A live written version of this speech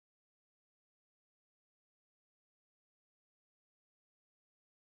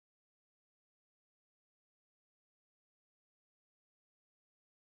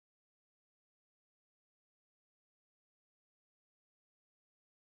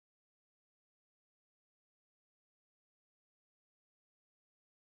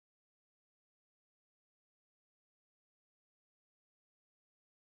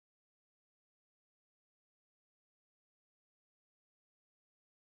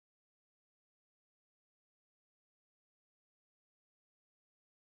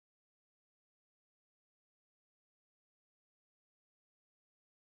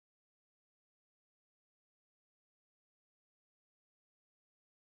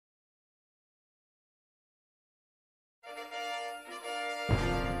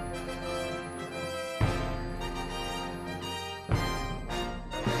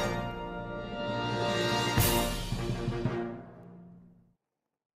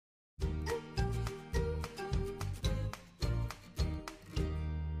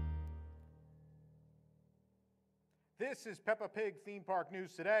This is Peppa Pig Theme Park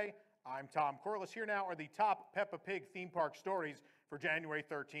News Today. I'm Tom Corliss. Here now are the top Peppa Pig theme park stories for January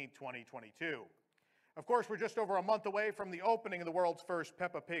 13, 2022. Of course, we're just over a month away from the opening of the world's first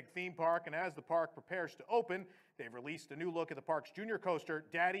Peppa Pig theme park, and as the park prepares to open, they've released a new look at the park's junior coaster,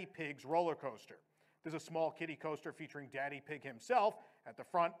 Daddy Pig's Roller Coaster. There's a small kiddie coaster featuring Daddy Pig himself at the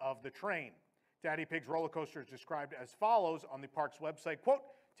front of the train. Daddy Pig's Roller Coaster is described as follows on the park's website, quote,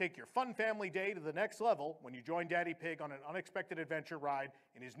 "Take your fun family day to the next level when you join Daddy Pig on an unexpected adventure ride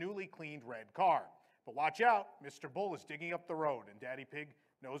in his newly cleaned red car. But watch out, Mr. Bull is digging up the road and Daddy Pig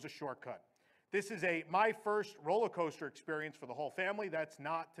knows a shortcut." This is my first roller coaster experience for the whole family. That's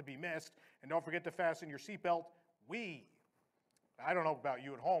not to be missed. And don't forget to fasten your seatbelt. I don't know about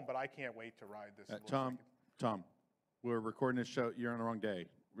you at home, but I can't wait to ride this. Tom, we're recording this show. You're on the wrong day.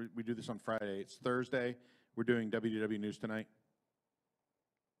 We do this on Friday. It's Thursday. We're doing WDW News Tonight.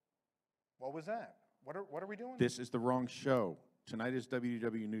 What was that? What are we doing? This is the wrong show. Tonight is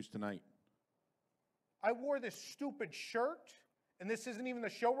WDW News Tonight. I wore this stupid shirt, and this isn't even the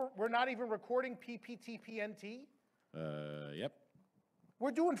show. We're not even recording PPTPNT. Yep.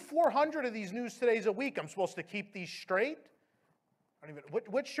 We're doing 400 of these News Todays a week. I'm supposed to keep these straight. I don't even.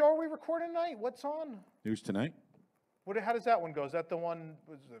 What show are we recording tonight? What's on? News Tonight. How does that one go? Is that the one?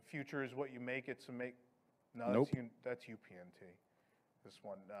 The future is what you make it to make. No, Nope. That's UPNT. This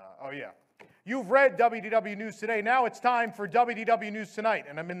one. Oh yeah. You've read WDW News Today. Now it's time for WDW News Tonight,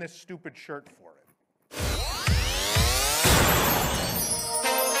 and I'm in this stupid shirt for it.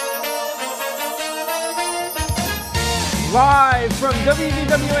 Live from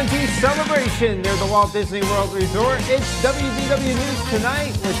WDWNT Celebration near the Walt Disney World Resort, it's WDW News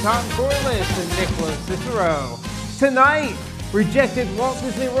Tonight with Tom Corliss and Nicholas Cicero. Tonight, rejected Walt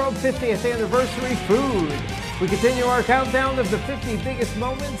Disney World 50th anniversary food. We continue our countdown of the 50 biggest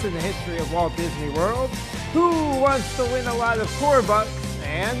moments in the history of Walt Disney World. Who wants to win a lot of core bucks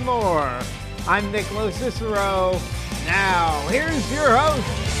and more? I'm Nicholas Cicero. Now, here's your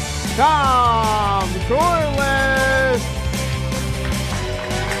host, Tom Corliss.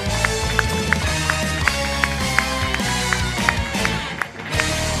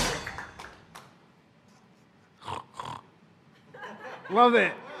 Love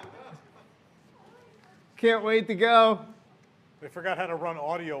it. Can't wait to go. They forgot how to run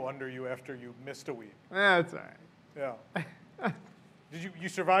audio under you after you missed a week. That's all right. Yeah. Did you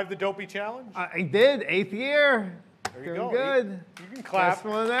survive the Dopey Challenge? I did, 8th year. There you Doing go. good. You can clap. Best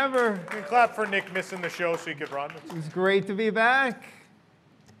one ever. You can clap for Nick missing the show so he could run. It was great to be back.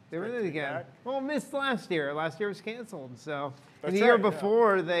 They were in it again. back. Well, missed last year. Last year was canceled. So That's and the year right, yeah.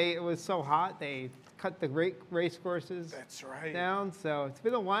 before, it was so hot they cut the race courses That's right. down. So it's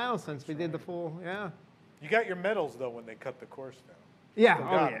been a while since we did the full. Yeah. You got your medals, though, when they cut the course down. Yeah. Still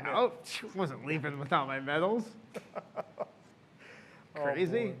Oh got yeah. 'em, yeah. Oh, wasn't leaving without my medals.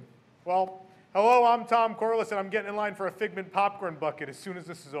 Crazy. boy. Well, hello, I'm Tom Corliss, and I'm getting in line for a Figment popcorn bucket as soon as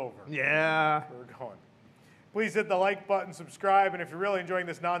this is over. Yeah. We're going. Please hit the like button, subscribe, and if you're really enjoying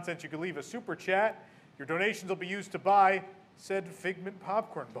this nonsense, you can leave a super chat. Your donations will be used to buy said Figment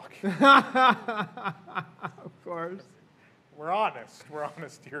popcorn bucket. Of course. We're honest. We're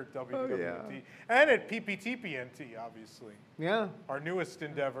honest here at WWNT. yeah. And at PPTPNT, obviously. Yeah. Our newest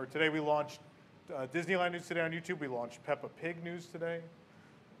endeavor. Today we launched Disneyland News Today on YouTube. We launched Peppa Pig News today.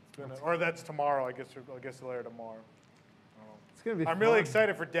 Or that's tomorrow, I guess they'll air tomorrow. It's gonna be I'm fun. really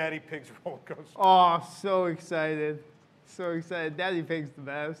excited for Daddy Pig's roller coaster. Oh, so excited. So excited. Daddy Pig's the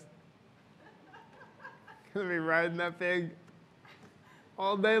best. Gonna be riding that pig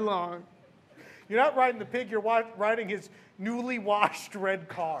all day long. You're not riding the pig, you're riding his newly washed red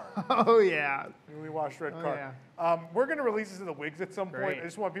car. Oh, yeah. Newly washed red Oh, car. We're going to release this in the wigs at some point. Great. I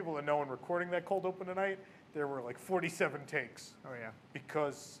just want people to know in recording that cold open tonight, there were like 47 takes. Oh, yeah.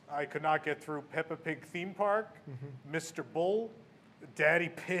 Because I could not get through Peppa Pig Theme Park, Mr. Bull, Daddy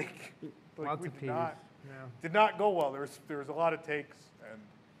Pig. Lots we of did peas. not, Yeah. did not go well. There was a lot of takes, and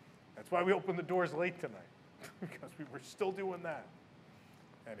that's why we opened the doors late tonight, because we were still doing that.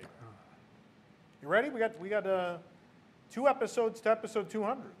 Anyway, you ready? We got 2 episodes to episode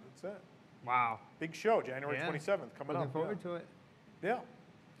 200. That's it. Wow. Big show, January Yeah. 27th, coming Looking up. forward to it. Yeah.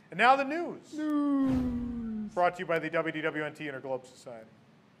 And now the news. Brought to you by the WDWNT Interglobe Society.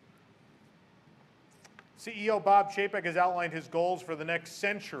 CEO Bob Chapek has outlined his goals for the next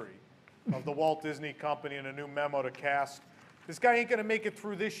century. of the Walt Disney Company in a new memo to cast. This guy ain't going to make it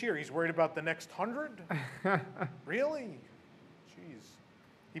through this year. He's worried about the next 100? Really? Jeez.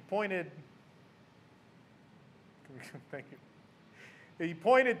 He pointed, thank you. He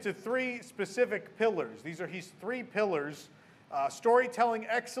pointed to 3 specific pillars. These are his 3 pillars: storytelling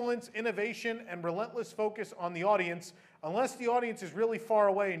excellence, innovation, and relentless focus on the audience. Unless the audience is really far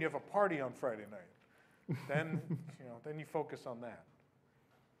away and you have a party on Friday night, then then you focus on that.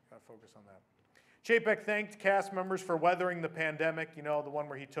 Gotta focus on that. Chapek thanked cast members for weathering the pandemic. The one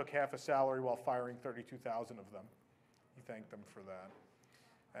where he took half a salary while firing 32,000 of them. He thanked them for that.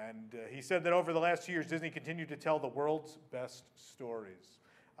 And he said that over the last 2 years, Disney continued to tell the world's best stories,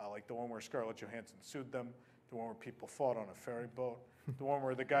 like the one where Scarlett Johansson sued them, the one where people fought on a ferry boat, the one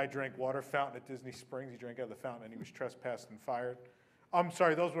where the guy drank water fountain at Disney Springs. He drank out of the fountain and he was trespassed and fired. I'm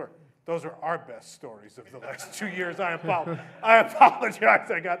sorry, those were our best stories of the last 2 years. I apologize.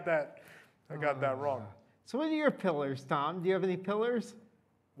 I got that wrong. So what are your pillars, Tom? Do you have any pillars?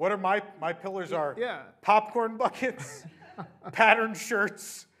 What are my pillars are? Yeah. Popcorn buckets, patterned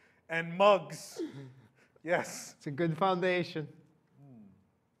shirts, and mugs. Yes. It's a good foundation.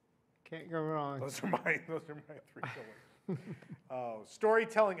 Can't go wrong. Those are my 3 pillars.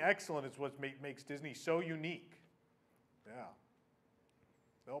 Storytelling excellence is what makes Disney so unique. Yeah.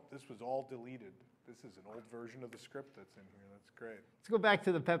 Nope, this was all deleted. This is an old version of the script that's in here. That's great. Let's go back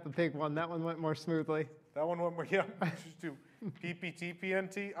to the Peppa Pig one. That one went more smoothly. That one went more, yeah. Just do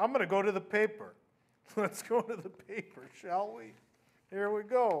PPTPNT. I'm going to go to the paper. Let's go to the paper, shall we? Here we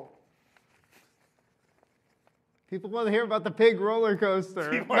People want to hear about the pig roller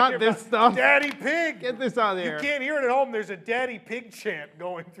coaster, go. not this stuff. Daddy Pig. Get this out of here. You can't hear it at home. There's a Daddy Pig chant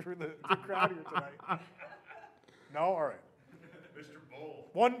going through the crowd here tonight. No? All right. Mr. Bowl.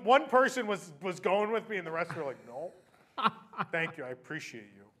 One person was going with me, and the rest were like, no. Thank you. I appreciate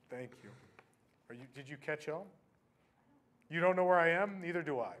you. Thank you. Did you catch on? You don't know where I am? Neither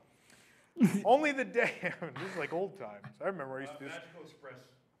do I. Only the day. This is like old times. I remember I used to do this. Magical Express.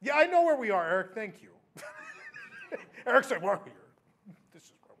 Yeah, I know where we are, Eric. Thank you. Eric's like, we're here. This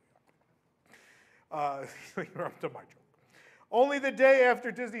is where we are. You're up to my joke. Only the day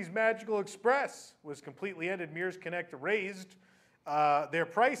after Disney's Magical Express was completely ended, Mears Connect raised their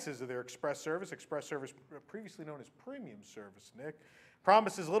prices of their Express service previously known as Premium Service, Nick.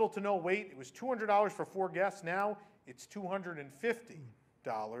 Promises little to no wait. It was $200 for 4 guests. Now it's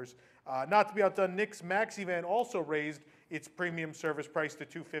 $250. Not to be outdone, Nick's Maxivan also raised its Premium Service price to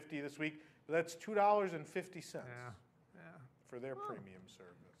 $250 this week. But that's $2.50 for their Premium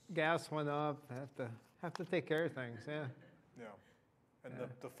Service. Gas went up. Have to take care of things. Yeah. Yeah. And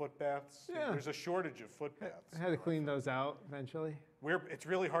the foot baths. Yeah. There's a shortage of foot baths. I had to clean those out eventually. It's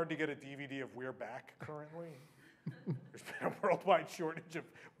really hard to get a DVD of We're Back currently. There's been a worldwide shortage of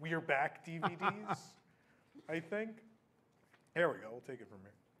We're Back DVDs, I think. There we go. We'll take it from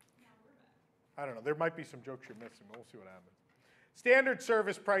here. I don't know. There might be some jokes you're missing, but we'll see what happens. Standard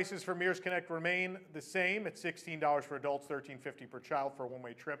service prices for Mears Connect remain the same at $16 for adults, $13.50 per child for a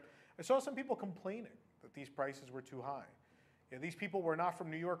one-way trip. I saw some people complaining that these prices were too high. Yeah, these people were not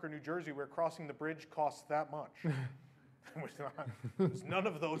from New York or New Jersey where crossing the bridge costs that much. It was none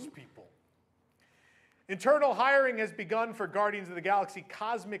of those people. Internal hiring has begun for Guardians of the Galaxy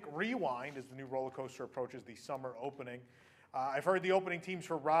Cosmic Rewind as the new roller coaster approaches the summer opening. I've heard the opening teams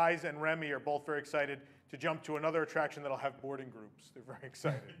for Rise and Remy are both very excited to jump to another attraction that'll have boarding groups. They're very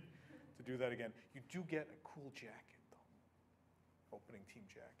excited to do that again. You do get a cool jacket, though. Opening team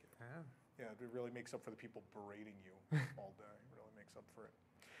jacket. Yeah, it really makes up for the people berating you all day. It really makes up for it.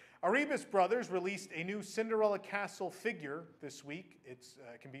 Arribas Brothers released a new Cinderella Castle figure this week. It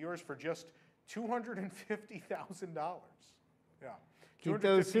can be yours for just $250,000. Yeah. Keep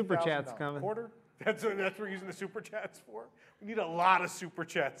those super chats $250,000. coming. Quarter? That's what we're using the super chats for? We need a lot of super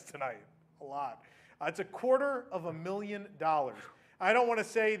chats tonight. A lot. It's $250,000. I don't want to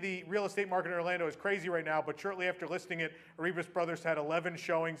say the real estate market in Orlando is crazy right now, but shortly after listing it, Arribas Brothers had 11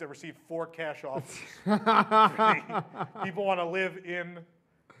 showings that received 4 cash offers. People want to live in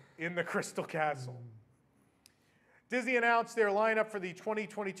the Crystal Castle. Disney announced their lineup for the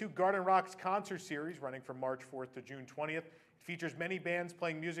 2022 Garden Rocks concert series, running from March 4th to June 20th. It features many bands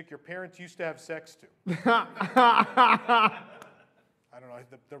playing music your parents used to have sex to. I don't know,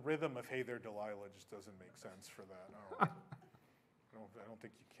 the rhythm of Hey There Delilah just doesn't make sense for that. I don't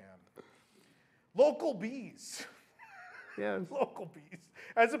think you can. Local bees. Yes. Local bees.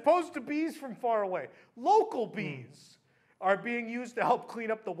 As opposed to bees from far away. Local bees are being used to help clean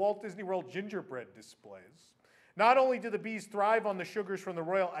up the Walt Disney World gingerbread displays. Not only do the bees thrive on the sugars from the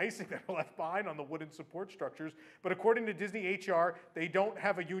royal icing that are left behind on the wooden support structures, but according to Disney HR, they don't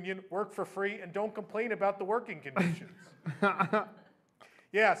have a union, work for free, and don't complain about the working conditions.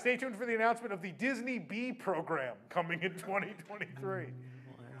 Yeah, stay tuned for the announcement of the Disney Bee program coming in 2023.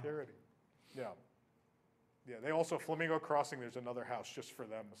 Get ready. Yeah. Yeah, they also, Flamingo Crossing, there's another house just for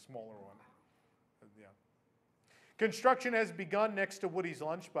them, a smaller one. Yeah. Construction has begun next to Woody's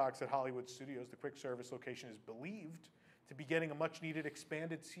Lunchbox at Hollywood Studios. The quick service location is believed to be getting a much-needed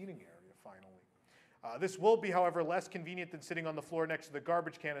expanded seating area, finally. This will be, however, less convenient than sitting on the floor next to the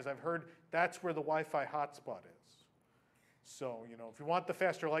garbage can, as I've heard that's where the Wi-Fi hotspot is. So, you know, if you want the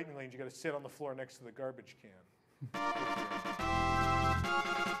faster lightning lanes, you got to sit on the floor next to the garbage can.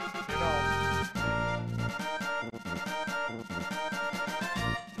 You know,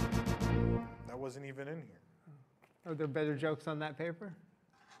 that wasn't even in here. Are there better jokes on that paper?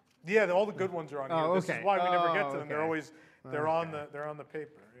 Yeah, all the good ones are on here. Oh, This okay. is why we never get to them. Okay. They're always on the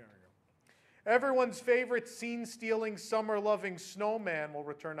paper. There we go. Everyone's favorite scene-stealing, summer-loving snowman will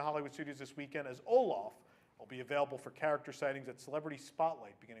return to Hollywood Studios this weekend as Olaf will be available for character sightings at Celebrity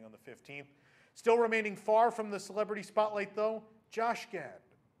Spotlight beginning on the 15th. Still remaining far from the Celebrity Spotlight, though, Josh Gad.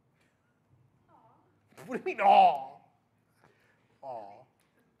 Aww. What do you mean, aw? Aw.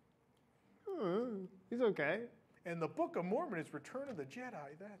 He's okay. And the Book of Mormon is Return of the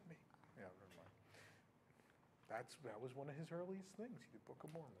Jedi. That me. Yeah, never mind. That was one of his earliest things, the Book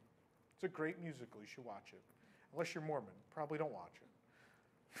of Mormon. It's a great musical. You should watch it. Unless you're Mormon, probably don't watch it.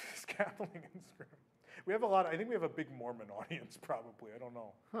 Scaffolding and scrim. We have a lot. I think we have a big Mormon audience. Probably. I don't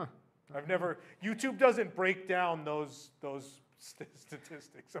know. Huh. I've never. YouTube doesn't break down those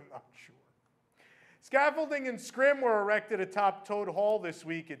statistics. I'm not sure. Scaffolding and scrim were erected atop Toad Hall this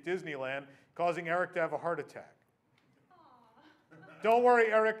week at Disneyland, causing Eric to have a heart attack. Don't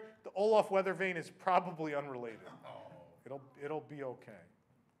worry, Eric. The Olaf Weathervane is probably unrelated. It'll be okay.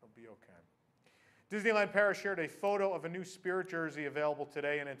 It'll be okay. Disneyland Paris shared a photo of a new Spirit jersey available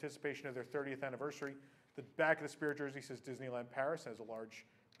today in anticipation of their 30th anniversary. The back of the Spirit jersey says Disneyland Paris, has a large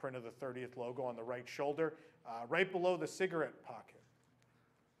print of the 30th logo on the right shoulder, right below the cigarette pocket.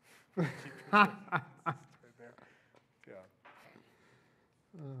 Right there. Yeah.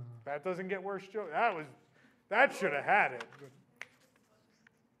 That doesn't get worse, Joe. That should have had it.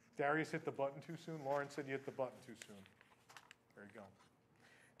 Darius hit the button too soon. Lauren said you hit the button too soon. There you go.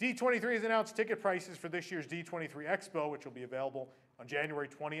 D23 has announced ticket prices for this year's D23 Expo, which will be available on January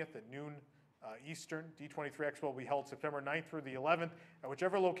 20th at noon Eastern. D23 Expo will be held September 9th through the 11th at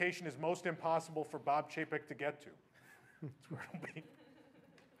whichever location is most impossible for Bob Chapek to get to. That's where it'll be.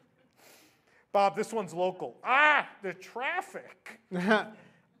 Bob, this one's local. Ah, the traffic.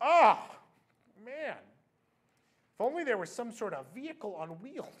 Oh, man. If only there was some sort of vehicle on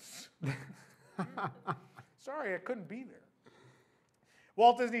wheels. Sorry, I couldn't be there.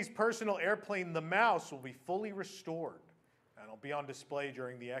 Walt Disney's personal airplane, the Mouse, will be fully restored and will be on display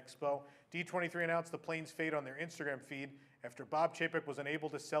during the expo. D23 announced the plane's fate on their Instagram feed after Bob Chapek was unable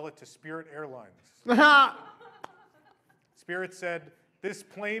to sell it to Spirit Airlines. Spirit said, "This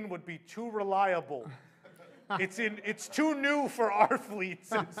plane would be too reliable. It's too new for our fleet,"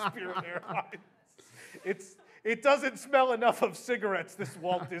 said Spirit Airlines. It doesn't smell enough of cigarettes, this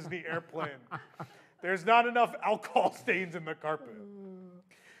Walt Disney airplane. There's not enough alcohol stains in the carpet.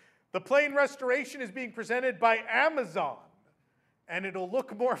 The plane restoration is being presented by Amazon, and it'll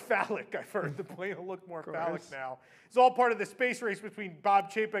look more phallic. I've heard the plane will look more phallic now. It's all part of the space race between Bob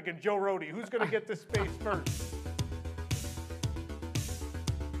Chapek and Joe Rohde. Who's going to get to space first?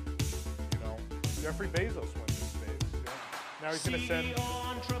 You know, Jeffrey Bezos went to space. Yeah. Now he's going to send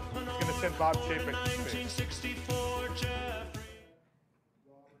Bob Chapek to space.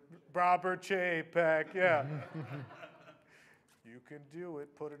 Robert Chapek, yeah. You can do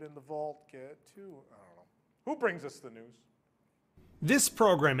it. Put it in the vault. Get to. I don't know. Who brings us the news? This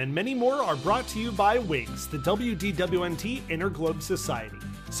program and many more are brought to you by WIGS, the WDWNT Interglobe Society.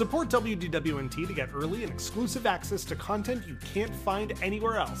 Support WDWNT to get early and exclusive access to content you can't find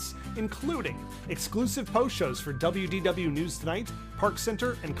anywhere else, including exclusive post shows for WDW News Tonight, Park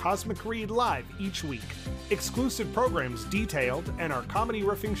Center, and Cosmic Read live each week, exclusive programs detailed, and our comedy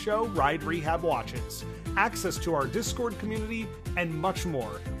riffing show, Ride Rehab Watches, access to our Discord community, and much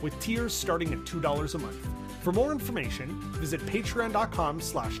more, with tiers starting at $2 a month. For more information, visit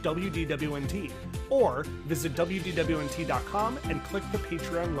patreon.com/WDWNT or visit WDWNT.com and click the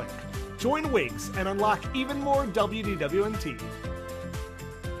Patreon link. Join WIGS and unlock even more WDWNT.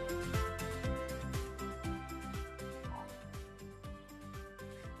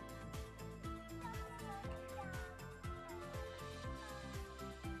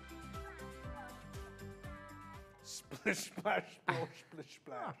 Splish, splash, splish, splish,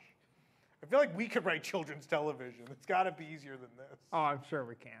 splash. I feel like we could write children's television. It's got to be easier than this. Oh, I'm sure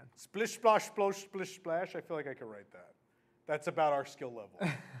we can. Splish, splash, splosh, splish, splash. I feel like I could write that. That's about our skill level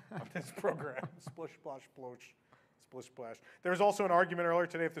on this program. Splish, splash, splosh, splish, splash. There was also an argument earlier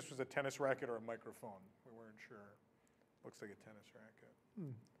today if this was a tennis racket or a microphone. We weren't sure. Looks like a tennis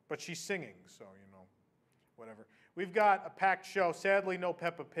racket. But she's singing, so, you know, whatever. We've got a packed show. Sadly, no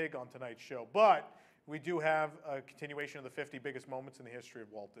Peppa Pig on tonight's show, but we do have a continuation of the 50 biggest moments in the history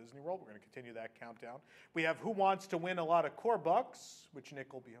of Walt Disney World. We're going to continue that countdown. We have Who Wants to Win a Lot of Core Bucks, which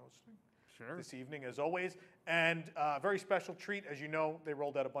Nick will be hosting this evening, as always. And a very special treat. As you know, they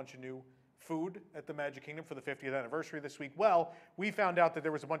rolled out a bunch of new food at the Magic Kingdom for the 50th anniversary this week. Well, we found out that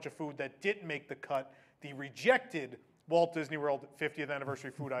there was a bunch of food that didn't make the cut, the rejected Walt Disney World 50th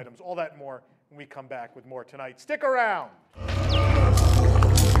anniversary food items. All that and more when we come back with more tonight. Stick around.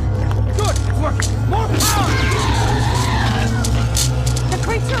 Good, it's working. More power! The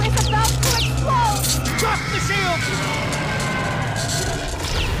creature is about to explode! Drop the shield!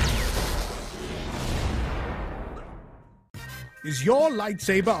 Is your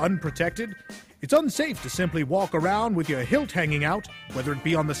lightsaber unprotected? It's unsafe to simply walk around with your hilt hanging out, whether it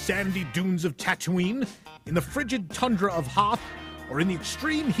be on the sandy dunes of Tatooine, in the frigid tundra of Hoth, or in the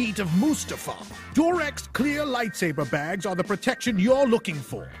extreme heat of Mustafar. Durex Clear Lightsaber Bags are the protection you're looking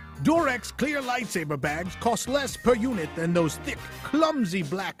for. Durex Clear Lightsaber Bags cost less per unit than those thick, clumsy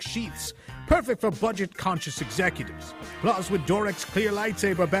black sheaths, perfect for budget-conscious executives. Plus, with Durex Clear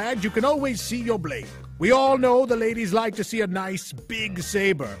Lightsaber Bags, you can always see your blade. We all know the ladies like to see a nice, big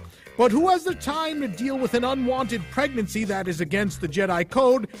saber. But who has the time to deal with an unwanted pregnancy that is against the Jedi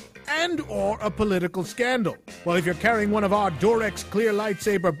Code and/or a political scandal? Well, if you're carrying one of our Durex Clear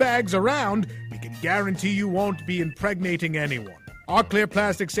Lightsaber bags around, we can guarantee you won't be impregnating anyone. Our clear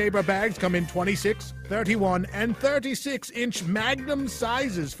plastic saber bags come in 26, 31, and 36-inch magnum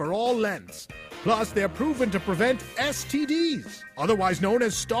sizes for all lengths. Plus, they're proven to prevent STDs, otherwise known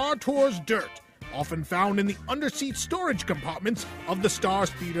as Star Tours dirt, often found in the underseat storage compartments of the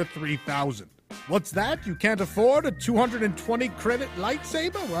Starspeeder 3000. What's that? You can't afford a 220-credit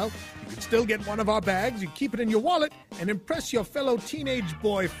lightsaber? Well, you can still get one of our bags. You keep it in your wallet and impress your fellow teenage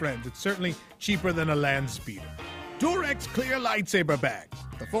boyfriends. It's certainly cheaper than a land speeder. Durex Clear Lightsaber Bags.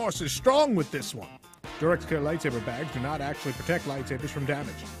 The Force is strong with this one. Durex Clear Lightsaber Bags do not actually protect lightsabers from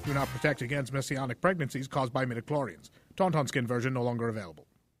damage. Do not protect against messianic pregnancies caused by midichlorians. Tauntaun skin version no longer available.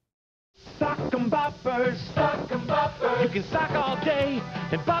 Sock 'em boppers, sock 'em boppers. You can sock all day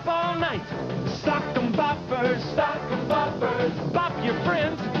and bop all night. Sock 'em boppers, sock 'em boppers. Bop your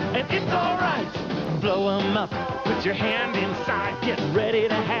friends and it's alright. Blow 'em up, put your hand inside. Get ready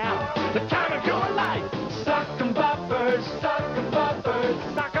to have the time of your life. Sock 'em boppers, sock 'em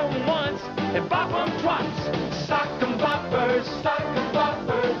boppers. Sock 'em once and bop 'em twice. Sock 'em boppers, sock 'em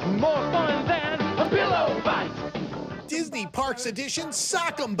boppers. More fun than a pillow fight. Disney Parks Edition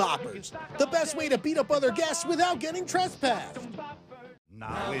Sock 'em Boppers. The best way to beat up other guests without getting trespassed.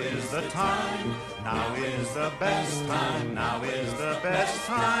 Now is the time, now is the best time, now is the best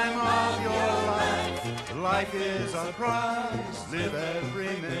time of your life. Life is a prize, live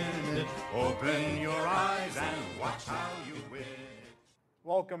every minute, open your eyes and watch how you win.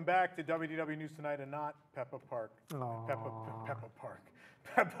 Welcome back to WDW News Tonight and not Peppa Park.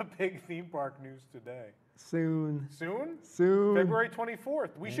 Peppa Pig theme park news today. Soon. Soon? Soon. February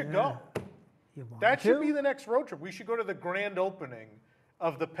 24th. We should go. You want That should to? be the next road trip. We should go to the grand opening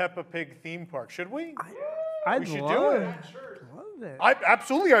of the Peppa Pig theme park. Should we? I'd we should love do it. Love it.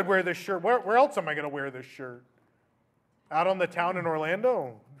 Absolutely, I'd wear this shirt. Where else am I going to wear this shirt? Out on the town in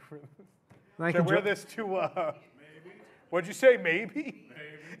Orlando? I Should I can wear this to, what'd you say, maybe?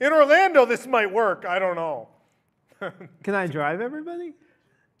 In Orlando, this might work. I don't know. Can I drive everybody?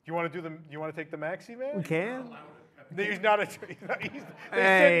 You want to take the Maxi Man? We can. They said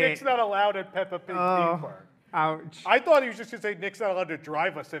Hey. Nick's not allowed at Peppa Pig theme park. Ouch. I thought he was just going to say Nick's not allowed to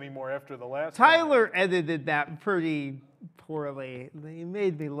drive us anymore after the last one. Tyler edited that pretty poorly. He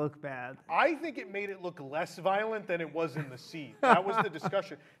made me look bad. I think it made it look less violent than it was in the seat. That was the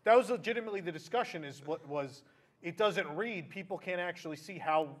discussion. That was legitimately the discussion, is what was, it doesn't read. People can't actually see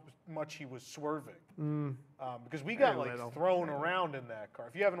how much he was swerving. Because we got Very like little. thrown around in that car.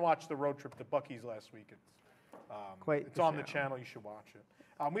 If you haven't watched the road trip to Buc-ee's last week, Quite it's the on the show. channel. You should watch it.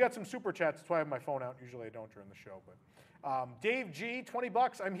 We got some super chats. That's why I have my phone out. Usually I don't during the show. But Dave G,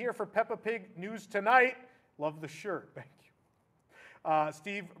 $20. I'm here for Peppa Pig news tonight. Love the shirt. Thank you.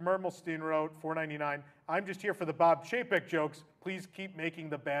 Steve Mermelstein wrote, $4.99. I'm just here for the Bob Chapek jokes. Please keep making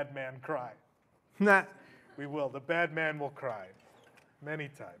the bad man cry. Nah. We will. The bad man will cry many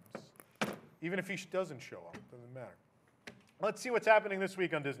times. Even if he doesn't show up, doesn't matter. Let's see what's happening this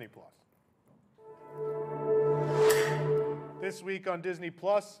week on Disney Plus. This week on Disney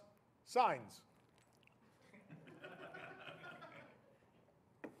Plus, Signs.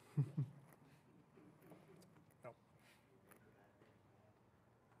 Nope.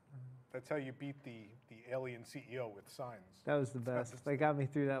 That's how you beat the alien CEO with Signs. That was the best. They got me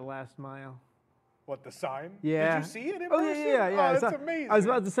through that last mile. What, the sign? Yeah. Did you see it in Oh, person? yeah. Oh, I that's amazing. I was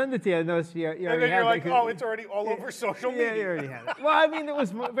about to send it to you. I noticed you already And then had you're it. like, oh, it's already all over social Yeah, media. you already had it. Well, I mean, it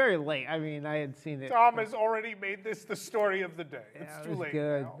was very late. I mean, I had seen it. Tom has already made this the story of the day. Yeah, It's it too was late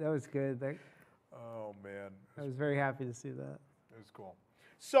good. now. That was good. Oh, man. I was very happy to see that. It was cool.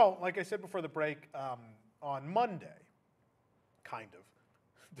 So, like I said before the break, on Monday, kind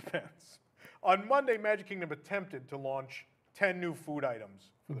of, depends. On Monday, Magic Kingdom attempted to launch 10 new food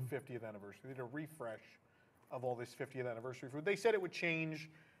items for the 50th anniversary. They did a refresh of all this 50th anniversary food. They said it would change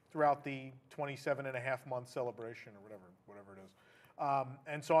throughout the 27.5-month celebration or whatever it is.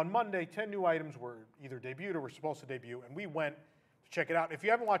 And so on Monday, 10 new items were either debuted or were supposed to debut, and we went to check it out. If you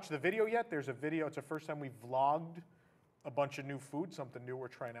haven't watched the video yet, there's a video. It's the first time we vlogged a bunch of new food, something new we're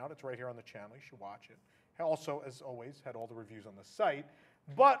trying out. It's right here on the channel. You should watch it. Also, as always, had all the reviews on the site.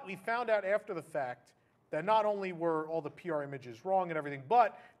 But we found out after the fact that not only were all the PR images wrong and everything,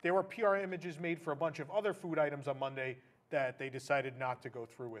 but there were PR images made for a bunch of other food items on Monday that they decided not to go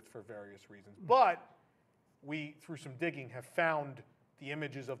through with for various reasons. But we, through some digging, have found the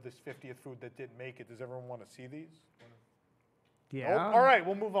images of this 50th food that didn't make it. Does everyone want to see these? Yeah. Oh, all right,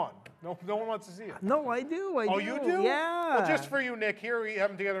 we'll move on. No one wants to see it. No, I do. I Oh, do. you do? Yeah. Well, just for you, Nick, here we have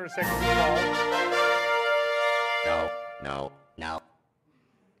them together in a second. No.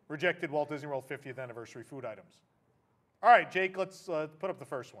 Rejected Walt Disney World 50th anniversary food items. All right, Jake, let's put up the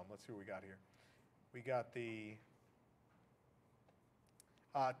first one. Let's see what we got here. We got the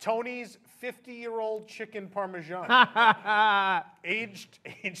Tony's 50-year-old chicken parmesan, aged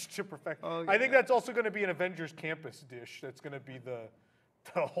to perfection. Oh, I think that's also going to be an Avengers Campus dish. That's going to be the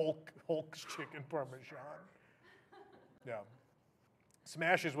Hulk's chicken parmesan. Yeah.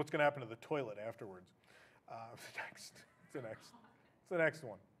 Smash is what's going to happen to the toilet afterwards. It's the next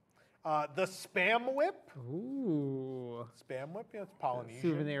one. The Spam Whip. Ooh. Spam Whip, yeah, it's Polynesian.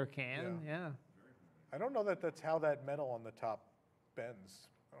 Souvenir can, yeah. I don't know that that's how that metal on the top bends.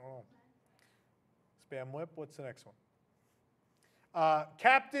 I don't know. Spam Whip, what's the next one?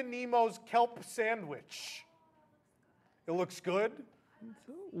 Captain Nemo's Kelp Sandwich. It looks good. It's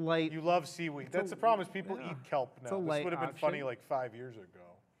a light. You love seaweed. That's the problem is people eat kelp It's now. a This light would have been funny option. like 5 years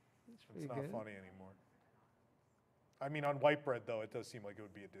ago. It's not good. funny anymore. I mean, on white bread, though, it does seem like it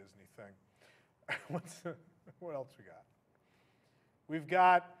would be a Disney thing. What else we got? We've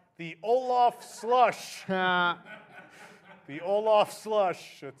got the Olaf Slush. The Olaf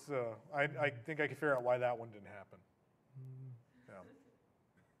Slush. It's, I think I can figure out why that one didn't happen.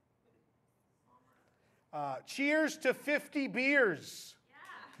 Yeah. Cheers to 50 beers.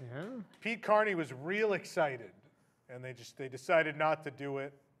 Yeah. Pete Carney was real excited, and they decided not to do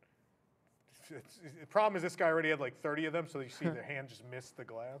it. The problem is this guy already had like 30 of them, so you see the hand just missed the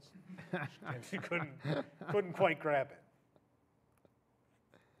glass, and he couldn't quite grab it.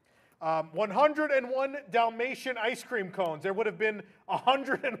 101 Dalmatian ice cream cones. There would have been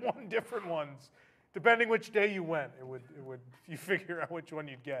 101 different ones, depending which day you went. It would you figure out which one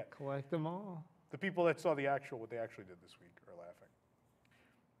you'd get. Collect them all. The people that saw what they actually did this week are laughing,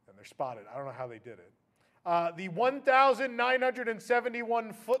 and they're spotted. I don't know how they did it. The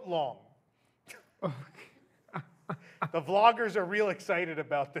 1,971 foot long. The vloggers are real excited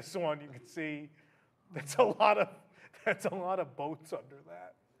about this one. You can see that's a lot of boats under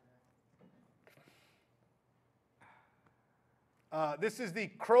that. This is the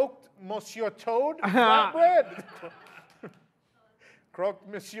Croqued Monsieur Toad flatbread. Croqued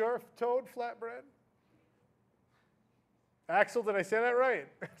Monsieur Toad flatbread. Axel, did I say that right?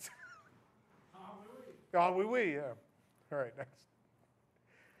 Oh, oui, oui, yeah. All right, next.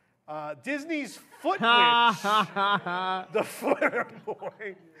 Disney's Foot Witch.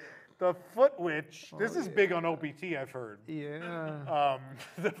 The Foot Witch. This is big on OPT, I've heard. Yeah.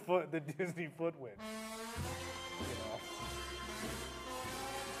 The Disney Foot Witch.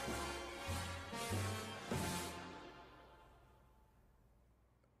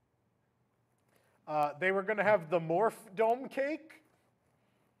 They were going to have the Morph Dome cake.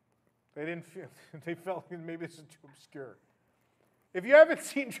 They felt maybe this is too obscure. If you haven't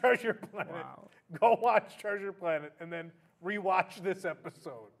seen Treasure Planet, go watch Treasure Planet and then rewatch this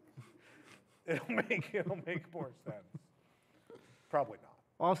episode. It'll make more sense. Probably not.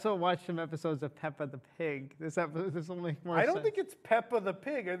 Also, watch some episodes of Peppa the Pig. This will make more I sense. don't think it's Peppa the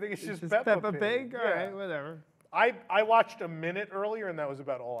Pig. I think it's just It's Peppa Pig? All Yeah. right, whatever. I watched a minute earlier, and that was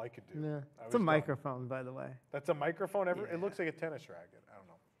about all I could do. Yeah. I It's a was done. microphone, by the way. That's a microphone? It looks like a tennis racket. I don't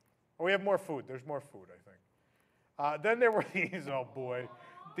know. Oh, we have more food. There's more food, I think. Then there were these, oh boy.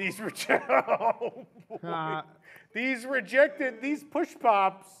 These oh boy. These push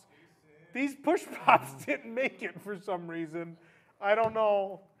pops. These push pops didn't make it for some reason. I don't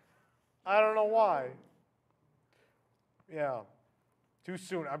know why. Yeah. Too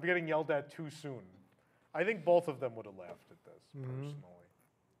soon. I'm getting yelled at too soon. I think both of them would have laughed at this, personally.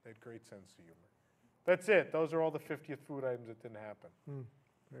 They had great sense of humor. That's it. Those are all the 50th food items that didn't happen.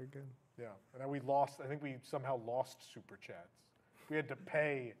 Very good. Yeah. And then we lost, I think we somehow lost super chats. We had to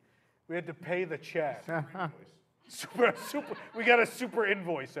pay the chat. We got a super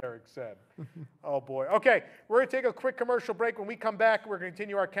invoice, Eric said. Oh boy. Okay, we're going to take a quick commercial break. When we come back, we're going to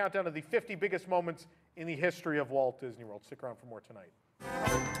continue our countdown of the 50 biggest moments in the history of Walt Disney World. Stick around for more tonight.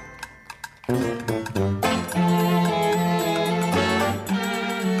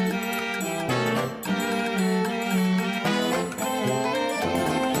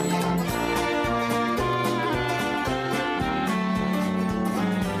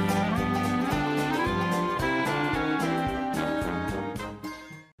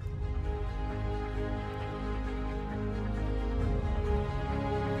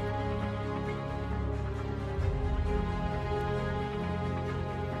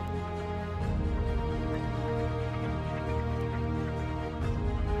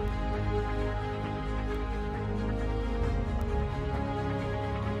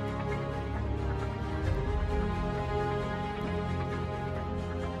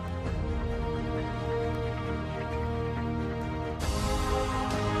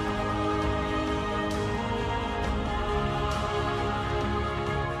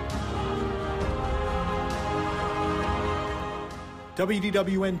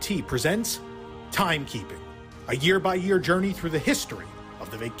 WDWNT presents Timekeeping, a year-by-year journey through the history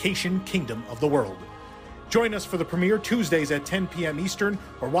of the vacation kingdom of the world. Join us for the premiere Tuesdays at 10 p.m. Eastern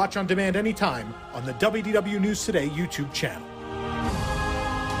or watch on demand anytime on the WDW News Today YouTube channel.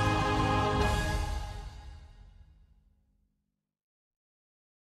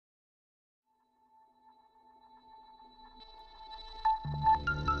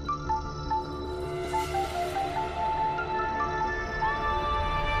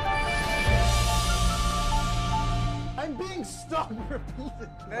 I'm being stung repeatedly.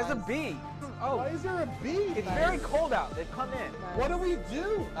 There's a bee. Oh, Why is there a bee? it's very cold out. They've come in. What do we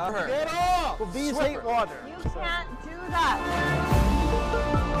do? Her. Get off! Well, bees hate water. You can't do that.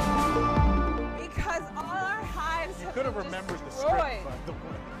 Because all our hives have Could have been remembered the destroyed. script, by the way.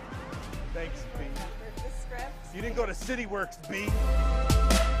 Thanks, B. The script. You didn't go to CityWorks, B.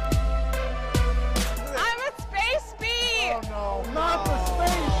 I'm a space bee. Oh, no. Not the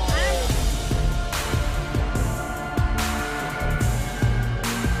space!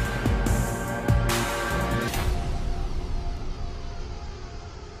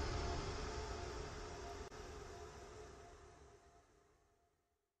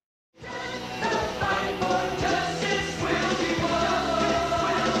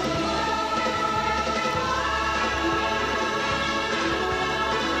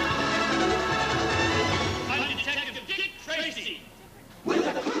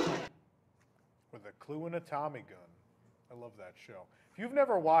 With a clue and a Tommy gun. I love that show. If you've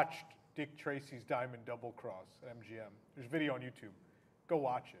never watched Dick Tracy's Diamond Double Cross at MGM, there's video on YouTube. Go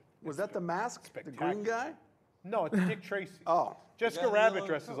watch it. Was that the mask? The green guy? No, it's Dick Tracy. Oh. Jessica Rabbit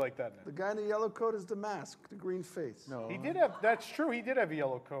dresses like that now. The guy in the yellow coat is the mask, the green face. No. He did have, that's true, he did have a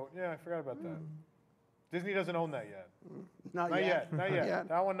yellow coat. Yeah, I forgot about that. Disney doesn't own that yet. Not Not yet. yet, not yet.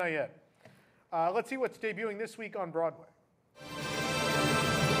 That one, not yet. Let's see what's debuting this week on Broadway.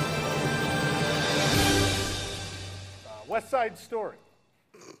 West Side Story.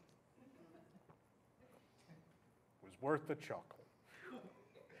 Was worth a chuckle.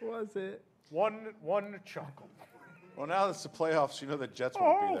 Was it? One chuckle. Well, now it's the playoffs. You know the Jets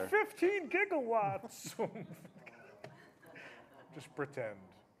won't be Oh, there. 15 gigawatts. Just pretend.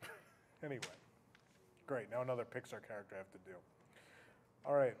 Anyway. Great, now another Pixar character I have to do.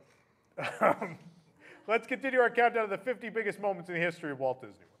 All right. Let's continue our countdown of the 50 biggest moments in the history of Walt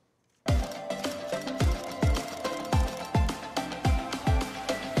Disney World.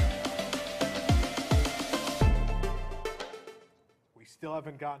 We still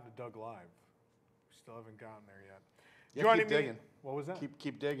haven't gotten to Doug Live. We still haven't gotten there yet. Yeah, Joining keep me- digging. What was that?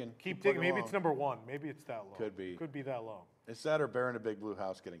 Keep digging. Keep plugging digging. Maybe it's along. number one. Maybe it's that low. Could be. Could be that low. It's that or Bear in a Big Blue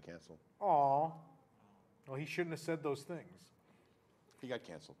House getting canceled. Aw. Well, he shouldn't have said those things. He got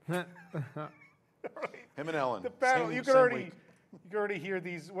canceled. Him and Ellen. The panel, same- you same can week. already hear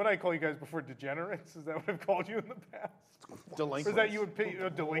these. What I call you guys before, degenerates? Is that what I've called you in the past? Delinquents. Or is that you and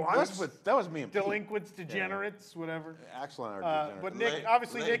Pete? Delinquents. That was me and Pete. Delinquents, degenerates, whatever. Axel and I are degenerates. But Nick,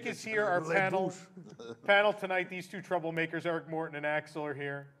 obviously Nick is here. Our panel tonight. These two troublemakers, Eric Morton and Axel, are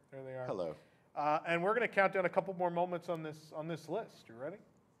here. There they are. Hello. And we're going to count down a couple more moments on this list. You ready?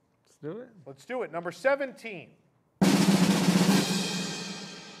 Let's do it. Let's do it. Number 17.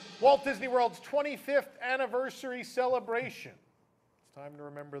 Walt Disney World's 25th anniversary celebration. It's time to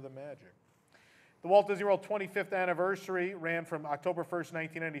remember the magic. The Walt Disney World 25th anniversary ran from October 1st,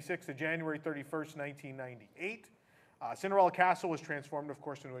 1996 to January 31st, 1998. Cinderella Castle was transformed, of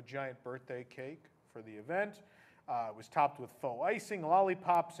course, into a giant birthday cake for the event. It was topped with faux icing,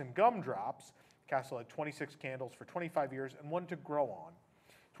 lollipops, and gumdrops. The castle had 26 candles for 25 years and one to grow on.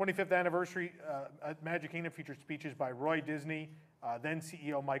 25th anniversary at Magic Kingdom featured speeches by Roy Disney, then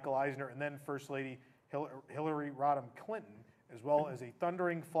CEO Michael Eisner, and then First Lady Hillary Rodham Clinton, as well as a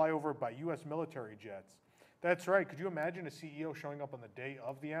thundering flyover by U.S. military jets. That's right. Could you imagine a CEO showing up on the day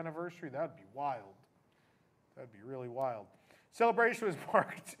of the anniversary? That would be wild. That would be really wild. Celebration was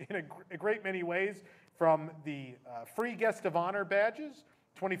marked in a great many ways, from the free guest of honor badges,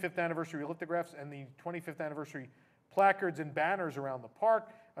 25th anniversary lithographs, and the 25th anniversary placards and banners around the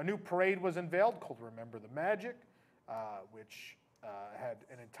park. A new parade was unveiled called Remember the Magic, which had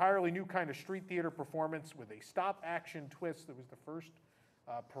an entirely new kind of street theater performance with a stop-action twist that was the first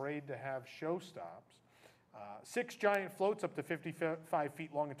parade to have show stops. 6 giant floats up to 55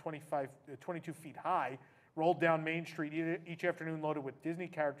 feet long and 22 feet high rolled down Main Street each afternoon, loaded with Disney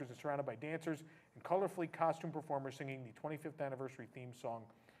characters and surrounded by dancers and colorfully costumed performers singing the 25th anniversary theme song,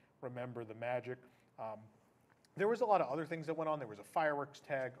 Remember the Magic. There was a lot of other things that went on. There was a fireworks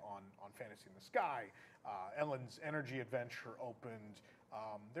tag on Fantasy in the Sky. Ellen's Energy Adventure opened.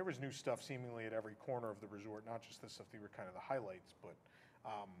 There was new stuff seemingly at every corner of the resort, not just the stuff that were kind of the highlights, but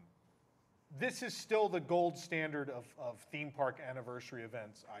this is still the gold standard of theme park anniversary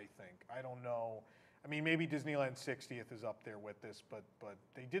events, I think. I don't know. I mean, maybe Disneyland 60th is up there with this, but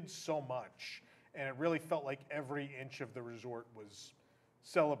they did so much, and it really felt like every inch of the resort was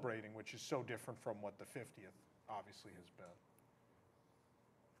celebrating, which is so different from what the 50th obviously has been.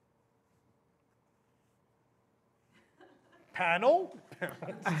 Panel?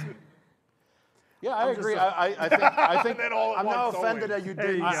 Yeah, I agree. I think I'm not offended that you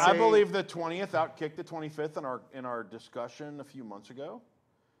didn't say. I believe the 20th outkicked the 25th in our discussion a few months ago.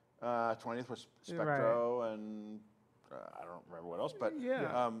 20th was Spectro, and I don't remember what else, but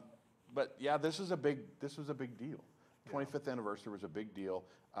yeah, this was a big deal. 25th anniversary was a big deal.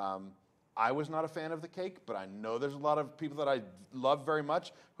 I was not a fan of the cake, but I know there's a lot of people that I love very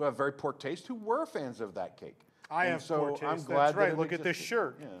much who have very poor taste who were fans of that cake. I have poor taste. I'm glad. That's right. Look at this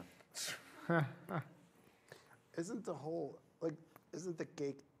shirt. Yeah. Isn't the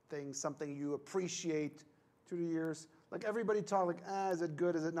cake thing something you appreciate through the years? Like everybody talk like, is it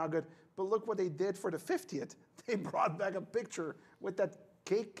good? Is it not good? But look what they did for the 50th. They brought back a picture with that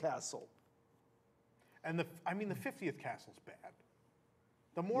cake castle. And the 50th castle's bad.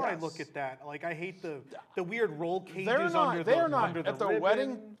 The more I look at that, like I hate the weird roll cages under the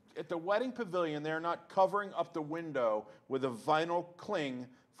ribbon. At the wedding pavilion, they're not covering up the window with a vinyl cling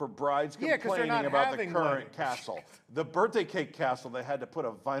for brides complaining about the current castle. The birthday cake castle, they had to put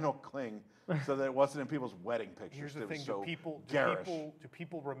a vinyl cling so that it wasn't in people's wedding pictures. Here's the thing: so do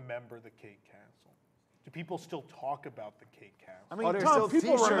people remember the cake castle? Do people still talk about the cake castle? I mean, Tom,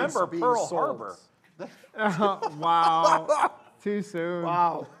 people remember Pearl Harbor. Wow. Too soon.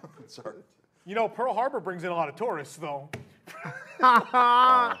 Wow. Sorry. You know, Pearl Harbor brings in a lot of tourists, though.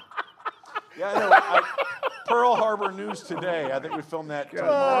 Yeah, no, Pearl Harbor News Today. I think we filmed that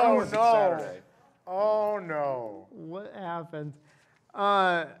tomorrow or Saturday. Oh, no. What happened?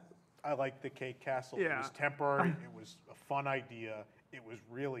 I like the cake castle. Yeah. It was temporary. It was a fun idea. It was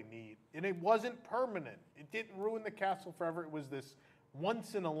really neat. And it wasn't permanent. It didn't ruin the castle forever. It was this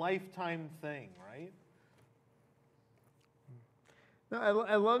once-in-a-lifetime thing, right? No,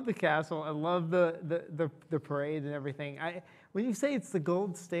 I love the castle. I love the parade and everything. When you say it's the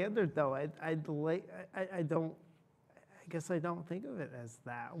gold standard, though, I guess I don't think of it as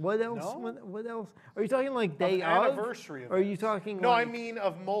that. What else? No? What else? Are you talking like day of? Anniversary Or are you talking? No, like, I mean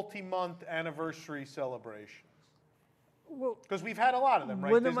of multi-month anniversary celebrations. Well, because we've had a lot of them,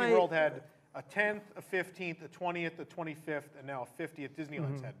 right? When Disney World had a 10th, a 15th, a 20th, a 25th, and now a 50th.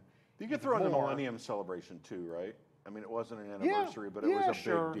 Disneyland's had. You could throw in the Millennium Celebration too, right? I mean, it wasn't an anniversary, but it was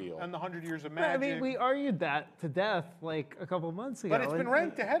a big deal. And the 100 Years of But, I Magic. mean, we argued that to death like a couple months ago. But it's been and-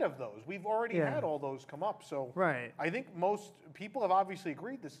 ranked ahead of those. We've already Yeah. had all those come up. So Right. I think most people have obviously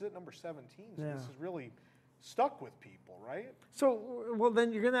agreed this is at number 17. So Yeah. this is really stuck with people, right? So, well,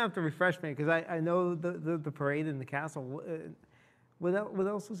 then you're going to have to refresh me because I know the parade in the castle. What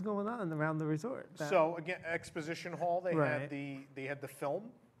else was going on around the resort? So again, Exposition Hall, they Right. had the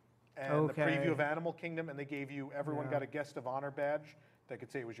film and the Okay. preview of Animal Kingdom, and they gave you, everyone Yeah. got a guest of honor badge that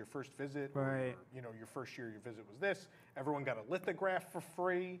could say it was your first visit, or Right. your first year your visit was this. Everyone got a lithograph for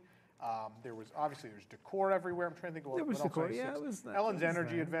free. There's decor everywhere. I'm trying to think of There was what else decor, I yeah, missed. it was that- Ellen's it was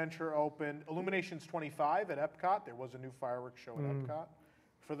Energy there. Adventure opened. Illuminations 25 at Epcot. There was a new fireworks show at Epcot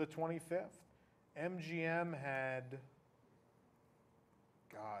for the 25th. MGM had,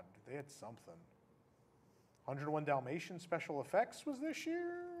 God, they had something. 101 Dalmatians special effects was this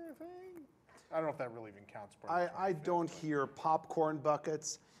year, I think. I don't know if that really even counts. I don't hear popcorn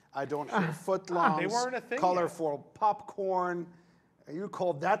buckets. I don't hear footlongs. They weren't a thing yet. Colorful popcorn. And you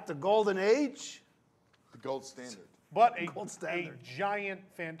call that the golden age? The gold standard. But Gold a standard. giant,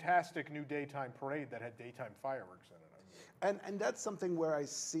 fantastic new daytime parade that had daytime fireworks in it. And that's something where I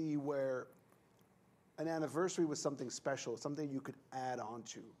see where an anniversary was something special, something you could add on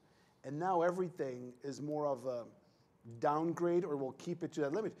to. And now everything is more of a downgrade, or we'll keep it to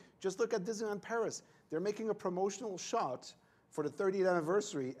that limit. Just look at Disneyland Paris. They're making a promotional shot for the 30th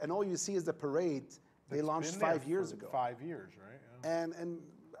anniversary, and all you see is the parade they It's launched been there 5 years for ago. 5 years, right? Yeah. And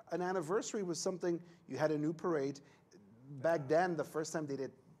an anniversary was something, you had a new parade. Back then, the first time they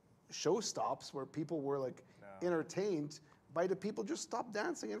did show stops where people were like entertained by the people just stop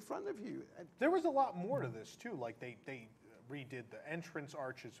dancing in front of you. And There was a lot more to this too. Like they redid the entrance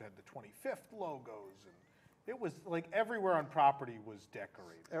arches, had the 25th logos, and it was like everywhere on property was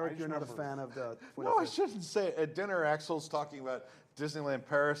decorated. I Eric, just you're not a remember- fan of the No, I shouldn't say. At dinner, Axel's talking about Disneyland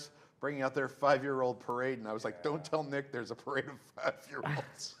Paris bringing out their 5-year-old parade, and I was like, don't tell Nick there's a parade of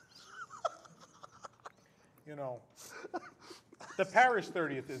 5-year-olds. You know, the Paris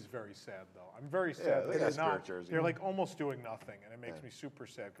 30th is very sad, though. I'm very sad. Yeah, that they they're got Spirit not. jersey. They're like almost doing nothing, and it makes me super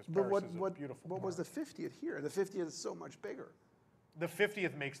sad because But Paris is a beautiful. what was the park. 50th here? The 50th is so much bigger. The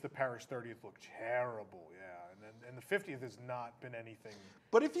 50th makes the Paris 30th look terrible, yeah, and the 50th has not been anything.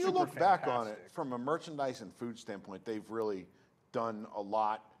 But if you super look back on it fantastic. from a merchandise and food standpoint, they've really done a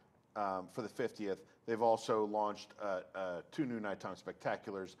lot for the 50th. They've also launched 2 new nighttime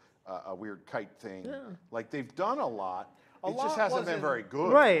spectaculars, a weird kite thing. Like they've done a lot. It just hasn't been very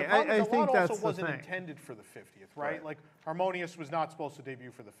good. Right, The problem is I a think lot that's also the wasn't thing. intended for the 50th, right? Right. Like Harmonious was not supposed to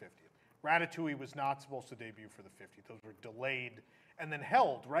debut for the 50th. Ratatouille was not supposed to debut for the 50th. Those were delayed and then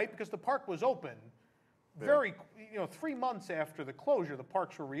held, right? Because the park was open very, 3 months after the closure, the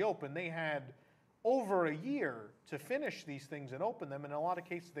parks were reopened. They had over a year to finish these things and open them. And in a lot of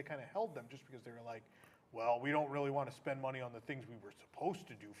cases, they kind of held them just because they were like, well, we don't really want to spend money on the things we were supposed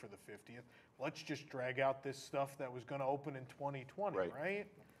to do for the 50th. Let's just drag out this stuff that was going to open in 2020, right?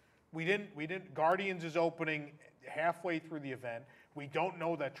 We didn't, Guardians is opening halfway through the event. We don't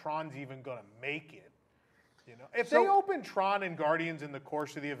know that Tron's even going to make it. If they open Tron and Guardians in the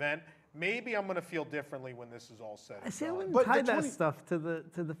course of the event, maybe I'm going to feel differently when this is all said I and see. I done. wouldn't tie that stuff to the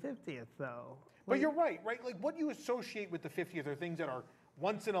 50th though. But you're right? Like what you associate with the 50th are things that are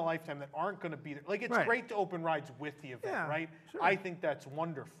once in a lifetime that aren't going to be there. Like it's Right. great to open rides with the event, Yeah, right? sure. I think that's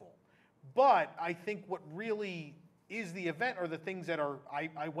wonderful. But I think what really is the event are the things that are,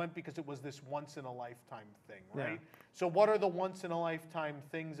 I went because it was this once in a lifetime thing, right? Yeah. So what are the once in a lifetime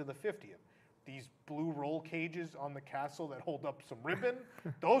things of the 50th? These blue roll cages on the castle that hold up some ribbon,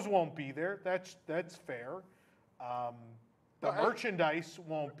 those won't be there. That's fair. The merchandise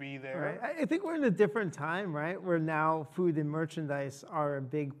won't be there. Right. I think we're in a different time, right? Where now food and merchandise are a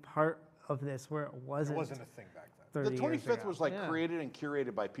big part of this, where it wasn't. It wasn't a thing back then. 30 The years 25th ago. was like Yeah. created and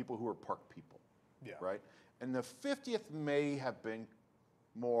curated by people who were park people. Yeah. Right? And the 50th may have been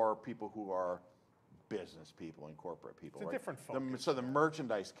more people who are business people and corporate people. It's a right? different focus, So the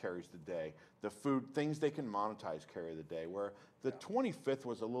merchandise carries the day. The food, things they can monetize carry the day. Where the 25th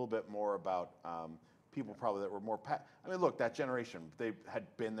was a little bit more about people probably that were more, I mean, look, that generation, they had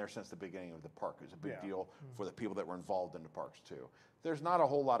been there since the beginning of the park. It was a big Yeah. deal for the people that were involved in the parks too. There's not a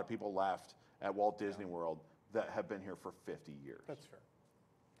whole lot of people left at Walt Disney World that have been here for 50 years. That's fair.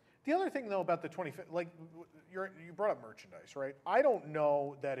 The other thing, though, about the 25th, like you brought up merchandise, right? I don't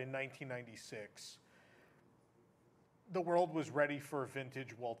know that in 1996 the world was ready for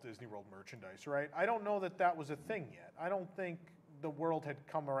vintage Walt Disney World merchandise, right? I don't know that that was a thing yet. I don't think the world had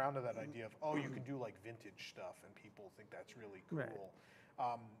come around to that idea of, oh, you can do like vintage stuff and people think that's really cool.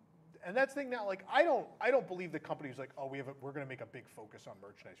 Right. And that's the thing now, like, I don't believe the company was like, oh, we're going to make a big focus on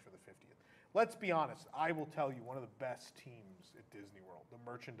merchandise for the 50th. Let's be honest. I will tell you, one of the best teams at Disney World, the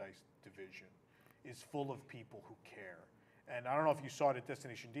merchandise division, is full of people who care. And I don't know if you saw it at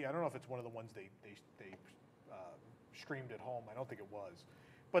Destination D. I don't know if it's one of the ones they streamed at home. I don't think it was.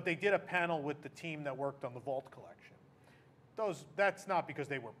 But they did a panel with the team that worked on the Vault collection. That's not because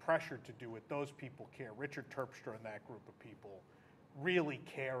they were pressured to do it. Those people care. Richard Terpstra and that group of people really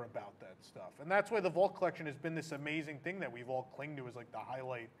care about that stuff. And that's why the Vault collection has been this amazing thing that we've all clung to as like the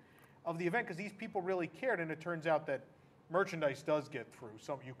highlight of the event, because these people really cared. And it turns out that merchandise does get through.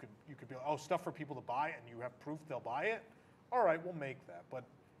 So you could be like, oh, stuff for people to buy, and you have proof they'll buy it. All right, we'll make that. But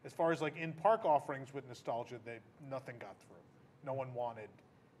as far as like in-park offerings with nostalgia, nothing got through. No one wanted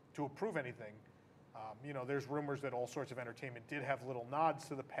to approve anything. You know, there's rumors that All Sorts of Entertainment did have little nods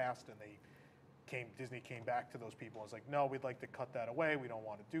to the past, and Disney came back to those people and was like, no, we'd like to cut that away. We don't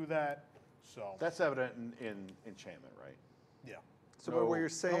want to do that. So that's evident in Enchantment, right? Yeah. So what you're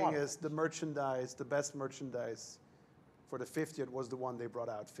saying is the merchandise, the best merchandise for the 50th was the one they brought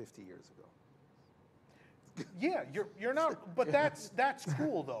out 50 years ago. Yeah, you're not, but that's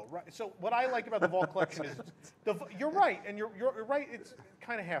cool though, right? So what I like about the Vault collection is, you're right, and you're right. It's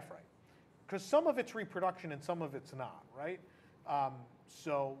kind of half right, because some of it's reproduction and some of it's not, right?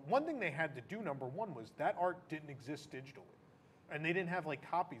 So one thing they had to do, number one, was that art didn't exist digitally, and they didn't have like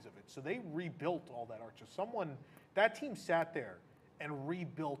copies of it, so they rebuilt all that art. So that team sat there and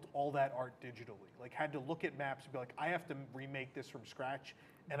rebuilt all that art digitally, like had to look at maps and be like, I have to remake this from scratch,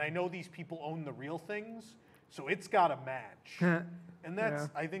 and I know these people own the real things, so it's got to match. And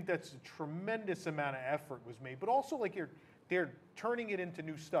I think that's a tremendous amount of effort was made, but also like they're turning it into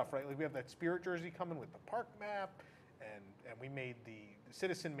new stuff, right? Like we have that Spirit jersey coming with the park map, and we made the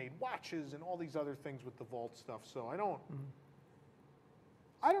Citizen made watches and all these other things with the Vault stuff. So I don't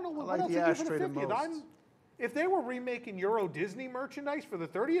know what else to do for the 50th. If they were remaking Euro Disney merchandise for the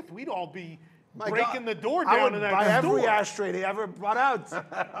 30th, we'd all be breaking the door down to that store. I would buy every ashtray they ever brought out.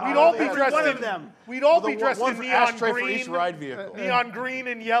 We'd all be dressed in them. We'd all be dressed in neon green, for each ride vehicle. Neon green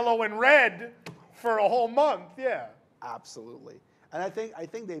and yellow and red for a whole month. Yeah. Absolutely. And I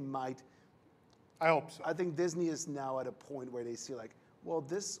think they might. I hope so. I think Disney is now at a point where they see like, well,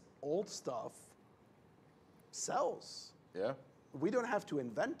 this old stuff sells. Yeah. We don't have to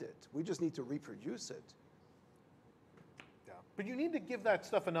invent it. We just need to reproduce it. Yeah. But you need to give that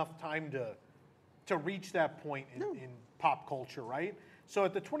stuff enough time to reach that point in pop culture, right? So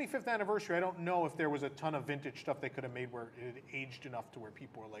at the 25th anniversary, I don't know if there was a ton of vintage stuff they could have made where it had aged enough to where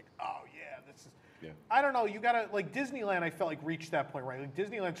people were like, oh yeah, this is. Yeah. I don't know. You gotta like Disneyland. I felt like reached that point, right? Like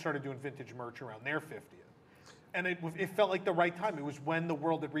Disneyland started doing vintage merch around their 50th, and it felt like the right time. It was when the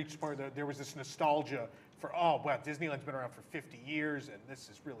world had reached the point where there was this nostalgia for, oh wow, Disneyland's been around for 50 years, and this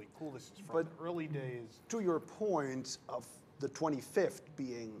is really cool. This is from the early days. To your point of the 25th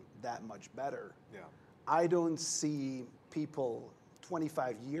being that much better, yeah, I don't see people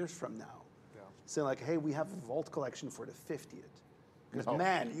 25 years from now saying like, hey, we have a Vault collection for the 50th. Because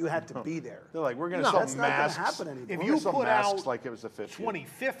man, you had to be there. They're like, we're going to sell masks. That's not going to happen anymore. If you put out like it was the 50th.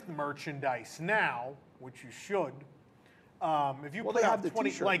 25th merchandise now, which you should, if you well, put they out have the 20,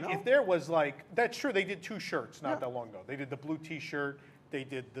 t-shirt, like no? if there was like, that's true, they did 2 shirts not that long ago. They did the blue t-shirt, they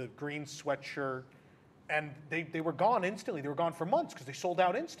did the green sweatshirt, and they were gone instantly. They were gone for months because they sold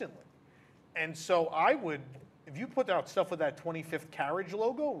out instantly. And so I would, if you put out stuff with that 25th Carriage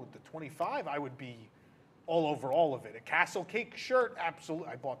logo, with the 25, I would be all over all of it. A Castle Cake shirt, absolutely.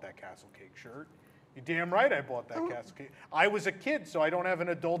 I bought that Castle Cake shirt. You're damn right I bought that Castle Cake. I was a kid, so I don't have an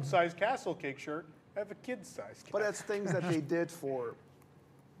adult-sized Castle Cake shirt. I have a kid-sized. But that's things that they did for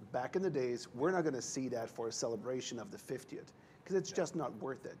back in the days. We're not going to see that for a celebration of the 50th because it's just not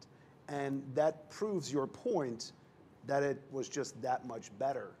worth it. And that proves your point that it was just that much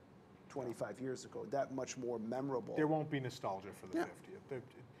better 25 years ago, that much more memorable. There won't be nostalgia for the 50th.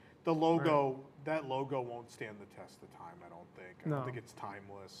 The logo, that logo won't stand the test of time, I don't think. I don't think it's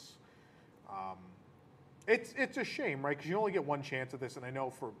timeless. It's a shame, right? Because you only get one chance at this, and I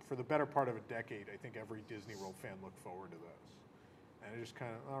know for the better part of a decade, I think every Disney World fan looked forward to this. And it just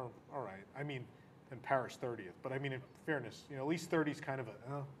kind of, oh, all right. I mean, and Paris 30th, but I mean, in fairness, at least 30 is kind of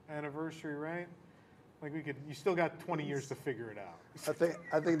a anniversary, right? Like you still got 20 years to figure it out.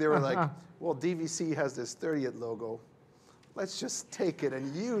 I think they were like, well, DVC has this 30th logo. Let's just take it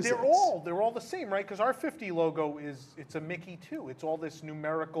and use it. They're all the same, right? Because our 50 logo it's a Mickey too. It's all this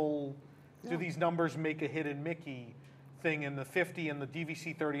numerical, do these numbers make a hidden Mickey thing, and the 50 and the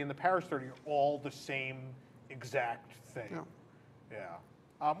DVC 30 and the Paris 30 are all the same exact thing.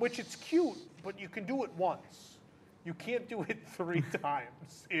 Yeah. Which it's cute, but you can do it once. You can't do it 3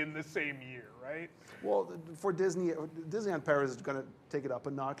 times in the same year, right? Well, for Disney, Disneyland Paris is going to take it up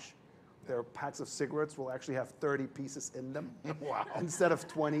a notch. Their packs of cigarettes will actually have 30 pieces in them instead of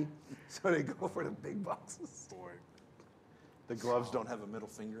 20. So they go for the big boxes. Boy. The gloves don't have a middle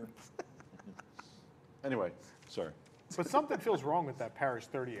finger. Anyway, sorry. But something feels wrong with that Paris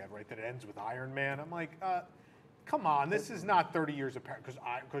 30 ad, right? That ends with Iron Man. I'm like, come on, this is not 30 years of Paris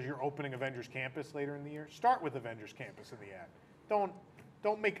because you're opening Avengers Campus later in the year. Start with Avengers Campus in the ad.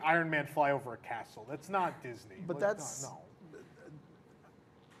 Don't make Iron Man fly over a castle. That's not Disney. But Like, that's no.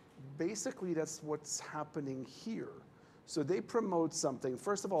 Basically that's what's happening here. So they promote something.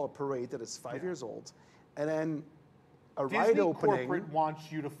 First of all, a parade that is 5 years old, and then a ride Disney opening. corporate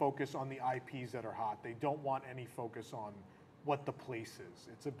wants you to focus on the IPs that are hot. They don't want any focus on what the place is.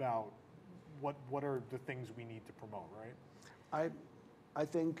 It's about what are the things we need to promote, right? I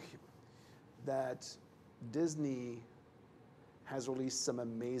think that Disney has released some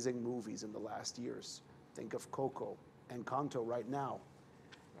amazing movies in the last years. Think of Coco, Encanto right now.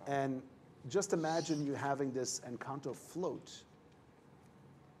 And just imagine you having this Encanto float,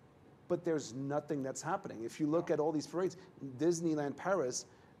 but there's nothing that's happening. If you look at all these parades, Disneyland Paris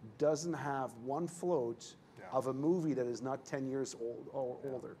doesn't have one float of a movie that is not 10 years old or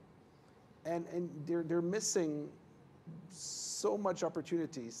older. And they're missing so much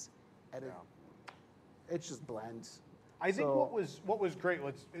opportunities, and it's just bland. I think what was great.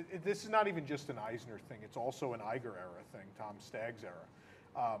 This is not even just an Eisner thing. It's also an Iger era thing, Tom Staggs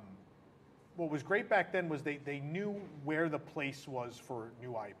era. What was great back then was they knew where the place was for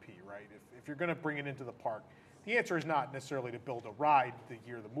new IP, right? If you're going to bring it into the park, the answer is not necessarily to build a ride the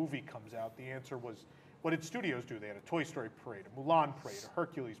year the movie comes out. The answer was, what did studios do? They had a Toy Story parade, a Mulan parade, a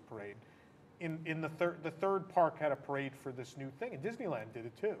Hercules parade. In the third park had a parade for this new thing, and Disneyland did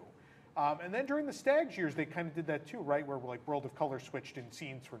it too. And then during the Stags years, they kind of did that too, right? Where like World of Color switched in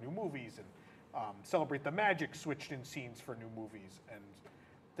scenes for new movies, and Celebrate the Magic switched in scenes for new movies. And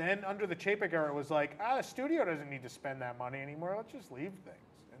then under the Chapek era, it was like, the studio doesn't need to spend that money anymore. Let's just leave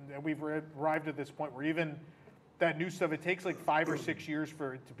things. And we've arrived at this point where even that new stuff, it takes like 5 or 6 years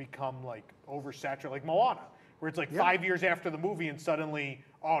for it to become like oversaturated, like Moana, where it's like 5 years after the movie and suddenly,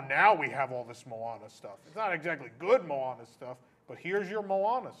 now we have all this Moana stuff. It's not exactly good Moana stuff, but here's your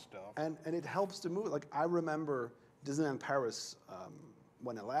Moana stuff. And it helps to move. Like I remember Disneyland Paris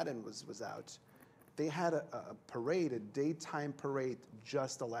when Aladdin was out. They had a parade, a daytime parade,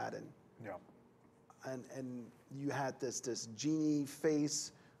 just Aladdin. Yeah. And you had this genie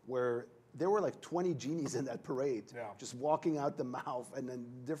face where there were like 20 genies in that parade, just walking out the mouth and then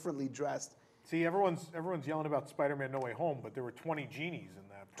differently dressed. See, everyone's yelling about Spider-Man No Way Home, but there were 20 genies in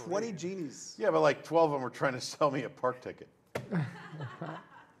that parade. 20 genies. Yeah, but like 12 of them were trying to sell me a park ticket.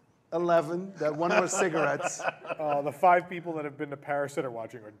 11, that one was cigarettes. The 5 people that have been to Paris that are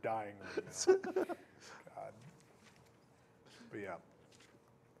watching are dying right now. God. But yeah.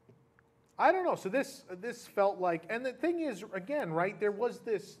 I don't know. So this felt like, and the thing is, again, right, there was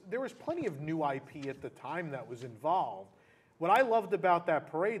plenty of new IP at the time that was involved. What I loved about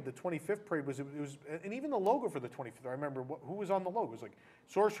that parade, the 25th parade, was it was, and even the logo for the 25th, I remember who was on the logo. It was like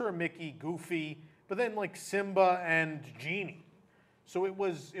Sorcerer Mickey, Goofy, but then like Simba and Genie. So it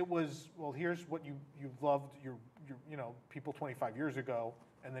was well, here's what you've loved your people 25 years ago,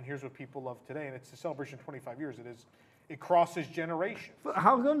 and then here's what people love today, and it's a celebration of 25 years. It crosses generations. But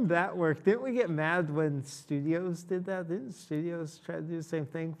how come that worked? Didn't we get mad when studios did that? Didn't studios try to do the same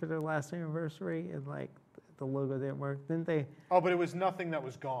thing for their last anniversary and like the logo didn't work? Didn't they? Oh, but it was nothing that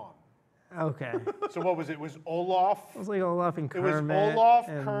was gone. Okay. So what was it? It was Olaf. It was like Olaf and Kermit. It was Olaf,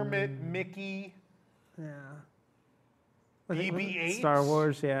 Kermit, Mickey. Yeah. BB-8. Star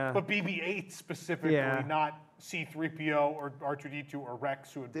Wars, yeah. But BB-8 specifically, not C-3PO or R2-D2 or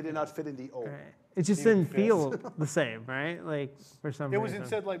Rex, who they did not fit in the O. Right. It just didn't feel the same, right? Like for some reason. It was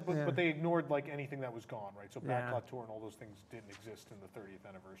instead like, but they ignored like anything that was gone, right? So Backlot Tour and all those things didn't exist in the 30th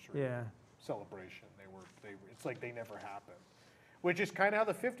anniversary celebration. It's like they never happened. Which is kind of how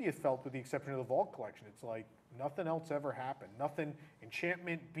the 50th felt, with the exception of the Vault Collection. It's like nothing else ever happened. Nothing,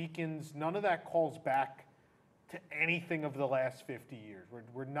 enchantment, beacons, none of that calls back to anything of the last 50 years.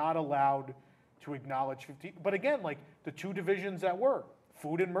 We're not allowed to acknowledge 50. But again, like the 2 divisions that were,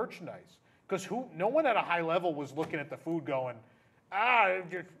 food and merchandise. Because no one at a high level was looking at the food going,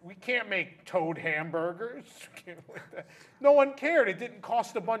 we can't make toad hamburgers. No one cared. It didn't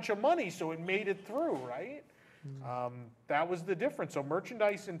cost a bunch of money, so it made it through, right? That was the difference. So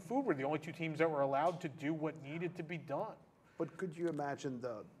merchandise and food were the only 2 teams that were allowed to do what needed to be done. But could you imagine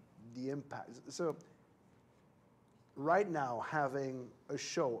the impact? So right now, having a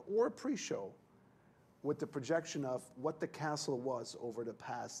show or a pre-show with the projection of what the castle was over the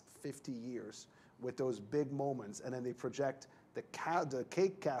past 50 years, with those big moments, and then they project the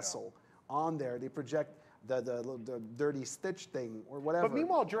cake castle on there. They project the dirty stitch thing or whatever. But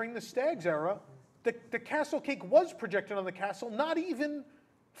meanwhile, during the Stags era, the castle cake was projected on the castle, not even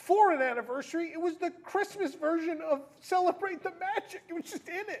for an anniversary. It was the Christmas version of Celebrate the Magic. It was just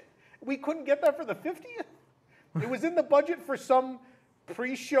in it. We couldn't get that for the 50th. It was in the budget for some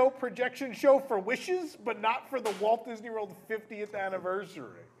pre-show projection show for Wishes, but not for the Walt Disney World 50th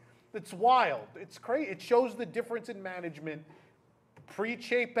anniversary. It's wild. It's crazy. It shows the difference in management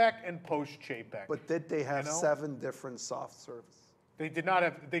pre-Chapek and post-Chapek. But did they have 7 different soft serves? They did not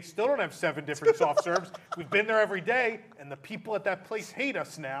have, they still don't have 7 different soft serves. We've been there every day, and the people at that place hate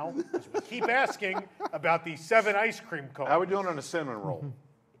us now, because we keep asking about the 7 ice cream cones. How are we doing on a cinnamon roll?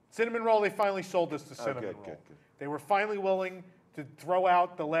 Cinnamon roll, they finally sold us the cinnamon roll. Good. They were finally willing to throw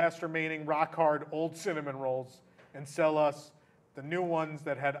out the last remaining rock-hard old cinnamon rolls and sell us the new ones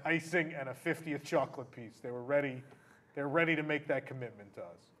that had icing and a 50th chocolate piece. They were ready to make that commitment to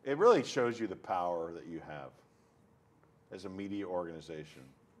us. It really shows you the power that you have as a media organization.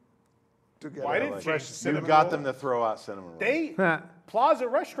 Why didn't fresh You cinnamon got roll? them to throw out cinnamon rolls. Plaza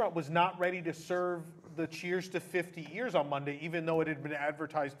Restaurant was not ready to serve the Cheers to 50 years on Monday, even though it had been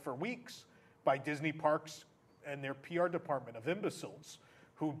advertised for weeks by Disney Parks and their PR department of imbeciles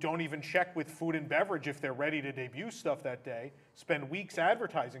who don't even check with food and beverage if they're ready to debut stuff that day, spend weeks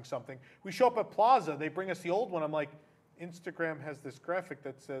advertising something. We show up at Plaza, they bring us the old one. I'm like, Instagram has this graphic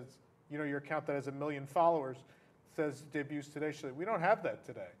that says, you know, your account that has 1 million followers says debuts today. She's like, we don't have that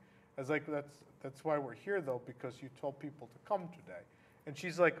today. I was like, that's why we're here though, because you told people to come today. And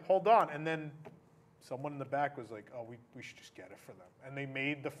she's like, hold on. And then someone in the back was like, oh, we should just get it for them. And they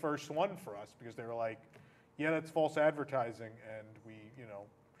made the first one for us because they were like, yeah, that's false advertising, and we, you know,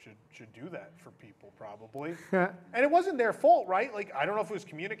 should do that for people probably. And it wasn't their fault, right? Like, I don't know if it was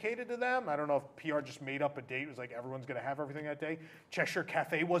communicated to them. I don't know if PR just made up a date. It was like everyone's going to have everything that day. Cheshire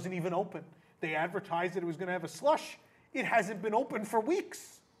Cafe wasn't even open. They advertised that it was going to have a slush. It hasn't been open for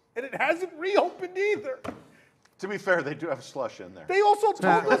weeks, and it hasn't reopened either. To be fair, they do have a slush in there. They also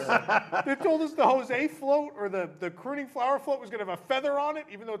told us, they told us the Jose float or the crooning flower float was going to have a feather on it,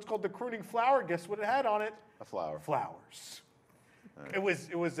 even though it's called the crooning flower. Guess what it had on it? A flower. Flowers. Right.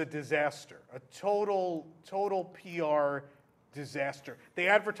 It was a disaster, a total PR disaster. They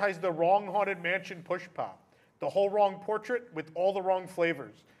advertised the wrong Haunted Mansion push pop, the whole wrong portrait with all the wrong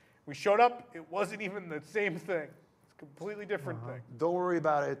flavors. We showed up, it wasn't even the same thing. It's a completely different thing. Don't worry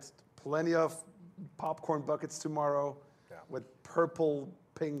about it. Plenty of popcorn buckets tomorrow with purple,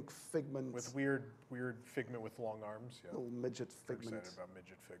 pink figments. With weird figment with long arms. Yeah. Little midget figment. I'm excited about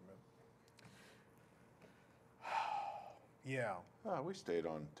midget figment. Yeah. Oh, we stayed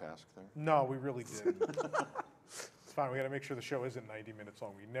on task there. No, we really didn't. It's fine. We got to make sure the show isn't 90 minutes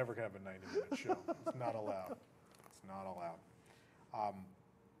long. We never can have a 90-minute show. It's not allowed. It's not allowed.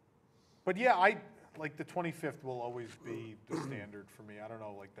 But yeah, like the 25th will always be the standard for me. I don't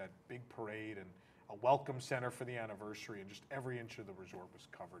know, like that big parade and a welcome center for the anniversary, and just every inch of the resort was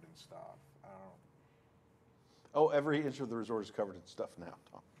covered in stuff. I don't know. Oh, every inch of the resort is covered in stuff now,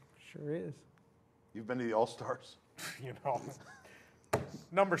 Tom. Sure is. You've been to the All-Stars? You know.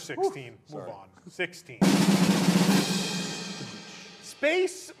 Number 16. Move on. 16.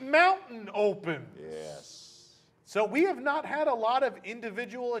 Space Mountain opened. Yes. So we have not had a lot of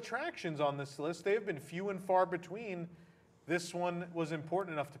individual attractions on this list. They have been few and far between. This one was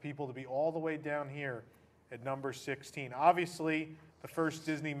important enough to people to be all the way down here at number 16. Obviously, the first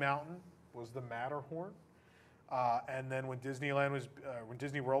Disney Mountain was the Matterhorn. And then when when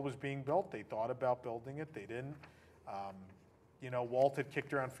Disney World was being built, they thought about building it. They didn't. You know, Walt had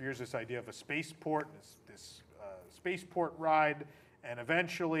kicked around for years this idea of a spaceport, this spaceport ride, and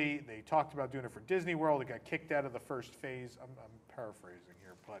eventually they talked about doing it for Disney World. It got kicked out of the first phase. I'm paraphrasing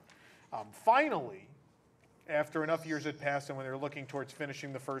here, but finally, after enough years had passed and when they were looking towards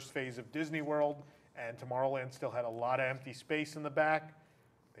finishing the first phase of Disney World, and Tomorrowland still had a lot of empty space in the back,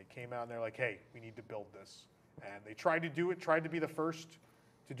 they came out and they're like, hey, we need to build this. And they tried to do it, tried to be the first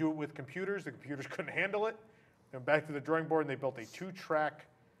to do it with computers. The computers couldn't handle it. They went back to the drawing board and they built a 2-track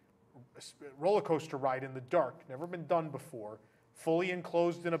roller coaster ride in the dark, never been done before, fully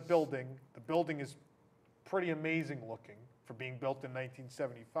enclosed in a building. The building is pretty amazing looking for being built in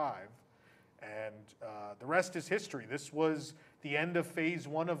 1975. And the rest is history. This was the end of phase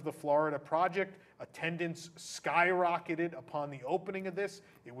 1 of the Florida project. Attendance skyrocketed upon the opening of this.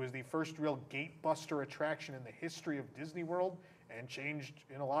 It was the first real gate buster attraction in the history of Disney World, and changed,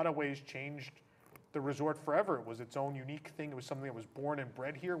 in a lot of ways, changed the resort forever. It was its own unique thing. It was something that was born and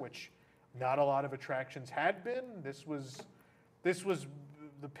bred here, which not a lot of attractions had been. This was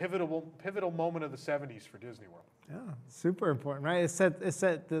the pivotal moment of the 70s for Disney World. Yeah, super important, right? It set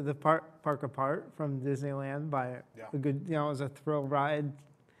the park apart from Disneyland by a good, it was a thrill ride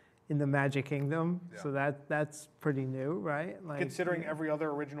in the Magic Kingdom. Yeah. So that's pretty new, right? Like, Considering every other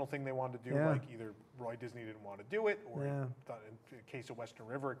original thing they wanted to do, Yeah. like either Roy Disney didn't want to do it, or Yeah. in the case of Western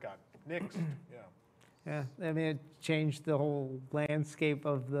River, it got nixed. Yeah. Yeah, I mean, it changed the whole landscape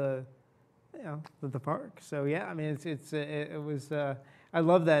of the park. So yeah, I mean, it was. I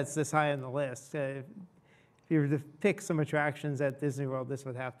love that it's this high on the list. If you were to pick some attractions at Disney World, this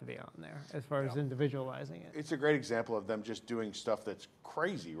would have to be on there as far as individualizing it. It's a great example of them just doing stuff that's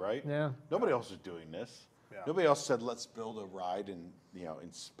crazy, right? Yeah. Nobody else is doing this. Yeah. Nobody else said, let's build a ride in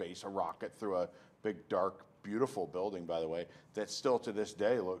space, a rocket through a big, dark, beautiful building, by the way, that still to this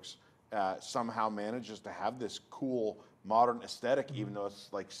day looks, somehow manages to have this cool modern aesthetic, even though it's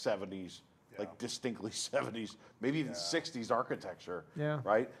like 70s, like distinctly 70s, maybe even 60s architecture,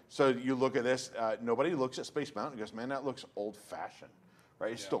 right? So you look at this, nobody looks at Space Mountain and goes, man, that looks old fashioned,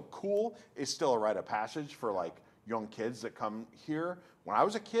 right? It's still cool. It's still a rite of passage for like young kids that come here. When I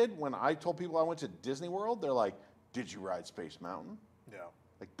was a kid, when I told people I went to Disney World, they're like, did you ride Space Mountain? Yeah.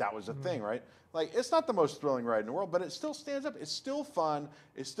 Like that was a thing, right? Like it's not the most thrilling ride in the world, but it still stands up. It's still fun.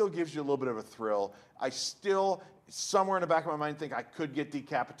 It still gives you a little bit of a thrill. I still, somewhere in the back of my mind, think I could get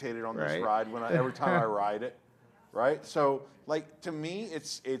decapitated on this ride every time I ride it, right? So like to me, it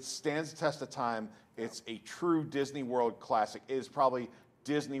stands the test of time. It's a true Disney World classic. It is probably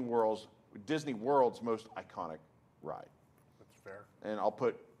Disney World's most iconic ride. That's fair. And I'll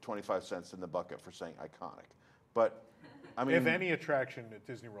put 25 cents in the bucket for saying iconic. But I mean, If any attraction at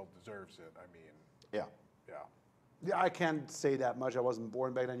Disney World deserves it, I mean, yeah. Yeah, I can't say that much. I wasn't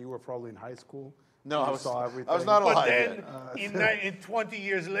born back then. You were probably in high school. No, You I was saw everything. I was not alive But then, yet. in 20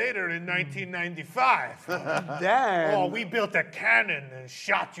 years later, in 1995, Then, we built a cannon and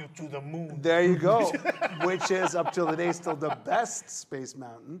shot you to the moon. there you go, which is up till today still the best Space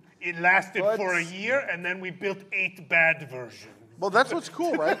Mountain. It lasted But- for a year, and then we built 8 bad versions. Well, that's what's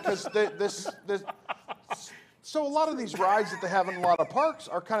cool, right? Because so a lot of these rides that they have in a lot of parks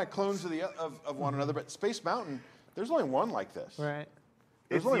are kind of clones of one another. But Space Mountain, there's only one like this. Right.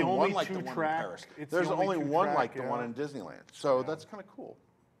 There's It's only the one only like the one in two-track- Paris. it's the There's only only one two-track, like the one yeah. in Disneyland. So that's kind of cool.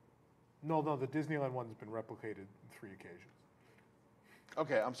 No, the Disneyland one's been replicated on 3 occasions.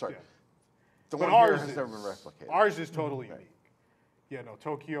 Okay, I'm sorry. Yeah. The But one here ours has is- never been replicated. Ours is totally unique. Yeah, no,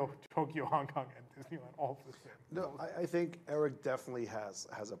 Tokyo, Hong Kong, and Disneyland, all the same. No, I think Eric definitely has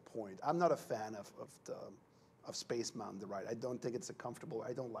a point. I'm not a fan of Space Mountain, the ride. I don't think it's a comfortable.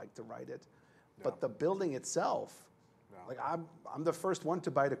 I don't like to ride it, but the building itself, like I'm the first one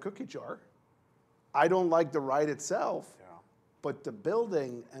to buy the cookie jar. I don't like the ride itself, but the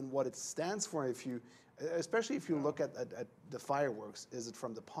building and what it stands for. Especially if you look at the fireworks, is it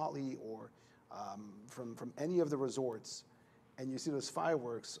from the Poly or from any of the resorts? And you see those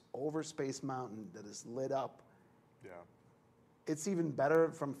fireworks over Space Mountain that is lit up. Yeah. It's even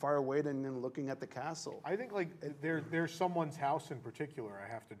better from far away than looking at the castle. I think like there's someone's house in particular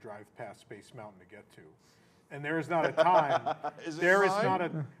I have to drive past Space Mountain to get to. And there is not a time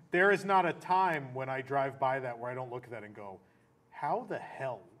there is not a time when I drive by that where I don't look at that and go, how the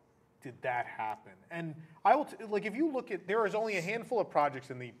hell did that happen? And I will like if you look at there is only a handful of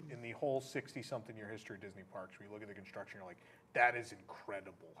projects in the whole 60-something year history of Disney parks where you look at the construction, you're like, that is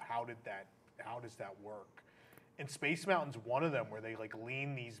incredible. How does that work? And Space Mountain's one of them where they like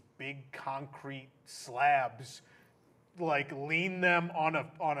lean these big concrete slabs, like lean them on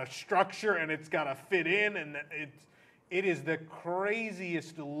a structure, and it's got to fit in, and it is the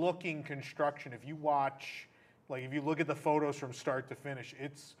craziest looking construction. If you watch, like if you look at the photos from start to finish,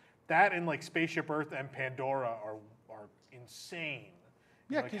 it's that and like Spaceship Earth and Pandora are insane.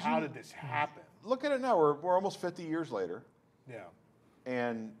 Yeah, like 'cause how you- did this happen? Look at it now. We're almost 50 years later. Yeah.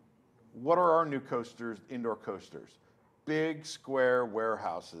 And what are our new coasters, indoor coasters? Big square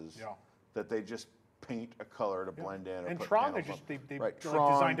warehouses that they just paint a color to blend in. Or And put Tron, panels they on. like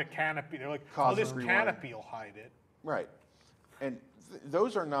Right, designed a canopy. They're like, oh, this Cosmic canopy will hide it. Right. And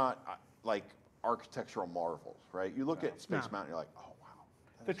those are not like architectural marvels, right? You look at Space Mountain, you're like, oh, wow.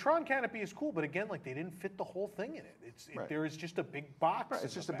 The Tron canopy is cool, but again, like they didn't fit the whole thing in it. Right. There is just a big box. Right,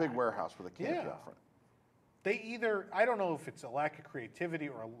 it's just a big warehouse with a canopy out front. They either, I don't know if it's a lack of creativity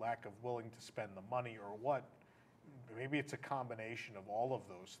or a lack of willing to spend the money or what. Maybe it's a combination of all of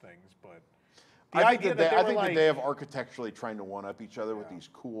those things, but the I think idea that they were like, the day of architecturally trying to one up each other with these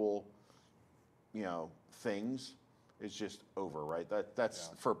cool, things is just over, right?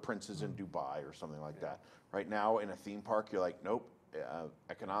 That's for princes in Dubai or something like that. Right now in a theme park, you're like, nope,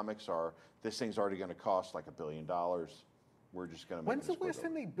 economics are, this thing's already going to cost like $1 billion. We're just going to make When's the it a last square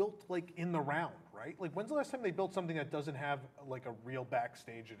time they built like in the round, right? Like when's the last time they built something that doesn't have like a real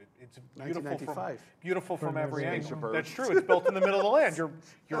backstage? And it's beautiful from every angle. That's true. It's built in the middle of the land.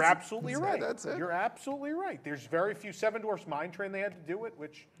 You're absolutely right. That's it. You're absolutely right. There's very few. Seven Dwarfs Mine Train, they had to do it,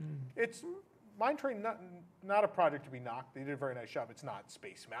 which it's Mine Train not a project to be knocked. They did a very nice job. It's not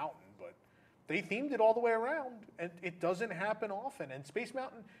Space Mountain, but they themed it all the way around, and it doesn't happen often. And Space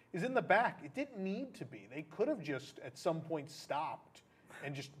Mountain is in the back. It didn't need to be. They could have just at some point stopped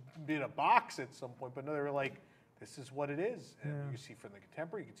and just did a box at some point, but no, they were like, this is what it is. And you see from the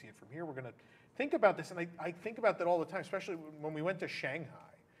Contemporary, you can see it from here. We're going to think about this, and I think about that all the time, especially when we went to Shanghai,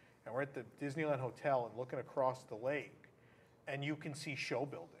 and we're at the Disneyland Hotel and looking across the lake, and you can see show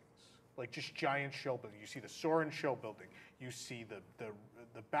buildings, like just giant show buildings. You see the Soarin' show building. You see the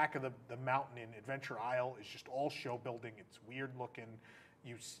back of the mountain in Adventure Isle is just all show building. It's weird looking.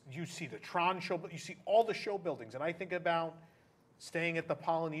 You see the Tron show, but you see all the show buildings. And I think about staying at the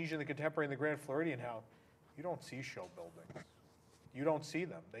Polynesian, the Contemporary, and the Grand Floridian, how you don't see show buildings. You don't see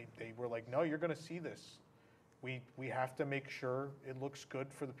them. They were like, no, you're going to see this. We have to make sure it looks good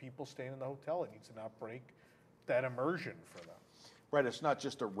for the people staying in the hotel. It needs to not break that immersion for them. Right, it's not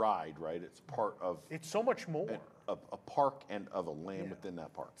just a ride, right? It's part of It's so much more. a park and of a land within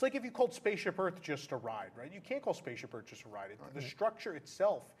that park. It's like if you called Spaceship Earth just a ride, right? You can't call Spaceship Earth just a ride. The structure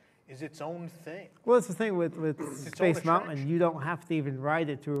itself is its own thing. Well, it's the thing with Space Mountain. attraction. You don't have to even ride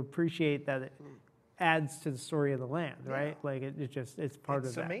it to appreciate that it adds to the story of the land, right? Like it's part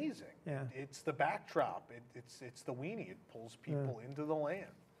of that. It's amazing. Yeah. It's the backdrop. It's the weenie. It pulls people into the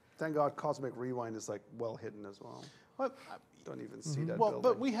land. Thank God Cosmic Rewind is like well hidden as well. Well, Don't even see that well,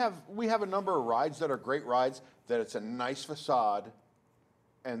 building. but we have a number of rides that are great rides, that it's a nice facade,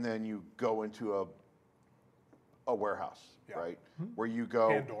 and then you go into a warehouse, right? Where you go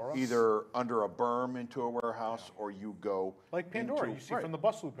Pandora. either under a berm into a warehouse, or you go Like Pandora, into, you see from the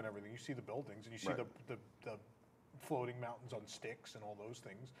bus loop and everything. You see the buildings, and you see the floating mountains on sticks and all those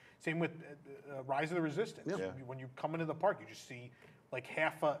things. Same with Rise of the Resistance. Yeah. When you come into the park, you just see like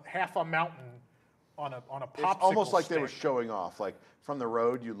half a mountain on a popsicle It's almost like stick. they were showing off. Like from the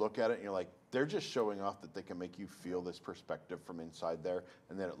road, you look at it and you're like, they're just showing off that they can make you feel this perspective from inside there,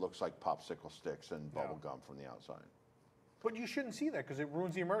 and then it looks like popsicle sticks and bubble gum from the outside. But you shouldn't see that because it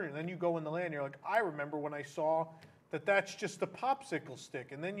ruins the immersion. Then you go in the land, you're like, I remember when I saw that that's just a popsicle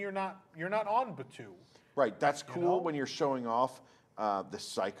stick, and then you're not on Batuu. Right, that's cool when you're showing off the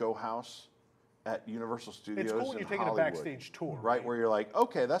Psycho House at Universal Studios. It's cool when in you're taking a Hollywood, backstage tour, right? Where you're like,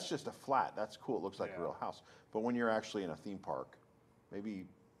 okay, that's just a flat. That's cool. It looks like a real house. But when you're actually in a theme park, maybe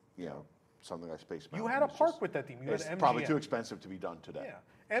something like Space Mountain. You had a is park just- with that theme. You had It's MGM. probably too expensive to be done today.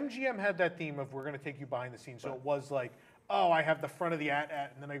 Yeah, MGM had that theme of we're going to take you behind the scenes. So it was like, oh, I have the front of the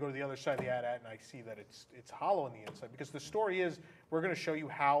AT-AT, and then I go to the other side of the AT-AT, and I see that it's hollow on the inside. Because the story is, we're going to show you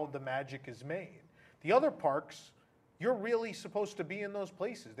how the magic is made. The other parks, you're really supposed to be in those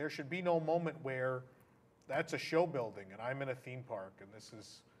places. There should be no moment where that's a show building, and I'm in a theme park, and this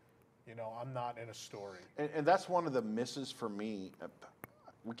is, I'm not in a story. And that's one of the misses for me.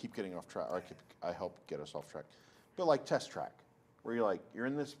 We keep getting off track. Or I help get us off track. But like Test Track, where you're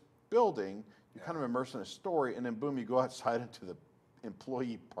in this building, you're kind of immersed in a story, and then boom, you go outside into the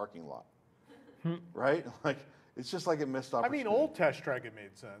employee parking lot, right? Like it's just like a missed I opportunity. mean, old Test Track, it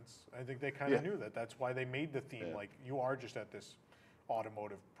made sense. I think they kind of knew that. That's why they made the theme like you are just at this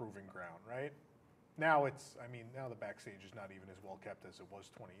automotive proving ground, right? Now now the backstage is not even as well kept as it was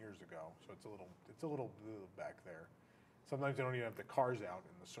 20 years ago, so it's a little back there. Sometimes they don't even have the cars out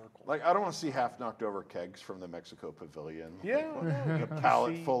in the circle. Like I don't want to see half knocked over kegs from the Mexico Pavilion. Yeah, a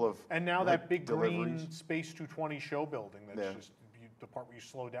pallet full of. And now that big deliveries. green Space 220 show building, that's just the part where you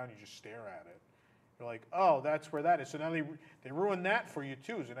slow down, you just stare at it. You're like, oh, that's where that is. So now they ruined that for you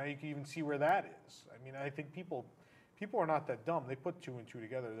too. So now you can even see where that is. I mean, I think people are not that dumb. They put two and two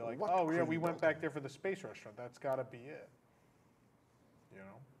together. They're like, oh yeah, we went back there for the space restaurant. That's got to be it.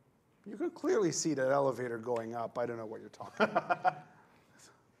 You could clearly see that elevator going up. I don't know what you're talking about.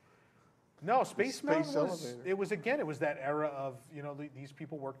 No, Space Mountain elevator. it was that era of, these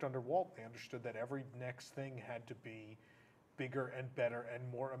people worked under Walt. They understood that every next thing had to be bigger and better and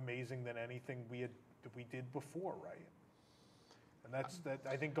more amazing than anything we did before, right? And that's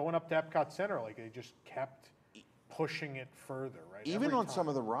I think going up to Epcot Center, like they just kept pushing it further, right? Even Every on time. some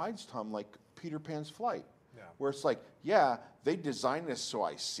of the rides, Tom, like Peter Pan's Flight, Yeah. where it's like, they designed this so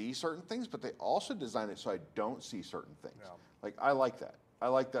I see certain things, but they also designed it so I don't see certain things. Yeah. Like, I like that. I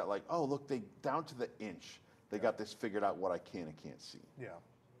like that, like, oh, look, they down to the inch, they got this figured out what I can and can't see. Yeah.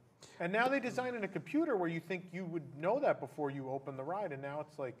 And now they design in a computer where you think you would know that before you open the ride, and now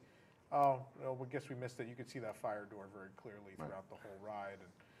it's like, oh, well, I guess we missed it. You could see that fire door very clearly throughout the whole ride.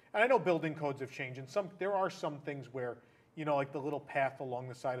 And I know building codes have changed, and there are some things where, you know, like the little path along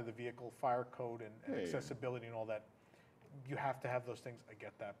the side of the vehicle, fire code and accessibility and all that, you have to have those things. I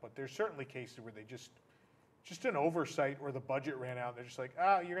get that, but there's certainly cases where they just an oversight where the budget ran out. They're just like,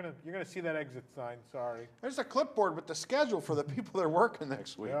 you're gonna see that exit sign. Sorry. There's a clipboard with the schedule for the people that are working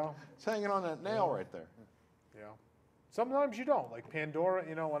next week. Yeah. It's hanging on that nail right there. Yeah. Sometimes you don't. Like Pandora,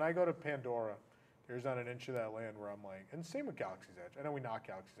 you know, when I go to Pandora, there's not an inch of that land where I'm like, and same with Galaxy's Edge. I know we knock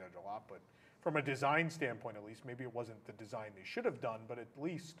Galaxy's Edge a lot, but from a design standpoint, at least, maybe it wasn't the design they should have done, but at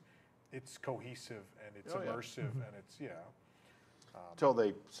least it's cohesive and it's immersive and it's, Until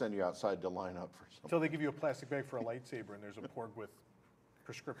they send you outside to line up for something. Until they give you a plastic bag for a lightsaber and there's a porg with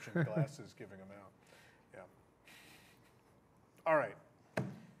prescription glasses giving them out. Yeah. All right.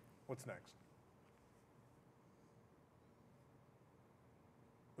 What's next?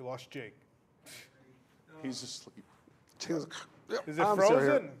 We lost Jake. He's asleep. Is it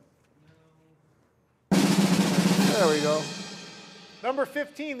frozen? There we go. Number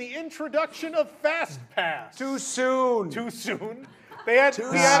 15, the introduction of FastPass. Too soon. Too soon. We had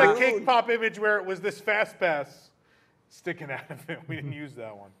a Cake Pop image where it was this FastPass sticking out of it. We didn't use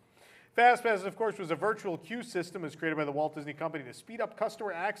that one. FastPass, of course, was a virtual queue system. It was created by the Walt Disney Company to speed up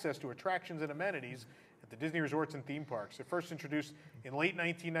customer access to attractions and amenities at the Disney resorts and theme parks. It first introduced in late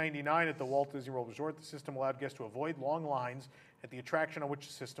 1999 at the Walt Disney World Resort. The system allowed guests to avoid long lines at the attraction on which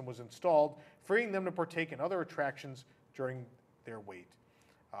the system was installed, freeing them to partake in other attractions during their wait.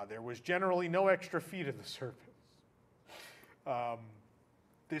 There was generally no extra fee to the service.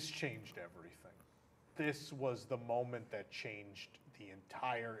 This changed everything. This was the moment that changed the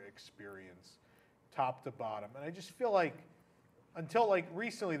entire experience, top to bottom. And I just feel like, until like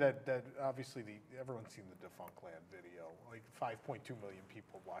recently, that obviously everyone's seen the Defunctland video. Like 5.2 million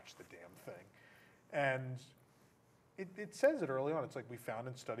people watched the damn thing, and it says it early on. It's like we found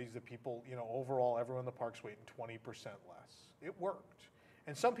in studies that people, you know, overall everyone in the parks waiting 20% less. It worked,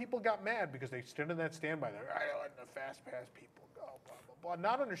 and some people got mad because they stood in that standby there. I don't let the FastPass people go, blah blah blah.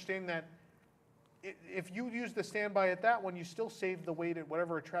 Not understanding that. If you use the standby at that one, you still saved the wait at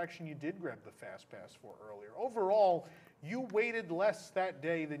whatever attraction you did grab the FastPass for earlier. Overall, you waited less that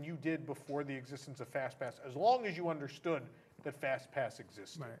day than you did before the existence of FastPass, as long as you understood that FastPass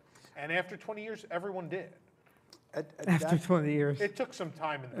existed. Right. And after 20 years, everyone did. After 20 years. It took some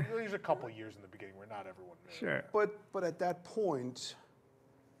time. There's a couple of years in the beginning where not everyone knew. Sure. But at that point,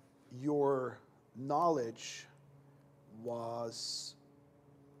 your knowledge was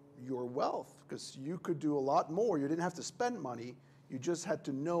your wealth, because you could do a lot more. You didn't have to spend money. You just had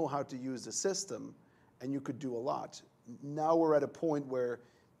to know how to use the system, and you could do a lot. Now we're at a point where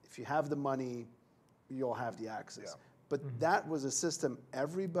if you have the money, you'll have the access. Yeah. But that was a system,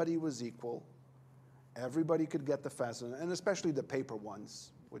 everybody was equal. Everybody could get the fast, and especially the paper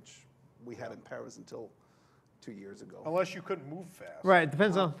ones, which we had in Paris until 2 years ago. Unless you couldn't move fast. Right, it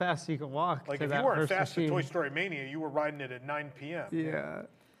depends on how fast you can walk. Like to if that you weren't first fast at machine. Toy Story Mania, you were riding it at 9 p.m. Yeah.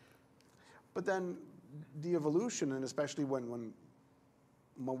 But then the evolution, and especially when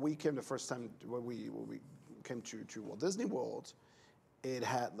we came the first time, when we came to Walt Disney World, it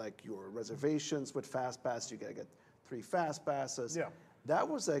had like your reservations with FastPass. You gotta get 3 FastPasses. Yeah. That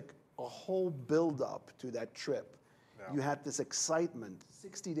was like a whole build-up to that trip. Yeah. You had this excitement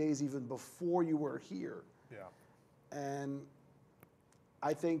 60 days even before you were here. Yeah. And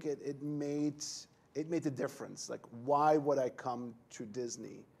I think it made the difference. Like, why would I come to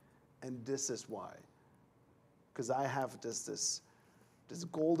Disney? And this is why. Because I have this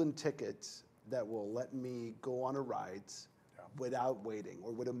golden ticket that will let me go on a ride without waiting,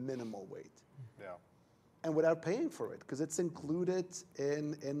 or with a minimal wait. Yeah. And without paying for it, because it's included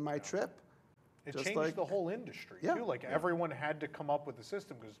in my trip. It changed the whole industry too. Like everyone had to come up with a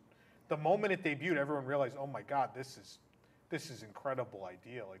system, because the moment it debuted, everyone realized, oh my God, this is incredible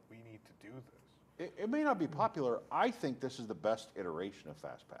idea. Like, we need to do this. It may not be popular. I think this is the best iteration of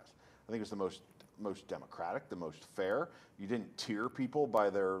FastPass. I think it's the most democratic, the most fair. You didn't tier people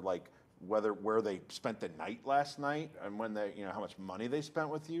by their where they spent the night last night and when they, you know, how much money they spent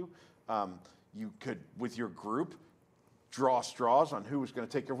with you. You could, with your group, draw straws on who was going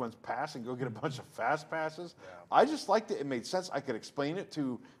to take everyone's pass and go get a bunch of FastPasses. Yeah. I just liked it. It made sense. I could explain it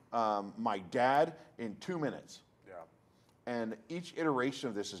to my dad in 2 minutes. Yeah. And each iteration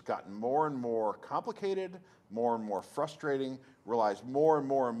of this has gotten more and more complicated, more and more frustrating, relies more and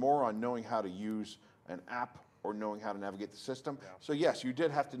more and more on knowing how to use an app or knowing how to navigate the system. Yeah. So yes, you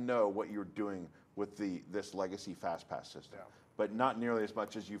did have to know what you're doing with this legacy FastPass system. Yeah. but not nearly as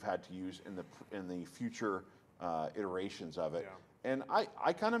much as you've had to use in the future iterations of it. Yeah. And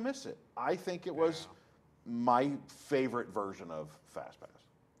I kind of miss it. I think it was my favorite version of FastPass.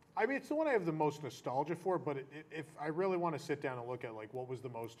 I mean, it's the one I have the most nostalgia for, but if I really want to sit down and look at like what was the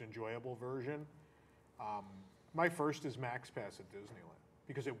most enjoyable version, my first is MaxPass at Disneyland,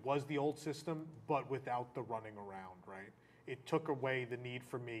 because it was the old system, but without the running around, right? It took away the need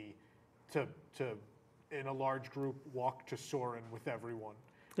for me to in a large group, walk to Soarin' with everyone.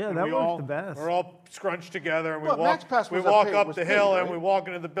 Yeah, And that we worked all, the best. We're all scrunched together, and we Well, walk MaxPass was up was the paid, hill, right? and we walk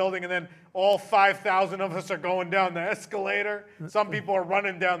into the building, and then all 5,000 of us are going down the escalator. Some people are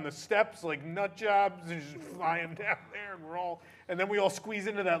running down the steps like nut jobs and just flying down there, and and then we all squeeze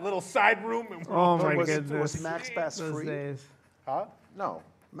into that little side room. And we're all my was goodness. MaxPass Those free? days. Huh? No.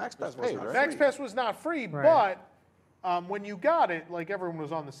 MaxPass was paid, not right? free. MaxPass was not free, Right. but when you got it, like everyone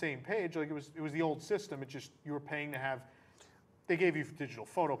was on the same page. Like it was the old system. It just you were paying to have. They gave you digital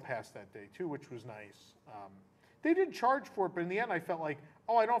photo pass that day too, which was nice. They did charge for it, but in the end, I felt like,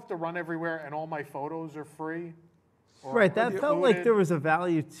 oh, I don't have to run everywhere, and all my photos are free. Or Right, that felt like included. there was a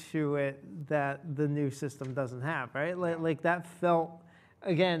value to it that the new system doesn't have, right? Like that felt,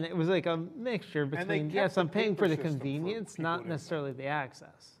 again, it was like a mixture they between, kept yes, the I'm paying paper for the system for convenience, people not to- necessarily the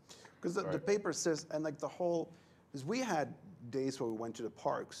access. Because the paper says, and like the whole, because we had days where we went to the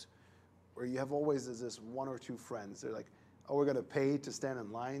parks where you have always this one or two friends. They're like, oh, we're going to pay to stand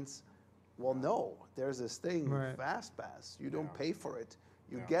in lines. Well, no, there's this thing, Right. FastPass. You don't pay for it.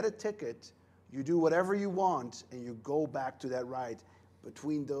 You get a ticket, you do whatever you want, and you go back to that ride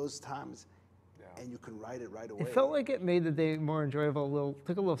between those times, and you can ride it right away. It felt like it made the day more enjoyable,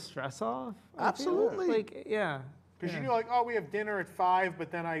 took a little stress off. I feel. Absolutely. Like, yeah. Because you know, like, oh, we have dinner at 5,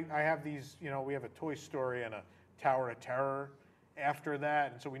 but then I have these, you know, we have a Toy Story and a Tower of Terror after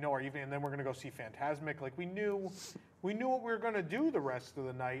that, and so we know our evening, and then we're gonna go see Fantasmic. Like we knew what we were gonna do the rest of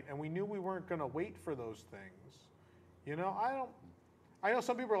the night, and we knew we weren't gonna wait for those things. You know, I know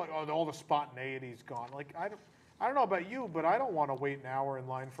some people are like, oh, all the spontaneity's gone. Like I don't know about you, but I don't want to wait an hour in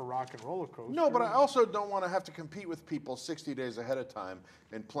line for Rock and Roller Coaster. No, but I also don't want to have to compete with people 60 days ahead of time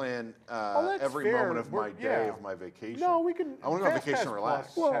and plan that's every fair. moment of my We're- day yeah. of my vacation. No, we can. I want to go on Fast vacation Pass and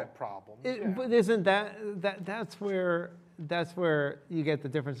relax. Plus had problems. yeah. But isn't that's where you get the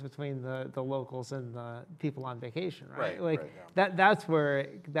difference between the locals and the people on vacation, right? Right, Like right, that's where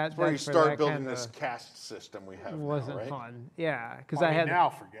That's where you start that building kinda this caste system we have wasn't now, right? fun. Yeah, because Well, I had now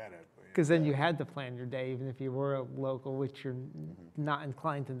forget it. but because then you had to plan your day even if you were a local, which you're not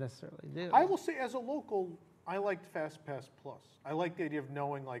inclined to necessarily do. I will say, as a local, I liked FastPass Plus. I like the idea of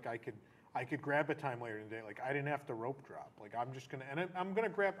knowing like I could grab a time later in the day. Like I didn't have to rope drop. Like I'm just gonna I'm gonna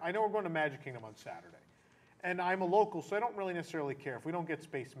grab. I know we're going to Magic Kingdom on Saturday, and I'm a local, so I don't really necessarily care if we don't get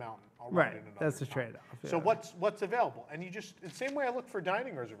Space Mountain. I'll ride Right, it another that's the time. trade-off, So yeah. what's available, and you just the same way I look for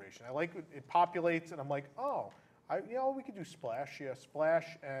dining reservation. I like it populates, and I'm like, oh, we could do Splash,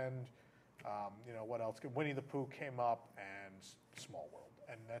 Splash, and you know what else? Winnie the Pooh came up, and Small World,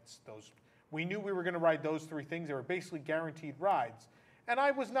 and that's those. We knew we were going to ride those three things. They were basically guaranteed rides. And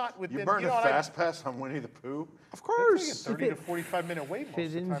I was not within. You burned know, a and I- fast pass on Winnie the Pooh? Of It's course. like a 30 to 45-minute wait most fit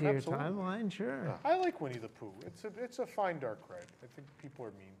of the into time. your Absolutely. timeline, sure. I like Winnie the Pooh. It's a fine dark ride. I think people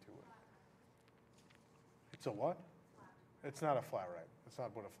are mean to it. It's a what? It's not a flat ride. That's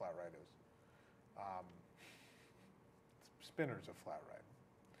not what a flat ride is. Spinner's a flat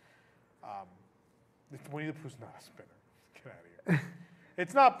ride. Winnie the Pooh's not a spinner. Get out of here.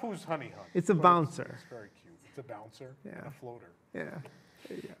 It's not Pooh's Honey Hunt. It's a but bouncer. It's very cute. It's a bouncer and Yeah. a floater. Yeah.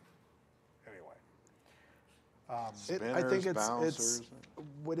 There you go. Anyway. I think Spinners, it's bouncers.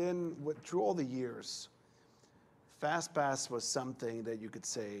 through all the years, FastPass was something that you could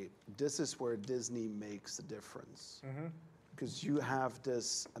say, this is where Disney makes the difference. Because you have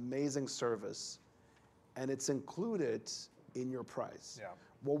this amazing service, and it's included in your price. Yeah.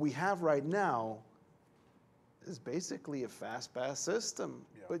 What we have right now is basically a FastPass system,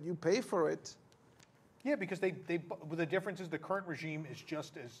 but you pay for it. Yeah, because the difference is the current regime is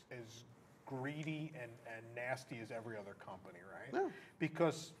just as greedy and nasty as every other company, right? Yeah.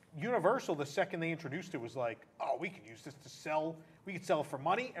 Because Universal, the second they introduced it, was like, oh, we can use this to sell, we could sell it for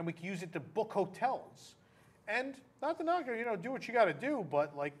money, and we can use it to book hotels. And not to knock it, you know, do what you got to do,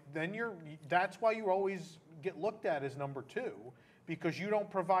 but like then that's why you always get looked at as number two, because you don't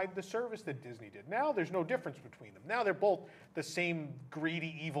provide the service that Disney did. Now there's no difference between them. Now they're both the same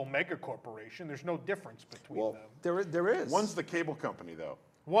greedy, evil mega corporation. There's no difference between them. There is. One's the cable company, though.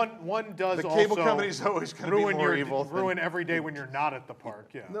 One does The also cable company's always gonna be ruin more your evil than- ruin every day when you're not at the park.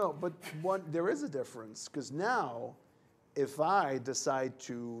 Yeah. No, but there is a difference, because now, if I decide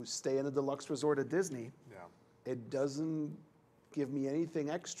to stay in a deluxe resort at Disney, Yeah. it doesn't give me anything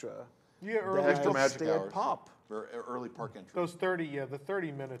extra. Yeah, early then Extra I'll magic stay hours. at Pop. Or early park entry. Those 30, yeah, the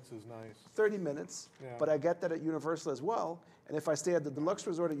 30 minutes is nice. 30 minutes, Yeah. but I get that at Universal as well. And if I stay at the Deluxe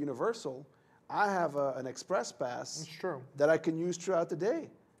Resort at Universal, I have an express pass It's true. that I can use throughout the day.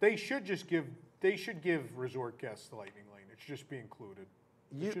 They should give resort guests the Lightning Lane. It should just be included.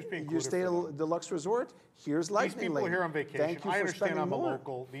 It should just be You included stay for at them. a Deluxe Resort, here's These Lightning people Lane. are here on vacation. Thank you I for understand spending I'm a more.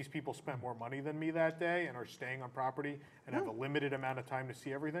 local. These people spent more money than me that day and are staying on property and have a limited amount of time to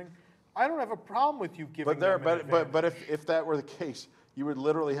see everything. I don't have a problem with you giving them an advantage. But if that were the case, you would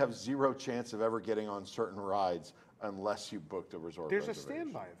literally have zero chance of ever getting on certain rides unless you booked a resort There's a reservation.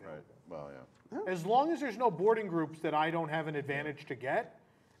 standby available. Right. Well, yeah. As long as there's no boarding groups that I don't have an advantage to get,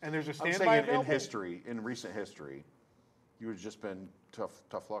 and there's a I'm standby saying available. in recent history, you would have just been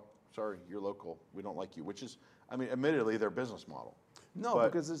tough luck. Sorry, you're local. We don't like you. Which is, I mean, admittedly, their business model. No,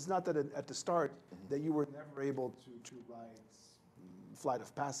 But- because it's not that at the start that you were never able to ride Flight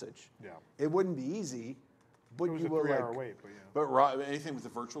of Passage. Yeah. It wouldn't be easy, but It was you a will 3-hour like wait, but yeah. But anything with the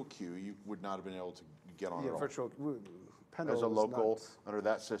virtual queue, you would not have been able to get on yeah, at all. virtual. Pendle As a is local, not- under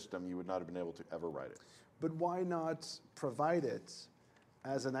that system, you would not have been able to ever ride it. But why not provide it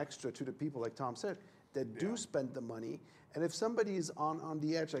as an extra to the people, like Tom said, that do spend the money? And if somebody's on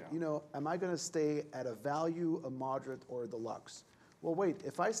the edge, like, am I going to stay at a value, a moderate, or a deluxe? Well, wait,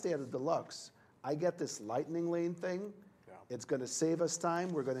 if I stay at a deluxe, I get this Lightning Lane thing. It's going to save us time.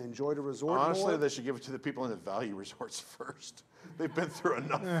 We're going to enjoy the resort Honestly, more. they should give it to the people in the value resorts first. They've been through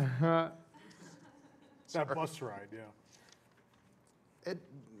enough. That bus ride, yeah.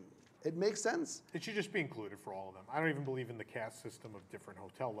 It makes sense. It should just be included for all of them. I don't even believe in the caste system of different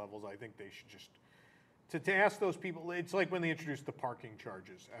hotel levels. I think they should just, to ask those people, it's like when they introduced the parking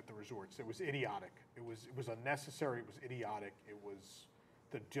charges at the resorts. It was idiotic. It was unnecessary. It was idiotic. It was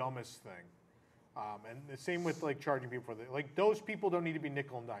the dumbest thing. And the same with like charging people for like those people don't need to be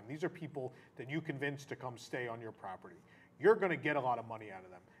nickel and dime. These are people that you convince to come stay on your property. You're going to get a lot of money out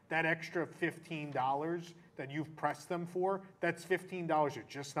of them. That extra $15 that you've pressed them for, that's $15 you're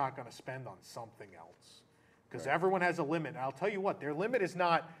just not going to spend on something else. Because everyone has a limit. And I'll tell you what, their limit is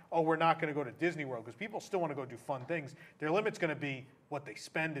not, oh, we're not going to go to Disney World, because people still want to go do fun things. Their limit's going to be what they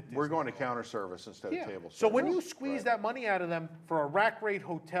spend at Disney We're going to World. counter service instead of table service. So when you squeeze that money out of them for a rack rate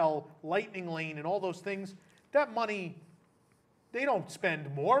hotel, Lightning Lane, and all those things, that money, they don't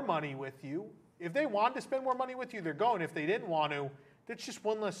spend more money with you. If they wanted to spend more money with you, they're going. If they didn't want to, that's just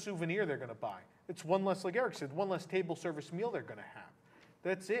one less souvenir they're going to buy. It's one less, like Eric said, one less table service meal they're going to have.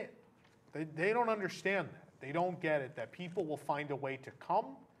 That's it. They don't understand that. They don't get it, that people will find a way to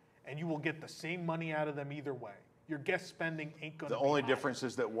come, and you will get the same money out of them either way. Your guest spending ain't going to be The only high. difference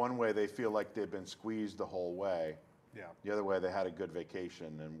is that one way they feel like they've been squeezed the whole way. Yeah. The other way they had a good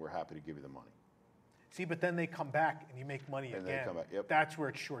vacation and we're happy to give you the money. See, but then they come back and you make money And they again. come back, yep. That's where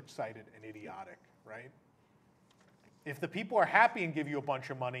it's short-sighted and idiotic, right? If the people are happy and give you a bunch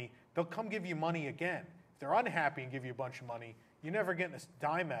of money, they'll come give you money again. If they're unhappy and give you a bunch of money, you're never getting a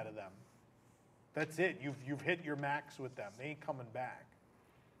dime out of them. That's it. You've hit your max with them. They ain't coming back.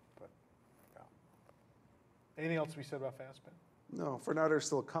 But, yeah. Anything else to be said about Fastspin? No, for now they're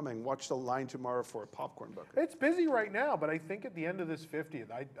still coming. Watch the line tomorrow for a popcorn bucket. It's busy right now, but I think at the end of this 50th,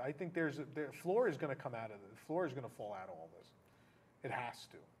 I think the floor is going to come out of it. The floor is going to fall out of all this. It has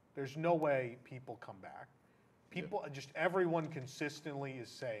to. There's no way people come back. People, just everyone consistently is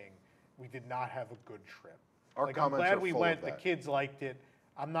saying, we did not have a good trip. Our I'm comments glad are we full went. of The that. kids liked it.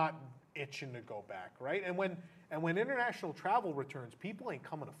 I'm not itching to go back, right? And when international travel returns, people ain't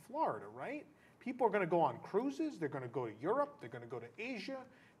coming to Florida, right? People are going to go on cruises. They're going to go to Europe. They're going to go to Asia.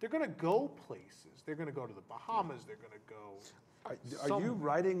 They're going to go places. They're going to go to the Bahamas. They're going to go. Are you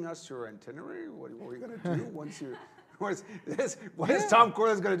writing us your itinerary? What are you going to do once you? What is Tom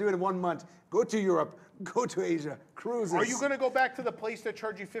Corless going to do in 1 month? Go to Europe, go to Asia, cruises. Are you going to go back to the place that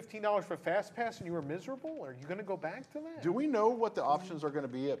charged you $15 for Fast Pass and you were miserable? Are you going to go back to that? Do we know what the options are going to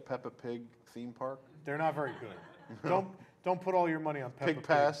be at Peppa Pig theme park? They're not very good. Don't put all your money on Peppa Pig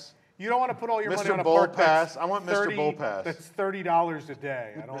Pass? You don't want to put all your money Mr. on a Bull park Pass? that's I want Mr. 30 Bull Pass. That's $30 a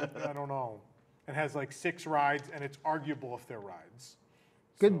day. I don't know. It has like 6 rides, and it's arguable if they're rides.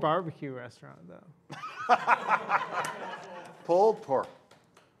 Good barbecue restaurant, though. Pulled pork.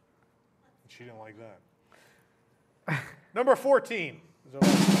 She didn't like that. Number 14.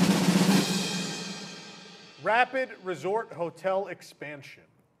 Rapid Resort Hotel expansion.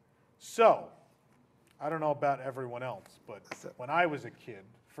 So, I don't know about everyone else, but when I was a kid,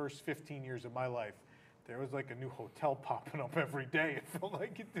 first 15 years of my life, there was like a new hotel popping up every day. It felt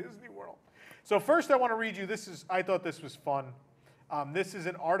like at Disney World. So first I want to read you, I thought this was fun. This is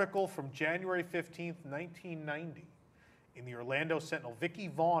an article from January 15th, 1990. in the Orlando Sentinel. Vicki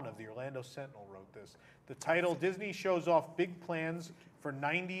Vaughn of the Orlando Sentinel wrote this. The title, Disney shows off big plans for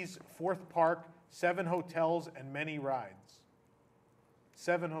 90s fourth park, 7 hotels, and many rides.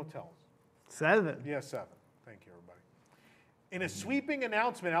 7 hotels. 7. Yeah, 7. Thank you, everybody. In a sweeping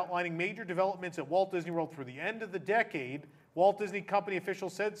announcement outlining major developments at Walt Disney World through the end of the decade, Walt Disney Company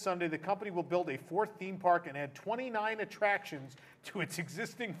officials said Sunday the company will build a 4th theme park and add 29 attractions to its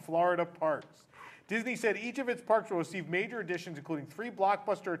existing Florida parks. Disney said each of its parks will receive major additions, including 3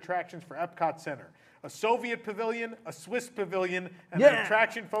 blockbuster attractions for Epcot Center, a Soviet pavilion, a Swiss pavilion, and an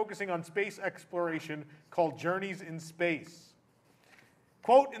attraction focusing on space exploration called Journeys in Space.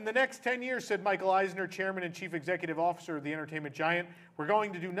 Quote, in the next 10 years, said Michael Eisner, chairman and chief executive officer of the entertainment giant, we're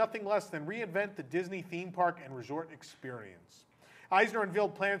going to do nothing less than reinvent the Disney theme park and resort experience. Eisner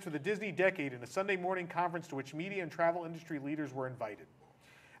unveiled plans for the Disney decade in a Sunday morning conference to which media and travel industry leaders were invited.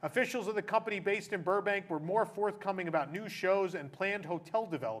 Officials of the company based in Burbank were more forthcoming about new shows and planned hotel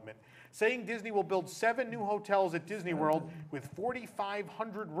development, saying Disney will build 7 new hotels at Disney World with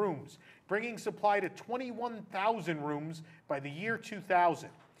 4,500 rooms, bringing supply to 21,000 rooms by the year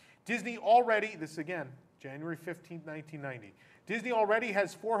 2000. Disney already, this again, January 15, 1990, Disney already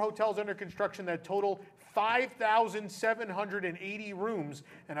has 4 hotels under construction that total 5,780 rooms,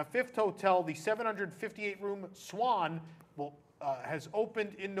 and a 5th hotel, the 758-room Swan, has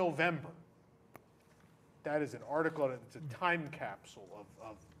opened in November. That is an article, it's a time capsule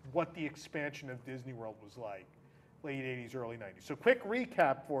of what the expansion of Disney World was like, late 80s, early 90s. So quick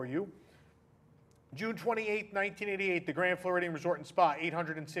recap for you. June 28, 1988, the Grand Floridian Resort and Spa,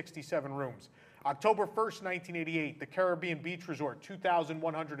 867 rooms. October 1st, 1988, the Caribbean Beach Resort,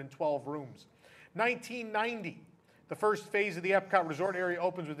 2,112 rooms. 1990, the first phase of the Epcot Resort area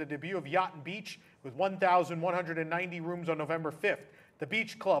opens with the debut of Yacht and Beach with 1,190 rooms on November 5th. The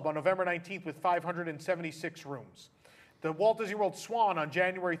Beach Club on November 19th with 576 rooms. The Walt Disney World Swan on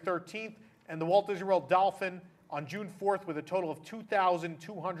January 13th, and the Walt Disney World Dolphin on June 4th with a total of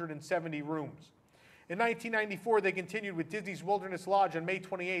 2,270 rooms. In 1994, they continued with Disney's Wilderness Lodge on May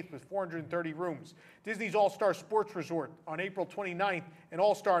 28th with 430 rooms. Disney's All-Star Sports Resort on April 29th, and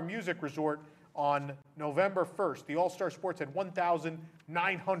All-Star Music Resort on November 1st. The All-Star Sports had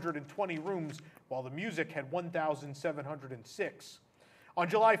 1,920 rooms, while the music had 1,706. On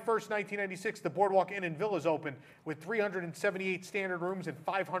July 1st, 1996, the Boardwalk Inn and Villas opened with 378 standard rooms and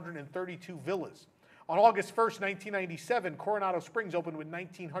 532 villas. On August 1st, 1997, Coronado Springs opened with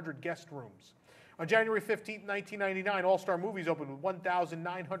 1,900 guest rooms. On January 15th, 1999, All-Star Movies opened with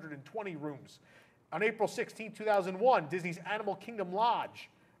 1,920 rooms. On April 16, 2001, Disney's Animal Kingdom Lodge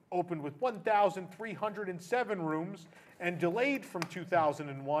opened with 1,307 rooms, and delayed from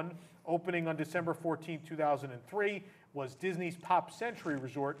 2001, opening on December 14, 2003, was Disney's Pop Century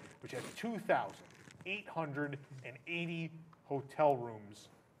Resort, which had 2,880 hotel rooms.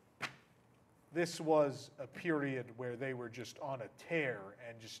 This was a period where they were just on a tear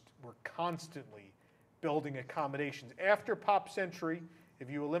and just were constantly building accommodations. After Pop Century, if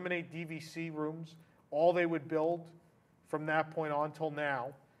you eliminate DVC rooms, all they would build from that point on till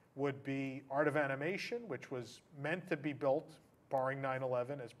now would be Art of Animation, which was meant to be built, barring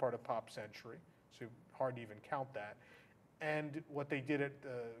 9/11, as part of Pop Century, so hard to even count that. And what they did at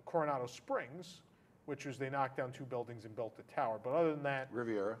Coronado Springs, which was they knocked down 2 buildings and built the tower. But other than that,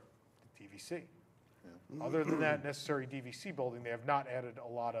 Riviera. DVC. Yeah. Other than that necessary DVC building, they have not added a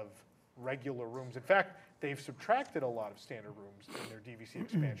lot of regular rooms. In fact, they've subtracted a lot of standard rooms in their DVC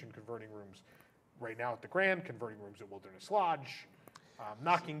expansion, converting rooms right now at the Grand, converting rooms at Wilderness Lodge,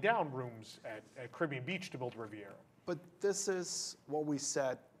 knocking down rooms at Caribbean Beach to build Riviera. But this is what we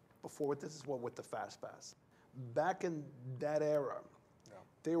said before. This is what with the Fast Pass. Back in that era,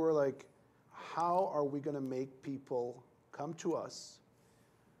 they were like, how are we going to make people come to us?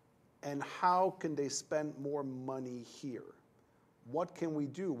 And how can they spend more money here? What can we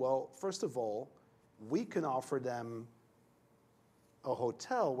do? Well, first of all, we can offer them a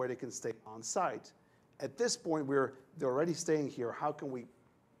hotel where they can stay on site. At this point, they're already staying here. How can we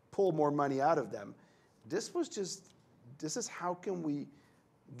pull more money out of them? This is how can we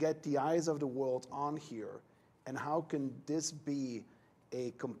get the eyes of the world on here, and how can this be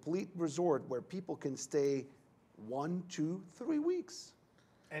a complete resort where people can stay 1, 2, 3 weeks?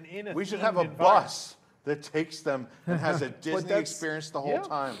 And in a we should have a bus that takes them and has a Disney experience the whole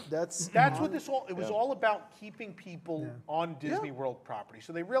time. That's what this all, it was all about, keeping people on Disney World property.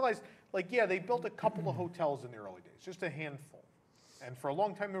 So they realized, like, they built a couple of hotels in the early days, just a handful. And for a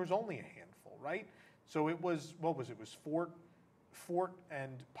long time, there was only a handful, right? So it was, what was it? It was Fort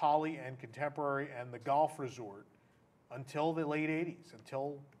and Poly and Contemporary and the Golf Resort until the late 80s,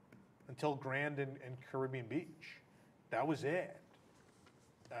 until Grand and Caribbean Beach. That was it.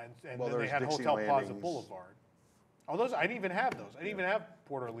 And Well, then they there's had Dixie Hotel Plaza Landings. Boulevard. Oh, those, I didn't even have those. I didn't even have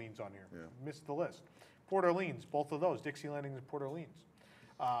Port Orleans on here. Missed the list. Port Orleans, both of those, Dixie Landings and Port Orleans.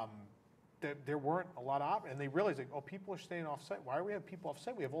 There weren't a lot of and they realized, like, oh, people are staying off-site. Why do we have people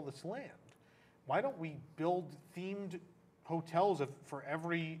off-site? We have all this land. Why don't we build themed hotels for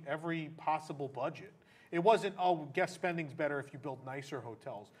every possible budget? It wasn't, oh, guest spending's better if you build nicer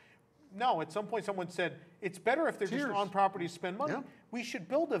hotels. No, at some point someone said, it's better if they're just on property to spend money. Yeah. We should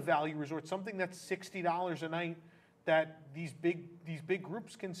build a value resort, something that's $60 a night that these big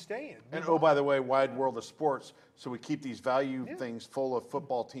groups can stay in. And oh, by the way, wide world of sports, so we keep these value things full of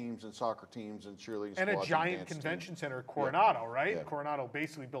football teams and soccer teams and cheerleading And a squads giant dance convention teams. center at Coronado, right? Yeah. Coronado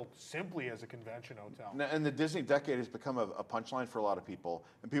basically built simply as a convention hotel. And the Disney decade has become a punchline for a lot of people.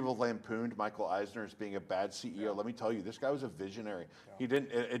 And people lampooned Michael Eisner as being a bad CEO. Let me tell you, this guy was a visionary. It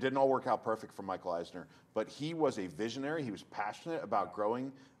didn't all work out perfect for Michael Eisner, but he was a visionary. He was passionate about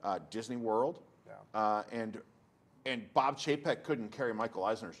growing Disney World. And Bob Chapek couldn't carry Michael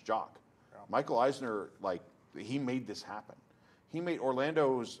Eisner's jock. Michael Eisner, like, he made this happen. He made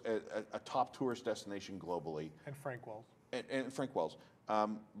Orlando's a top tourist destination globally. And Frank Wells. And Frank Wells.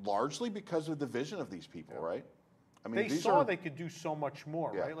 Largely because of the vision of these people, right? I mean, They saw they could do so much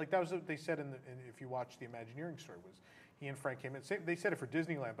more, right? Like that was what they said if you watch the Imagineering story, was he and Frank came in. They said it for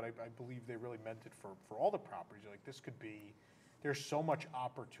Disneyland, but I believe they really meant it for all the properties. Like, this could be, there's so much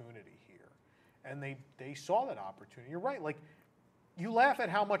opportunity here. And they saw that opportunity. You're right. Like, you laugh at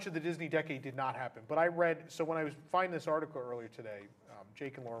how much of the Disney decade did not happen. But I read, so when I was finding this article earlier today,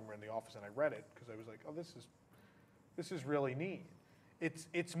 Jake and Lauren were in the office and I read it because I was like, oh, this is really neat.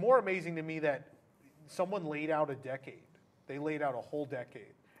 It's more amazing to me that someone laid out a decade. They laid out a whole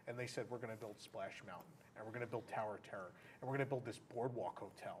decade and they said, we're going to build Splash Mountain and we're going to build Tower of Terror and we're going to build this boardwalk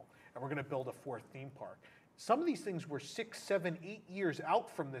hotel and we're going to build a 4th theme park. Some of these things were 6, 7, 8 years out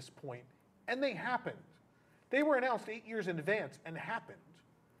from this point. And they happened. They were announced 8 years in advance and happened.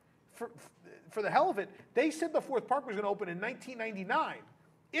 For the hell of it, they said the 4th park was going to open in 1999.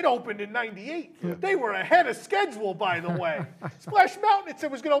 It opened in 98. Yeah. They were ahead of schedule, by the way. Splash Mountain, it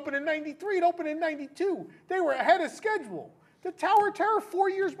said was going to open in 93. It opened in 92. They were ahead of schedule. The Tower of Terror, 4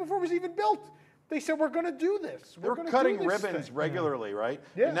 years before it was even built, they said, we're going to do this. We're cutting ribbons regularly, right?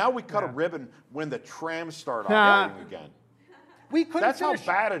 Yeah. And now we cut a ribbon when the trams start operating again. That's how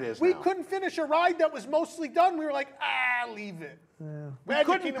bad it is We now. couldn't finish a ride that was mostly done. We were like, leave it. We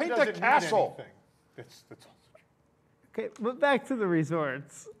couldn't paint the castle. That's also Okay, but back to the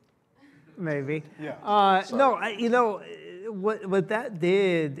resorts, maybe. Yeah. No, what that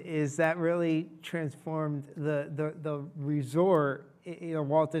did is that really transformed the resort,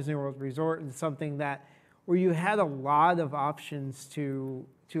 Walt Disney World Resort, into something that where you had a lot of options to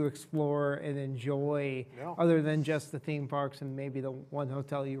explore and enjoy, other than just the theme parks and maybe the one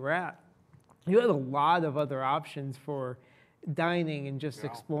hotel you were at. You had a lot of other options for dining and just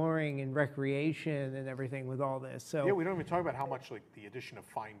exploring and recreation and everything with all this. So yeah, we don't even talk about how much, like, the addition of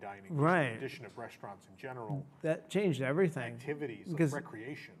fine dining, right, the addition of restaurants in general, that changed everything. Activities, because,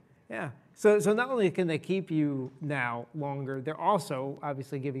 recreation. Yeah. So not only can they keep you now longer, they're also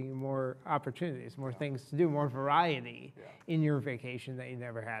obviously giving you more opportunities, more things to do, more variety in your vacation that you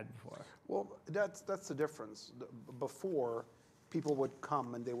never had before. Well, that's the difference. Before, people would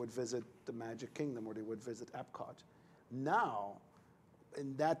come and they would visit the Magic Kingdom or they would visit Epcot. Now,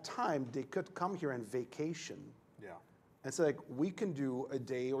 in that time, they could come here and vacation. Yeah. And say, like, we can do a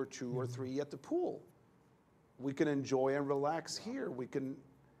day or 2 or 3 at the pool. We can enjoy and relax here. We can.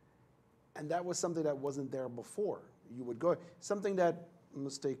 And that was something that wasn't there before. You would go, something that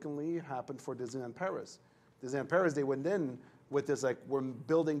mistakenly happened for Disneyland Paris. Disneyland Paris, they went in with this, like, we're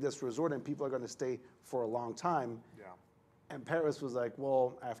building this resort and people are going to stay for a long time. Yeah. And Paris was like,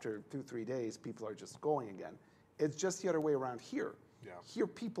 well, after 2-3 days, people are just going again. It's just the other way around here. Yeah. Here,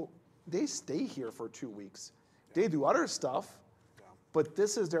 people, they stay here for 2 weeks. They do other stuff, but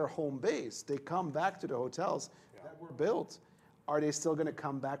this is their home base. They come back to the hotels that were built. Are they still going to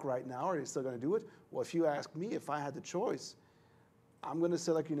come back right now? Are they still going to do it? Well, if you ask me, if I had the choice, I'm going to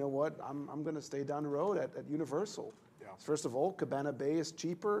say, like, you know what? I'm going to stay down the road at Universal. Yeah. First of all, Cabana Bay is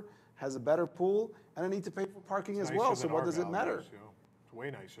cheaper, has a better pool, and I need to pay for parking as well. So what does it matter? Yeah. It's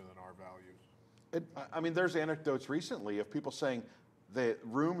way nicer than our values. I mean, there's anecdotes recently of people saying the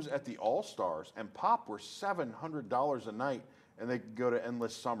rooms at the All-Stars and Pop were $700 a night, and they could go to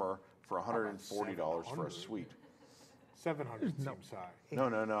Endless Summer for $140 for a suite. 700 seems high. No,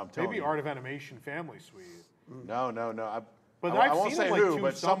 I'm telling you. Maybe Art of Animation Family Suite. No. But I I've won't seen say them, like, who, two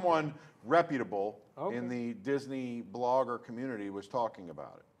but something. someone reputable in the Disney blogger community was talking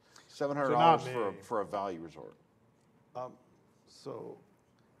about it. $700 for a value resort. So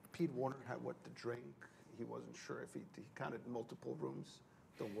Pete Warner had what to drink. He wasn't sure if he counted multiple rooms.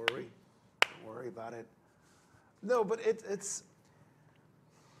 Don't worry about it. No, but it's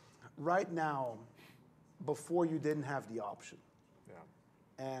right now. Before you didn't have the option. Yeah.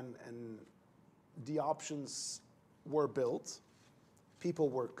 And the options were built. People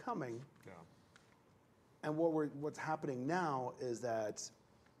were coming. Yeah. And what's happening now is that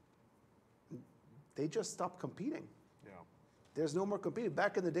they just stopped competing. Yeah. There's no more competing.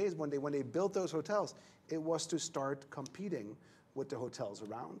 Back in the days when they built those hotels, it was to start competing with the hotels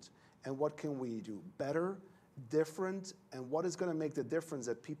around. And what can we do better, different, and what is going to make the difference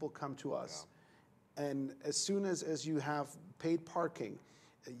that people come to us? Yeah. And as soon as you have paid parking,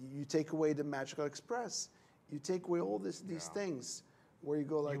 you take away the Magical Express, you take away all these things where you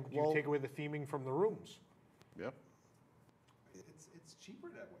go like, you take away the theming from the rooms. Yep. It's cheaper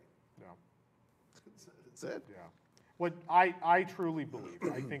that way. Yeah. That's it. Yeah. What I truly believe,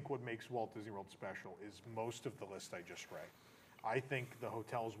 I think what makes Walt Disney World special is most of the list I just read. I think the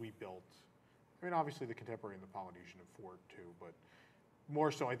hotels we built, I mean, obviously the Contemporary and the Polynesian and Fort too, but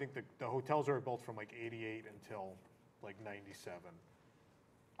more so, I think the hotels that were built from like 88 until like 97,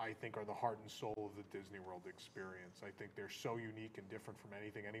 I think are the heart and soul of the Disney World experience. I think they're so unique and different from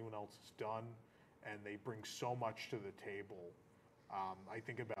anything anyone else has done, and they bring so much to the table. I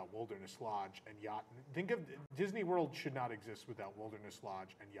think about Wilderness Lodge and Yacht. Think of Disney World should not exist without Wilderness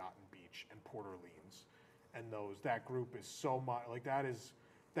Lodge and Yacht and Beach and Port Orleans, and that group is so much like that is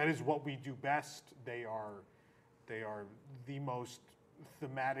what we do best. They are the most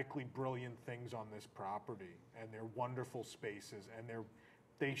thematically brilliant things on this property, and they're wonderful spaces, and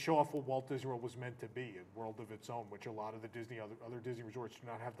they show off what Walt Disney World was meant to be, a world of its own, which a lot of the other Disney resorts do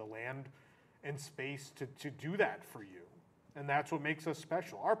not have the land and space to do that for you. And that's what makes us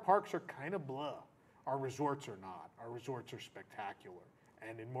special. Our parks are kind of blah. Our resorts are not. Our resorts are spectacular,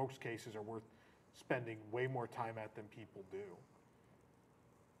 and in most cases are worth spending way more time at than people do.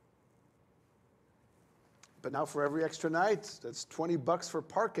 But now for every extra night, that's $20 for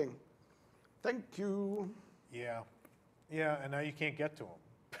parking. Thank you. Yeah, and now you can't get to them.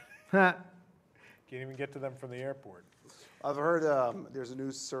 Can't even get to them from the airport. I've heard there's a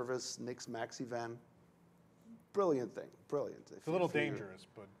new service, Nick's Maxi Van. Brilliant thing, brilliant. It's a little dangerous,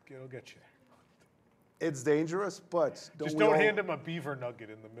 but it'll get you there. It's dangerous, but don't hand him a beaver nugget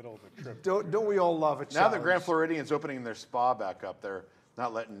in the middle of the trip. Don't we all love it? Now that Grand Floridian's opening their spa back up, they're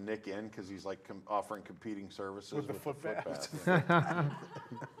not letting Nick in because he's like offering competing services with the foot bath. Yeah.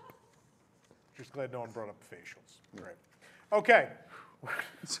 Just glad no one brought up facials. Right. Okay.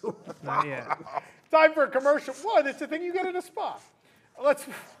 Not yet. Time for a commercial. What? It's the thing you get in a spa.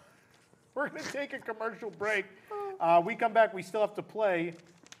 We're going to take a commercial break. We come back. We still have to play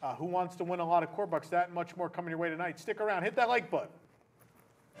Who Wants to Win a Lot of Core Bucks. That and much more coming your way tonight. Stick around. Hit that like button.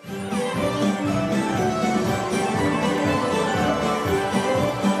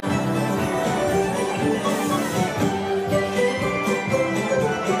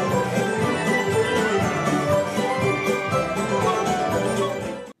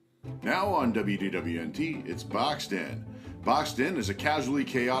 Now on WDWNT, it's Boxed In. Boxed In is a casually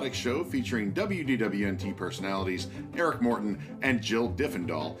chaotic show featuring WDWNT personalities Eric Morton and Jill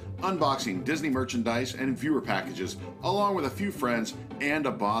Diffendahl, unboxing Disney merchandise and viewer packages, along with a few friends and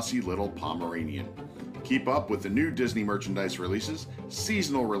a bossy little Pomeranian. Keep up with the new Disney merchandise releases,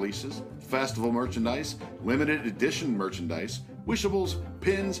 seasonal releases, festival merchandise, limited edition merchandise, wishables,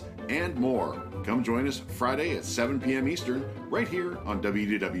 pins, and more. Come join us Friday at 7 p.m. Eastern, right here on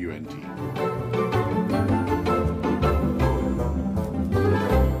WDWNT.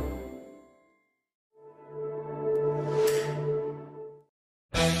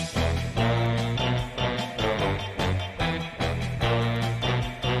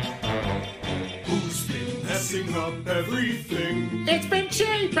 Up everything. It's been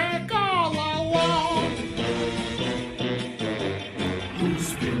J-Pack all along.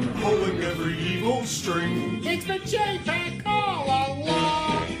 Who's been pulling every evil string? It's been J-Pack all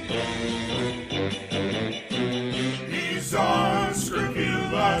along. He's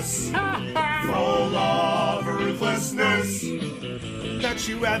unscrupulous, full of ruthlessness that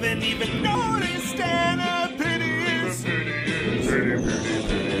you haven't even noticed, and a pity is.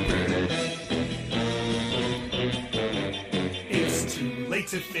 Late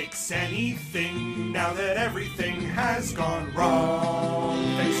to fix anything now that everything has gone wrong.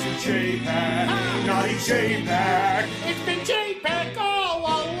 Thanks to J-Pack, naughty J-Pack. It's been J-Pack all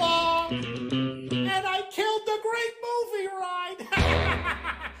along, and I killed the great movie ride.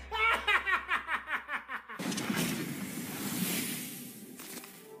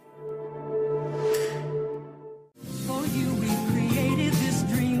 For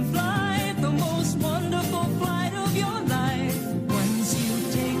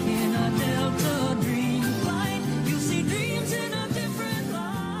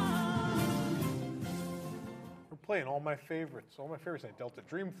playing all my favorites. All my favorites. Delta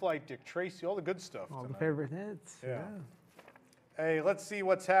Dreamflight, Dick Tracy, all the good stuff. All the tonight. favorite hits. Yeah. Hey, let's see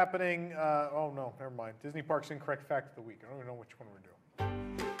what's happening. Oh, no, never mind. Disney Parks Incorrect Fact of the Week. I don't even know which one we're doing.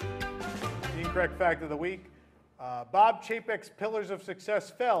 The Incorrect Fact of the Week. Bob Chapek's Pillars of Success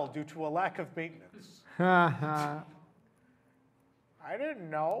fell due to a lack of maintenance. I didn't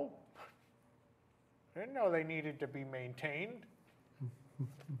know. I didn't know they needed to be maintained.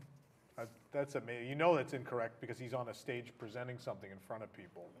 That's amazing. You know that's incorrect because he's on a stage presenting something in front of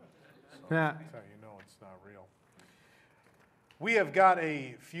people. So that's how you know it's not real. We have got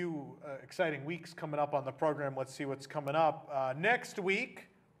a few exciting weeks coming up on the program. Let's see what's coming up. Next week,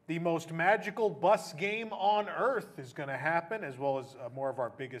 the most magical bus game on earth is going to happen, as well as more of our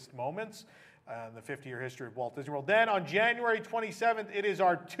biggest moments in the 50-year history of Walt Disney World. Then on January 27th, it is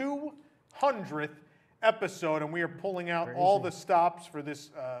our 200th episode, and we are pulling out all the stops for this.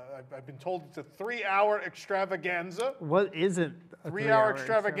 I've been told it's a 3-hour extravaganza. What isn't a 3-hour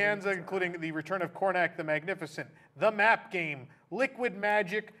extravaganza, including the return of Cornac the Magnificent, the Map Game, Liquid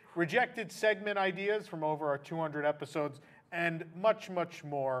Magic, rejected segment ideas from over our 200 episodes, and much, much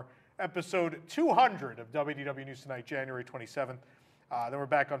more. Episode 200 of WDW News Tonight, January 27th. Then we're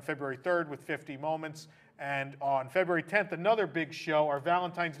back on February 3rd with 50 Moments. And on February 10th, another big show, our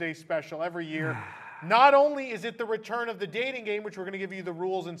Valentine's Day special every year. Not only is it the return of the dating game, which we're going to give you the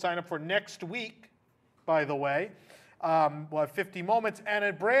rules and sign up for next week, by the way. We'll have 50 Moments and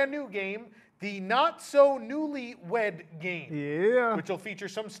a brand new game, the Not So Newlywed Game. Yeah. Which will feature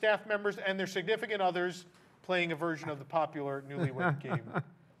some staff members and their significant others playing a version of the popular Newlywed Game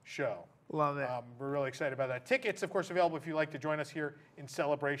show. Love it. We're really excited about that. Tickets, of course, available if you'd like to join us here in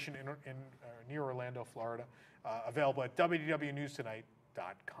Celebration near Orlando, Florida. Available at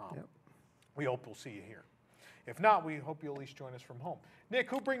wdwnewstonight.com. Yep. We hope we'll see you here. If not, we hope you'll at least join us from home. Nick,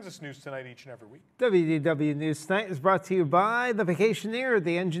 who brings us News Tonight each and every week? WDW News Tonight is brought to you by The Vacationeer,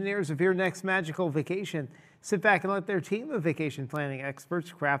 the engineers of your next magical vacation. Sit back and let their team of vacation planning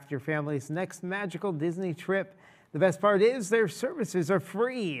experts craft your family's next magical Disney trip. The best part is their services are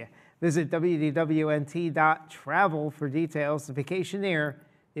free. Visit wdwnt.travel for details. The Vacationeer,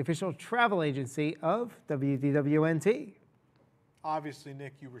 the official travel agency of WDWNT. Obviously,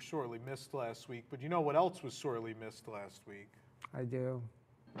 Nick, you were sorely missed last week, but you know what else was sorely missed last week? I do.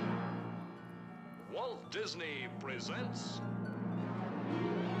 Walt Disney presents...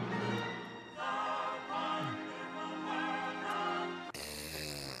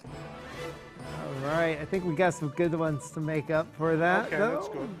 All right, I think we got some good ones to make up for that. Okay, though. that's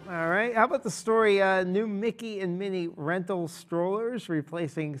good. All right, how about the story, new Mickey and Minnie rental strollers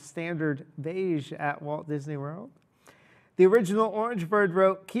replacing standard beige at Walt Disney World? The original Orange Bird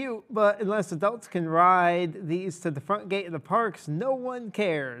wrote, "Cute, but unless adults can ride these to the front gate of the parks, no one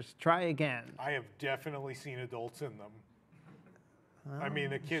cares. Try again." I have definitely seen adults in them. I mean,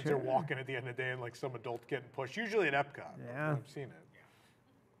 the kids are walking at the end of the day and like some adult getting pushed, usually at Epcot. Yeah. I've seen it.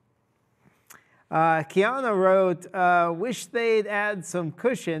 Kiana wrote, "Wish they'd add some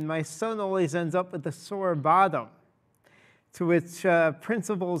cushion. My son always ends up with a sore bottom." To which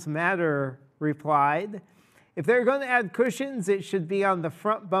Principals Matter replied, "If they're going to add cushions, it should be on the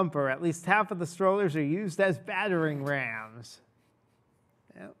front bumper. At least half of the strollers are used as battering rams."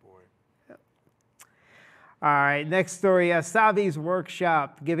 Yep. Boy. Yep. All right, next story. Savi's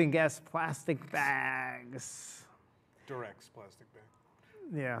Workshop giving guests plastic bags. Durex plastic bag.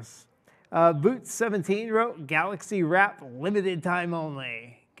 Yes. Boots17 wrote, "Galaxy Wrap, limited time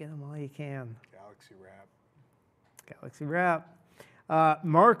only." Get them all you can. Galaxy Wrap. Galaxy Wrap.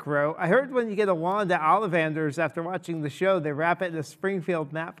 Mark wrote, "I heard when you get a wand at Ollivander's after watching the show, they wrap it in a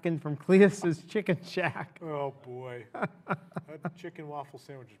Springfield napkin from Cletus's Chicken Shack." Oh, boy. That chicken waffle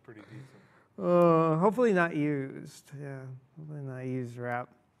sandwich is pretty decent. Hopefully not used. Yeah, hopefully not used wrap.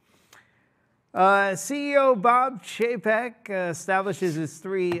 CEO Bob Chapek establishes his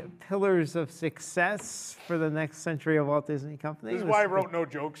 3 pillars of success for the next century of Walt Disney Company. This is why I wrote no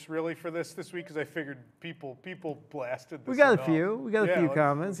jokes really for this week, because I figured people blasted this. We got a enough. few. We got a few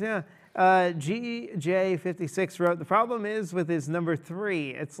comments. Yeah. GJ56 wrote, "The problem is with his number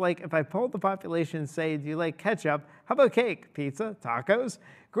 3. It's like if I polled the population and say, do you like ketchup? How about cake, pizza, tacos?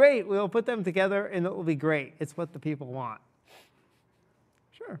 Great. We'll put them together and it will be great. It's what the people want."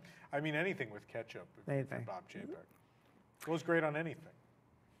 Sure. I mean, anything with ketchup. Anything. Bob Chapek. Goes great on anything.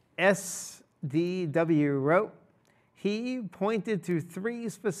 SDW wrote, "He pointed to 3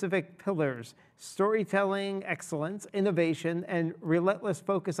 specific pillars: storytelling excellence, innovation, and relentless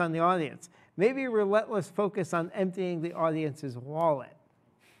focus on the audience. Maybe relentless focus on emptying the audience's wallet."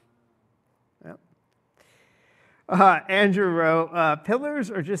 Yep. Andrew wrote,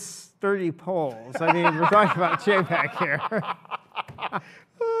 pillars are just sturdy poles. I mean, we're talking about JPEG here.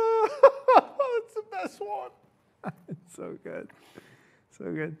 That's the best one. It's so good.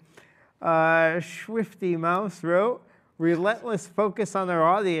 So good. Swifty Mouse wrote, relentless focus on our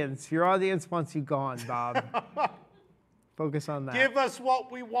audience. Your audience wants you gone, Bob. Focus on that. Give us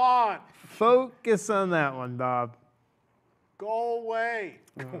what we want. Focus on that one, Bob. Go away.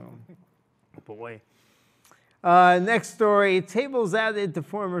 Boy. Next story, tables added to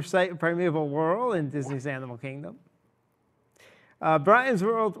former site of Primeval World in Disney's Animal Kingdom. Brian's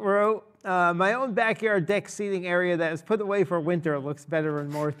World wrote, my own backyard deck seating area that is put away for winter looks better and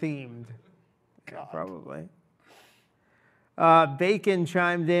more themed. Yeah, probably. Bacon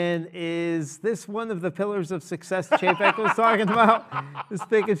chimed in, is this one of the pillars of success Chapek was talking about? This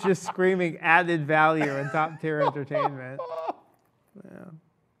thing is just screaming added value and top tier entertainment.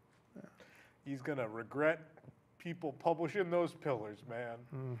 Yeah. He's going to regret people publishing those pillars,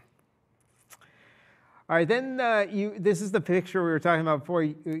 man. All right, then this is the picture we were talking about before.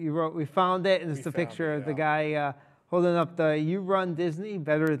 You wrote, we found it, and it's the picture of the guy holding up the You Run Disney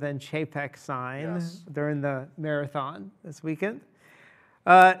Better Than Chapek sign during the marathon this weekend.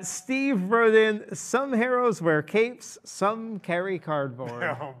 Steve wrote in, some heroes wear capes, some carry cardboard.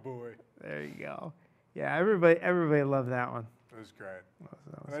 Oh, boy. There you go. Yeah, everybody loved that one. It was great.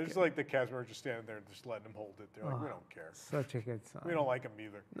 And I just like the cast were just standing there and just letting them hold it. They're like, we don't care. Such a good sign. We don't like them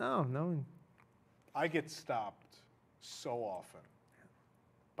either. No. I get stopped so often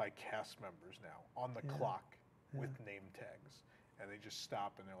by cast members now on the clock with name tags. And they just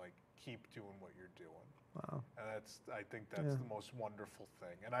stop and they're like, keep doing what you're doing. Wow. And I think that's the most wonderful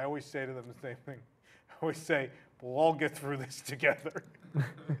thing. And I always say to them the same thing. I always say, we'll all get through this together.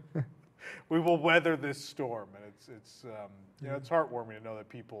 We will weather this storm. And it's heartwarming to know that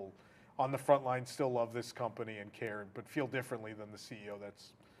people on the front line still love this company and care, but feel differently than the CEO.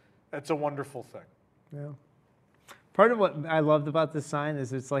 That's a wonderful thing. Yeah. Part of what I loved about this sign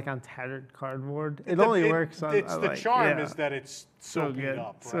is it's like on tattered cardboard. It only works on. It's the charm is that it's so beat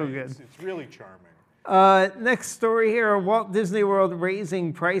up. Right? So good. It's really charming. Next story here: Walt Disney World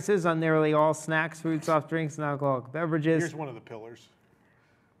raising prices on nearly all snacks, food, soft drinks, and alcoholic beverages. Here's one of the pillars.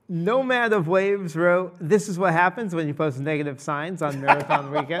 Nomad of Waves wrote, "This is what happens when you post negative signs on Marathon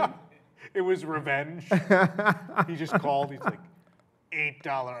Weekend." It was revenge. He just called. He's like, $8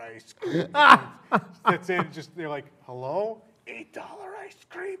 ice cream. That's it. They're like, hello? $8 ice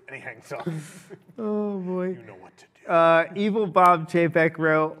cream? And he hangs up. Oh, boy. You know what to do. Evil Bob Chapek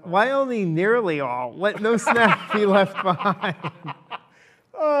wrote, why only nearly all? Let no snack be left behind.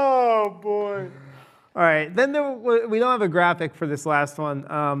 Oh, boy. All right. Then we don't have a graphic for this last one,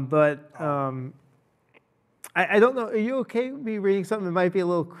 but I don't know. Are you okay with me reading something that might be a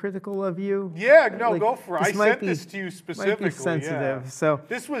little critical of you? Yeah, no, go for it. I sent this to you specifically. Might be sensitive. Yeah. So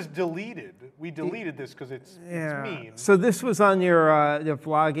this was deleted. We deleted this because it's mean. So this was on your the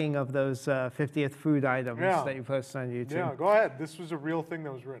vlogging of those 50th food items that you posted on YouTube. Yeah, go ahead. This was a real thing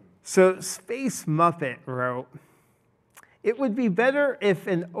that was written. So Space Muppet wrote, it would be better if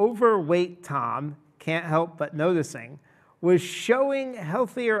an overweight Tom, can't help but noticing, was showing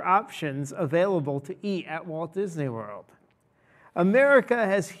healthier options available to eat at Walt Disney World. America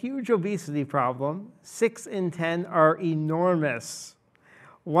has huge obesity problem. 6 in 10 are enormous.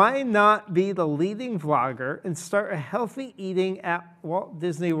 Why not be the leading vlogger and start a healthy eating at Walt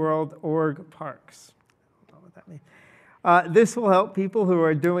Disney World org parks? I don't know what that means. This will help people who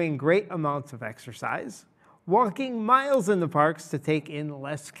are doing great amounts of exercise, walking miles in the parks to take in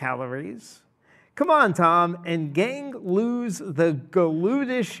less calories. Come on, Tom, and gang lose the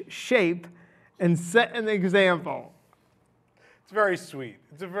galootish shape and set an example. It's very sweet.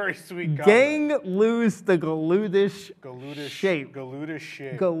 It's a very sweet comment. Gang lose the galootish shape. Galootish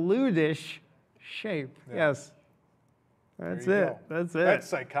shape. Galootish shape. Yeah. Yes. That's it. That's it. That's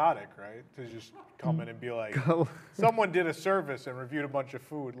psychotic, right? To just come in and be like, someone did a service and reviewed a bunch of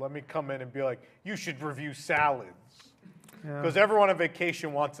food. Let me come in and be like, you should review salads. Because everyone on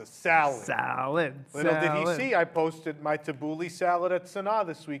vacation wants a salad. Salad. Little did he see, I posted my tabbouleh salad at Sanaa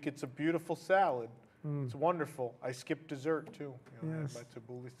this week. It's a beautiful salad. It's wonderful. I skipped dessert, too. I had my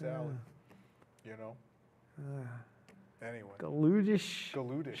tabbouleh salad. You know? Anyway.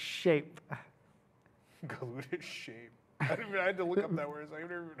 Galootish shape. Galootish shape. I had to look up that word. I've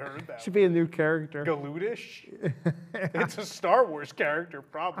never even heard that. Should be a new character. Galootish? It's a Star Wars character,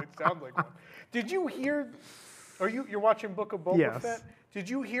 probably. It sounds like one. Did you hear... You're watching Book of Boba Fett? Did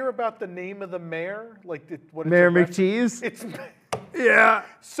you hear about the name of the mayor? Like what? Mayor McCheese? It's Yeah.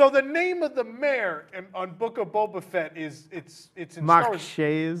 So the name of the mayor on Book of Boba Fett is it's in Star Wars.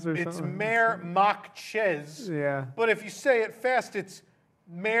 Mach-Chez or It's something. Mayor Mach-Chez. Yeah. But if you say it fast, it's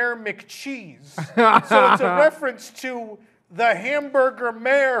Mayor McCheese. So it's a reference to the hamburger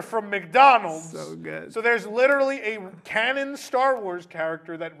mayor from McDonald's. So good. So there's literally a canon Star Wars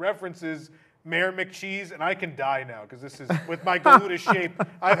character that references Mayor McCheese, and I can die now because this is, with my gluteus shape,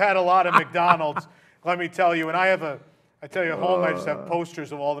 I've had a lot of McDonald's, let me tell you. And I tell you, at home I just have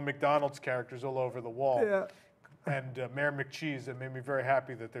posters of all the McDonald's characters all over the wall. Yeah. And Mayor McCheese, it made me very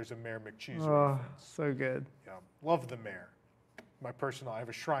happy that there's a Mayor McCheese Oh, reference. so good. Yeah, love the mayor. I have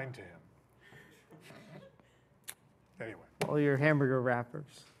a shrine to him. Anyway. All your hamburger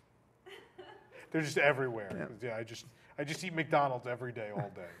wrappers. They're just everywhere. Yeah, I just eat McDonald's every day,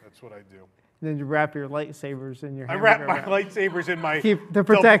 all day. That's what I do. Then you wrap your lightsabers in your I hamburger wrap my lightsabers in my to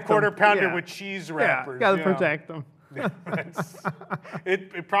protect them. quarter pounder Yeah. with cheese wrappers. Yeah, gotta you know. protect them. Yeah,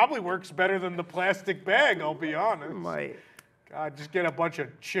 it probably works better than the plastic bag, I'll be honest. Might. God, just get a bunch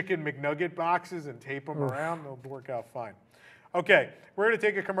of chicken McNugget boxes and tape them around. They'll work out fine. Okay, we're going to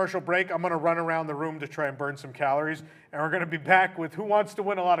take a commercial break. I'm going to run around the room to try and burn some calories. And we're going to be back with Who Wants to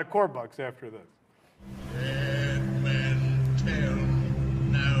Win a Lot of Core Bucks after this.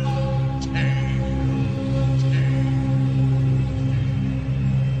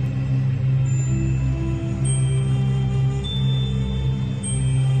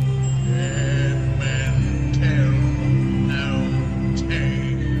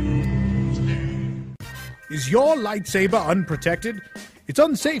 Is your lightsaber unprotected? It's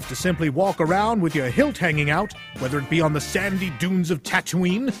unsafe to simply walk around with your hilt hanging out, whether it be on the sandy dunes of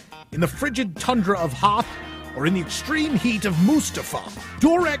Tatooine, in the frigid tundra of Hoth, or in the extreme heat of Mustafar.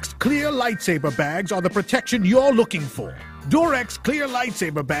 Durex Clear Lightsaber Bags are the protection you're looking for. Durex Clear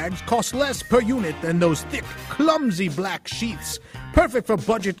Lightsaber Bags cost less per unit than those thick, clumsy black sheaths, perfect for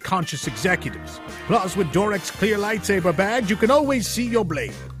budget-conscious executives. Plus, with Durex Clear Lightsaber Bags, you can always see your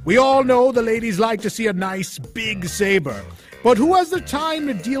blade. We all know the ladies like to see a nice, big saber. But who has the time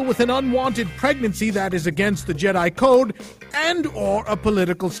to deal with an unwanted pregnancy that is against the Jedi Code and or a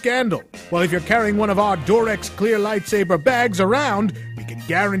political scandal? Well, if you're carrying one of our Durex Clear Lightsaber bags around, we can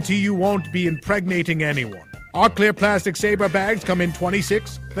guarantee you won't be impregnating anyone. Our clear plastic saber bags come in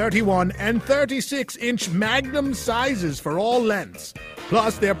 26, 31, and 36-inch magnum sizes for all lengths.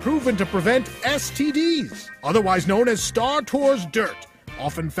 Plus, they're proven to prevent STDs, otherwise known as Star Tours dirt,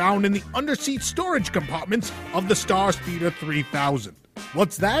 often found in the underseat storage compartments of the Star Speeder 3000.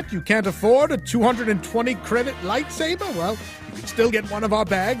 What's that? You can't afford a 220 credit lightsaber? Well, you can still get one of our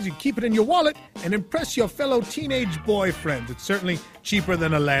bags, you keep it in your wallet, and impress your fellow teenage boyfriends. It's certainly cheaper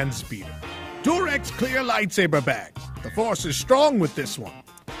than a land speeder. Durex Clear Lightsaber Bags. The Force is strong with this one.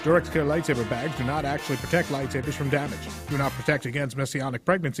 Durex Clear Lightsaber Bags do not actually protect lightsabers from damage. Do not protect against messianic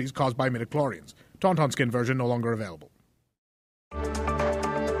pregnancies caused by midichlorians. Tauntaun skin version no longer available.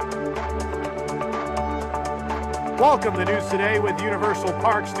 Welcome to News Today with Universal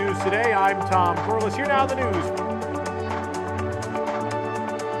Parks News Today. I'm Tom Corliss. Here now the news.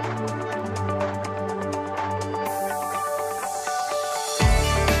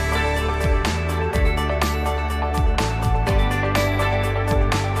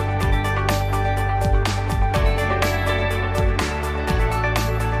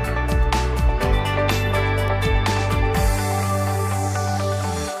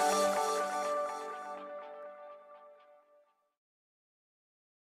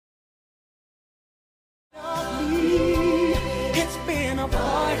 It's been a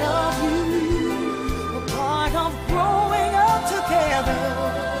part of you, a part of growing up together,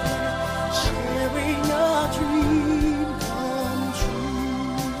 sharing a dream come true.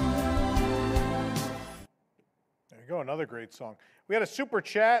 There you go, another great song. We had a super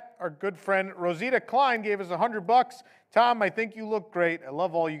chat. Our good friend Rosita Klein gave us $100. Tom, I think you look great. I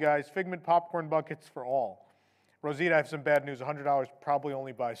love all you guys. Figment popcorn buckets for all. Rosita, I have some bad news. $100 probably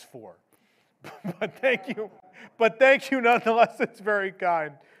only buys 4. But thank you. But thank you nonetheless. It's very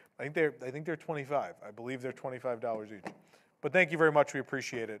kind. I think they're 25. I believe they're $25 each. But thank you very much. We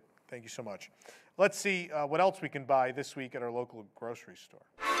appreciate it. Thank you so much. Let's see what else we can buy this week at our local grocery store.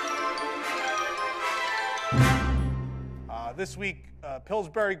 This week,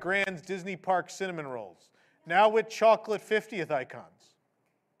 Pillsbury Grand's Disney Park cinnamon rolls, now with chocolate 50th icons.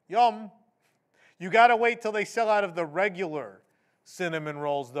 Yum. You gotta wait till they sell out of the regular cinnamon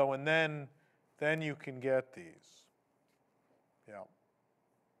rolls though, and then you can get these. Yeah.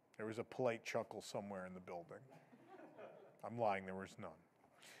 There was a polite chuckle somewhere in the building. I'm lying, there was none.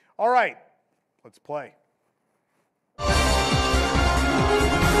 All right, let's play.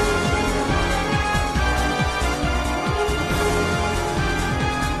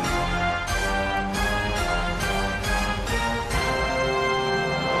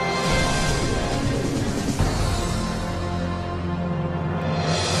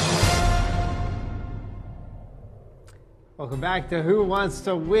 Welcome back to Who Wants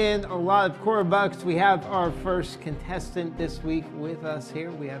to Win a Lot of Core Bucks. We have our first contestant this week with us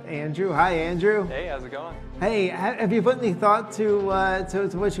here. We have Andrew. Hi, Andrew. Hey, how's it going? Hey, have you put any thought to what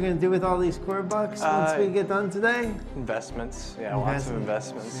you're going to do with all these Core Bucks once we get done today? Investments. Yeah, lots of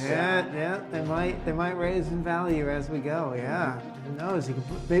investments. Yeah, they might raise in value as we go. Yeah, who knows?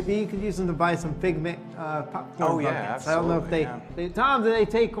 Maybe you could use them to buy some Figment popcorn buckets. Absolutely. I don't know if they Tom, do they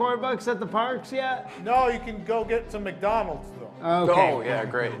take Core Bucks at the parks yet? No, you can go get some McDonald's though. Okay. Oh yeah,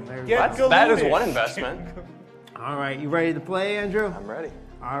 great. That is one investment. All right, you ready to play, Andrew? I'm ready.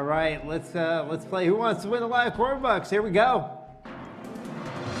 All right, let's play Who Wants to Win a Lot of Core Bucks. Here we go.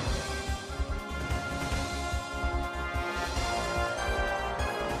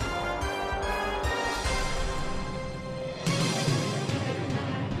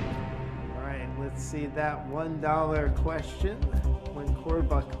 All right, let's see that $1 question, one Core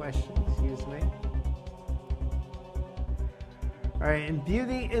Buck question, excuse me. All right, in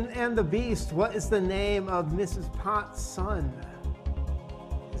Beauty and the Beast, what is the name of Mrs. Potts' son?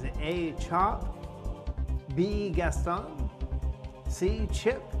 Is it A, Chop, B, Gaston, C,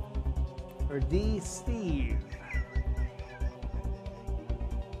 Chip, or D, Steve?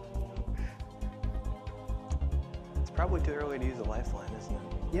 It's probably too early to use a lifeline, isn't it?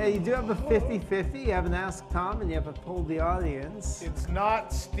 Yeah, you do have a 50-50. You haven't asked Tom, and you haven't polled the audience. It's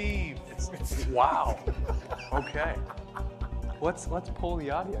not Steve. Wow. Okay. Let's poll the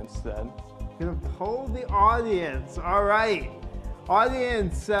audience then. Gonna poll the audience. All right.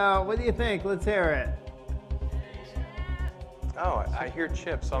 Audience, what do you think? Let's hear it. Oh, I hear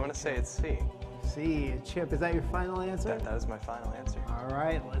Chip, so I'm going to say it's C. C, Chip. Is that your final answer? That is my final answer. All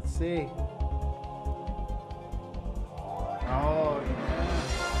right, let's see. Oh, yeah.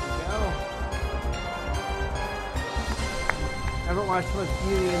 There we go. Haven't watched much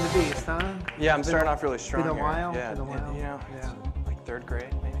Beauty and the Beast, huh? Yeah, I'm starting off really strong. Been a here. while? Yeah, Been a while? you know, like third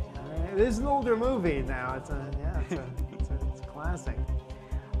grade, maybe. All right. It is an older movie now. It's a classic.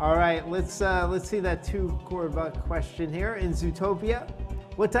 All right, let's see that 2 Core Buck question here. In Zootopia,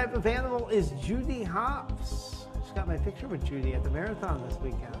 what type of animal is Judy Hopps? Just got my picture with Judy at the marathon this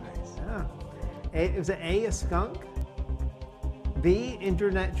weekend. Nice. Yeah. Was it A, a skunk? B,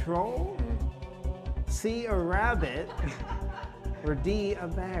 internet troll? C, a rabbit? Or D, a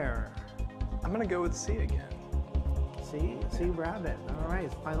bear? I'm going to go with C again. C, rabbit. All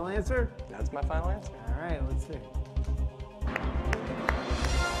right, final answer? That's my final answer. All right, let's see.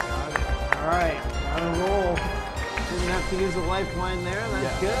 All right, on a roll. Didn't have to use a lifeline there.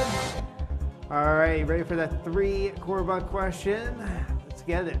 That's good. All right, you ready for that 3 Core Buck question? Let's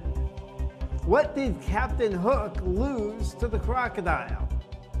get it. What did Captain Hook lose to the crocodile?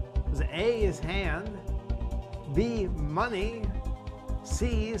 Was it A, his hand, B, money,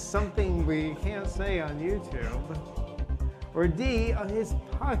 C, something we can't say on YouTube, or D, his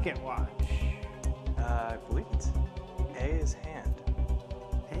pocket watch? I believe it's A, his hand.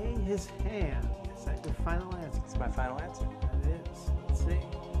 A, his hand. Is that your final answer? It's my final answer. That is. Let's see.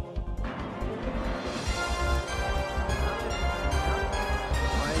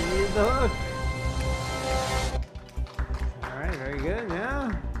 I need the hook. All right, very good,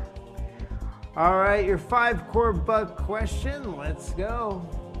 yeah. All right, your 5 Core Buck question. Let's go.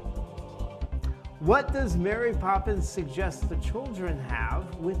 What does Mary Poppins suggest the children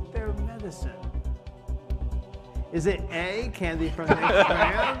have with their medicine? Is it A, candy from Nick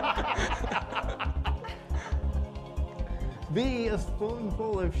Tran? B, a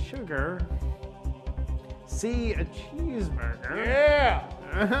spoonful of sugar? C, a cheeseburger? Yeah!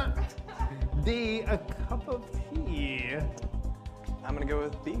 D, a cup of tea? I'm going to go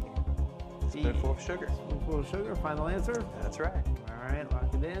with B. Spoonful of sugar. Spoonful of sugar, final answer? That's right. All right,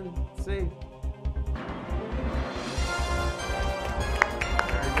 lock it in. Let's see.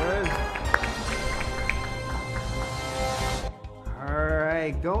 Very good. All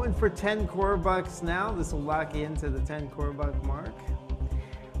right, going for 10 Core Bucks now. This will lock you into the 10 Core Buck mark.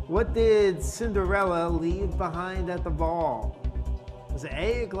 What did Cinderella leave behind at the ball? Was it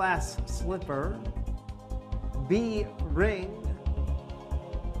A, a glass slipper, B, ring,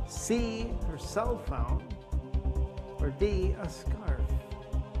 C, her cell phone, or D, a scarf?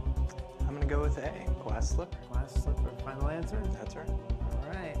 I'm going to go with A, glass slipper. Glass slipper, final answer? That's right. All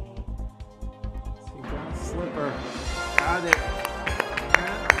right. See, glass slipper. Got it.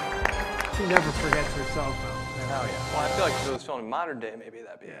 She never forgets her cell phone. Oh, yeah. Well, I feel like if it was filmed in modern day, maybe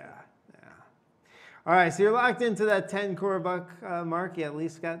that'd be it. All right, so you're locked into that 10 Core Buck mark. You're at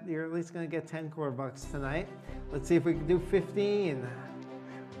least going to get 10 Core Bucks tonight. Let's see if we can do 15.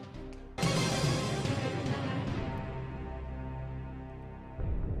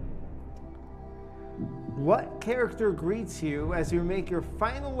 What character greets you as you make your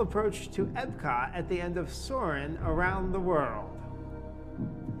final approach to Epcot at the end of Soarin' Around the World?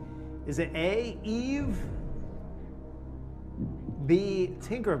 Is it A, Eve, B,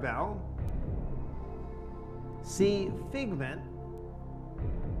 Tinkerbell, C, Figment,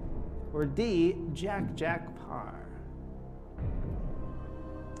 or D, Jack Jack Parr?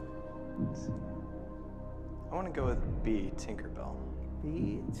 I want to go with B, Tinkerbell.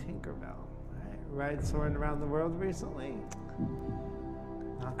 B, Tinkerbell. Ride Soarin' Around the World recently?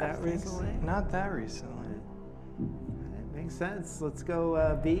 Not that recently? Not that recently. That makes sense. Let's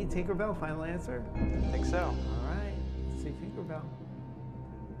go B, Tinkerbell. Final answer? I think so. All right. Let's see Tinkerbell.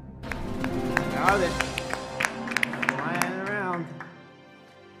 Got it. Flying around.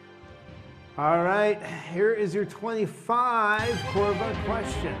 All right. Here is your 25 Corva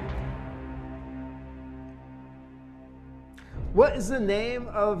question. What is the name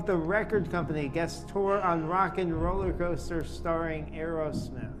of the record company guest tour on Rock and Roller Coaster starring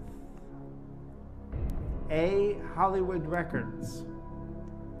Aerosmith? A, Hollywood Records.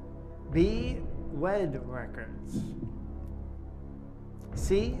 B, WED Records.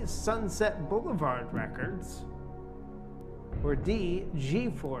 C, Sunset Boulevard Records. Or D,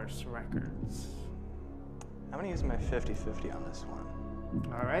 G-Force Records. I'm going to use my 50-50 on this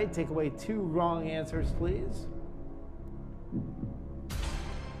one. All right, take away 2 wrong answers, please.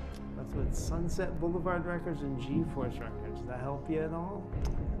 That's with Sunset Boulevard Records and G-Force Records. Does that help you at all?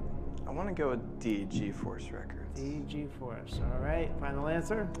 I want to go with D, G-Force Records. D, G-Force. All right, final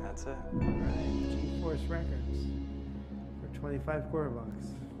answer? That's it. All right, G-Force Records for 25 $4.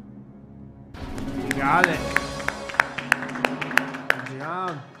 You got it. Good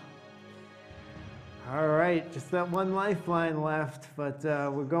job. All right, just that one lifeline left, but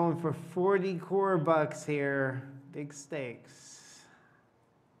we're going for 40 $4 here. Big stakes.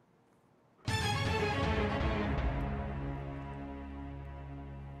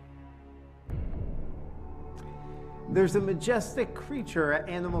 There's a majestic creature at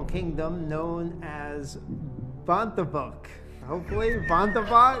Animal Kingdom known as Bontebok. Hopefully,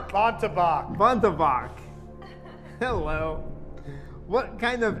 Bontebok? Bontebok. Bontebok. Hello. What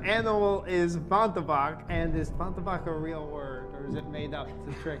kind of animal is Bontebok, and is Bontebok a real word, or is it made up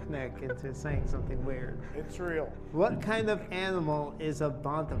to trick Nick into saying something weird? It's real. What kind of animal is a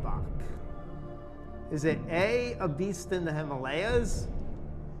Bontebok? Is it A, a beast in the Himalayas,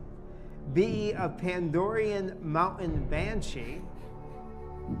 B, a Pandorian mountain banshee,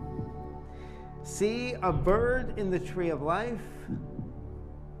 C, a bird in the tree of life,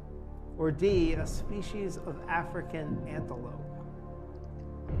 or D, a species of African antelope?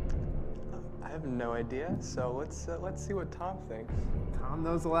 I have no idea, so let's see what Tom thinks. Tom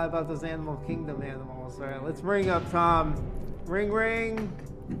knows a lot about those Animal Kingdom animals. All right, let's bring up Tom. Ring, ring.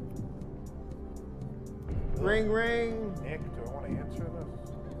 Ring, ring. Nick, do I want to answer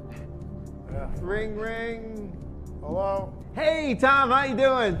this? Yeah. Ring, ring. Hello? Hey, Tom, how you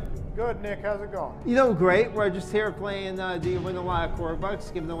doing? Good, Nick. How's it going? You know, great. We're just here playing Do You Win a Lot of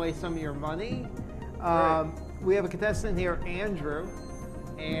 $4, giving away some of your money. We have a contestant here, Andrew,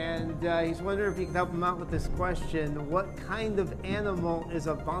 and he's wondering if you can help him out with this question. What kind of animal is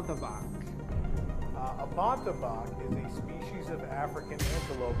a Bontebok? A Bontebok is a species of African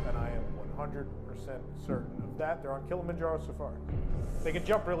antelope, and I am 100% certain of that. They're on Kilimanjaro Safari. They can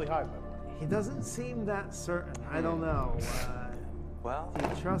jump really high, though. He doesn't seem that certain. I don't know. Well, do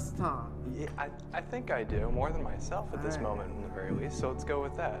you trust Tom? Yeah, I think I do, more than myself at this moment, in the very least. So let's go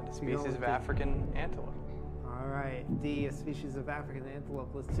with that. A species of African antelope. All right, D, a species of African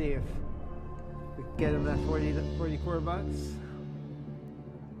antelope. Let's see if we can get him that 40 $4.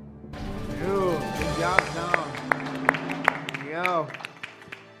 Ooh, good job, Tom. There you go.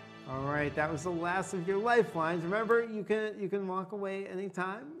 All right, that was the last of your lifelines. Remember, you can walk away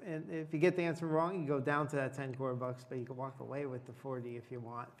anytime, and if you get the answer wrong, you go down to that 10 $4, but you can walk away with the 40 if you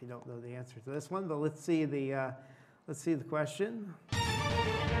want, if you don't know the answer to this one. But let's see the question.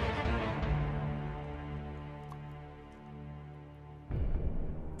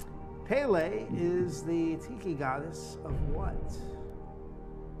 Pele is the tiki goddess of what?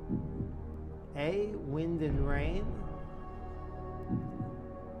 A, wind and rain.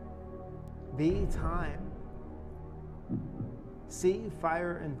 B, time. C,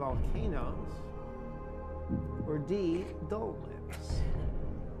 fire and volcanoes. Or D, Dole Whips.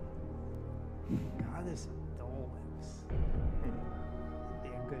 Goddess of Dole Whips. That'd be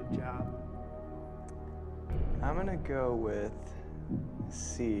a good job. I'm gonna go with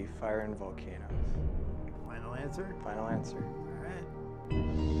C, fire and volcanoes. Final answer? Final answer. All right.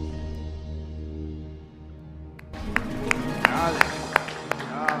 Got it. Good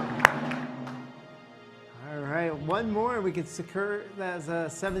job. one more, we could secure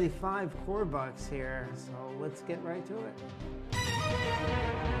that's 75 core bucks here. So let's get right to it.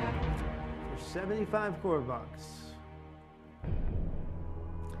 For 75 core bucks.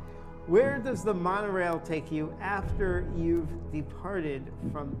 Where does the monorail take you after you've departed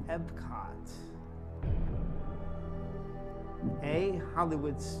from Epcot? A,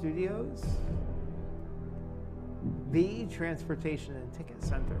 Hollywood Studios. B, Transportation and Ticket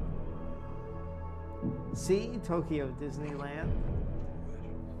Center. C, Tokyo Disneyland.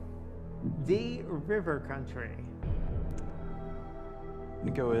 D, River Country. I'm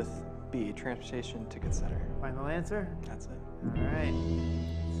gonna go with B, Transportation Ticket Center. Final answer? That's it. All right.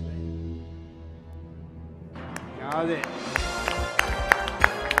 Got it.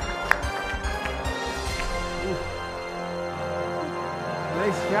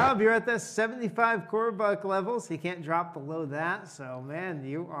 Nice job. You're at the 75 core buck level, so you can't drop below that. So, man,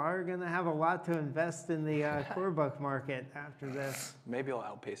 you are going to have a lot to invest in the core buck market after this. Maybe I'll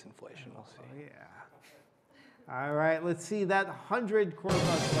outpace inflation. We'll see. Oh, yeah. All right, let's see that 100 core buck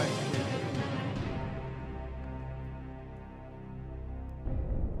question.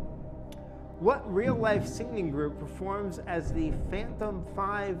 What real-life singing group performs as the Phantom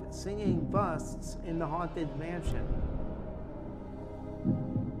 5 singing busts in the Haunted Mansion?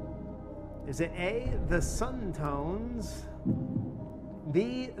 Is it A, the Suntones,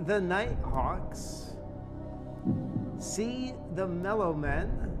 B, the Nighthawks, C, the Mellow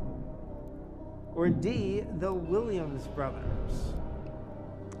Men, or D, the Williams Brothers?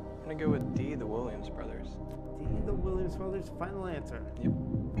 I'm gonna go with D, the Williams Brothers. D, the Williams Brothers, final answer. Yep.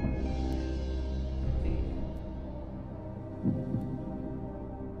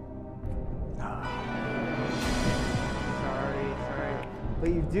 Sorry. But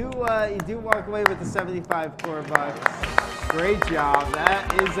you do walk away with the 75 core bucks. Great job.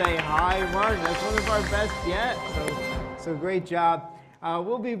 That is a high mark. That's one of our best yet. So great job.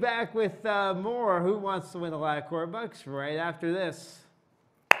 We'll be back with more Who Wants to Win a Lot of Core Bucks right after this.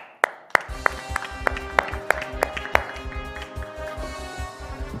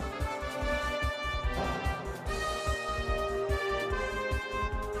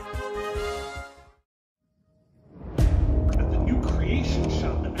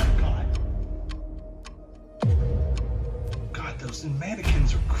 Those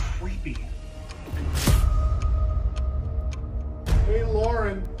mannequins are creepy. Hey,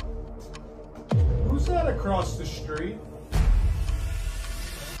 Lauren. Who's that across the street?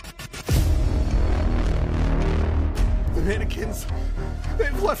 The mannequins,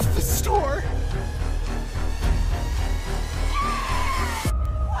 they've left the store.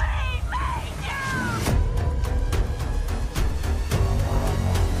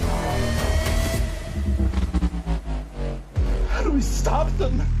 How do we stop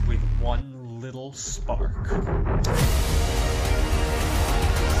them? With one little spark. They're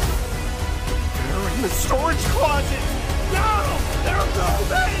in the storage closet! No! They're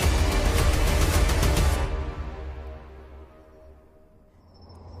moving!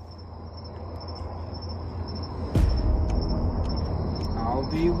 I'll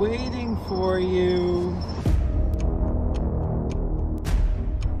be waiting for you.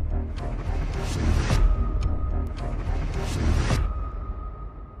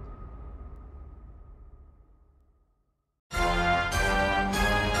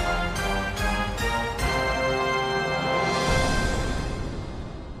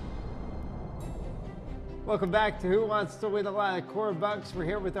 Welcome back to Who Wants to Win a Lot of Core Bucks. We're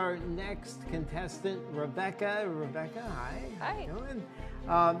here with our next contestant, Rebecca. Rebecca, hi. Hi. How you doing?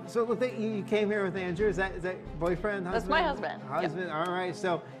 So look, you came here with Andrew. Is that boyfriend, husband? That's my husband. Husband. Yep. All right.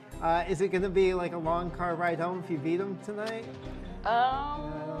 So, is it going to be like a long car ride home if you beat him tonight? I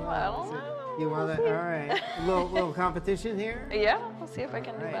don't know. You want to? All right. little competition here. Yeah. We'll see if I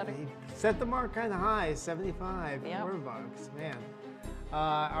can do better. Set the mark kind of high, 75 core bucks, man.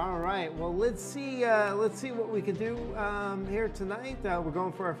 All right. Well, let's see what we can do here tonight. We're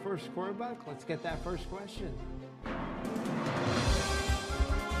going for our first core buck. Let's get that first question.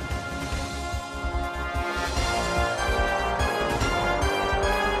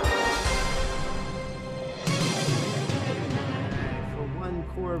 For one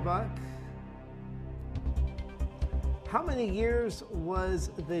core buck. How many years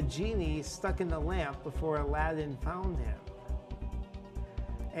was the genie stuck in the lamp before Aladdin found him?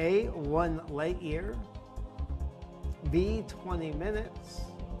 A, 1 light year. B, 20 minutes.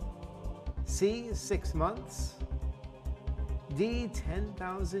 C, 6 months. D,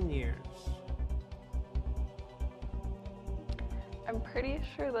 10,000 years. I'm pretty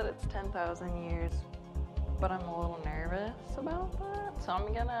sure that it's 10,000 years, but I'm a little nervous about that. So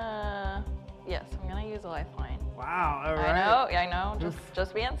I'm gonna Yes, I'm gonna use a lifeline. Wow, all right. I know,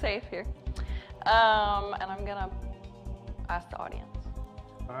 just being safe here. And I'm gonna ask the audience.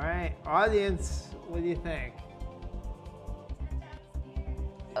 All right, audience, what do you think?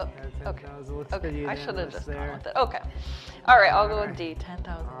 Oh, Yeah, okay. 10,000 looks Okay, pretty I should have unanimous just there. gone with it. Okay. All right, I'll go All with D,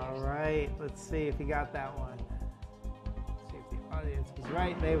 10,000 All years. right, let's see if you got that one. See if the audience was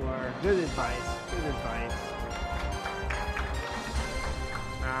right. They were. Good advice. Good advice.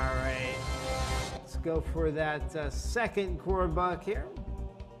 All right. Let's go for that second core buck here.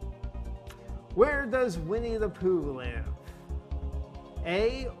 Where does Winnie the Pooh live?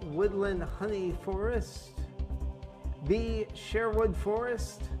 A. Woodland Honey Forest. B. Sherwood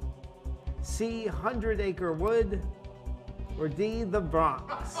Forest. C. 100-Acre Wood. Or D. The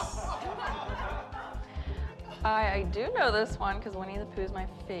Bronx. I do know this one because Winnie the Pooh is my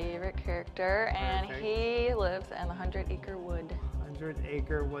favorite character, and Perfect. he lives in the 100-Acre Wood.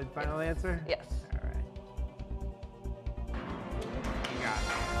 100-Acre Wood. Final answer? Yes. All right. You got it.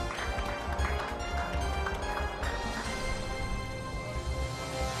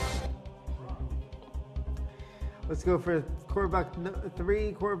 Let's go for core buck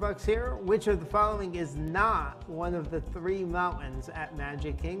 3 core bucks here. Which of the following is not one of the 3 mountains at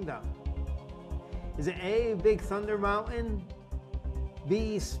Magic Kingdom? Is it A, Big Thunder Mountain,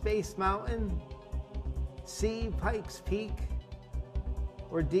 B, Space Mountain, C, Pikes Peak,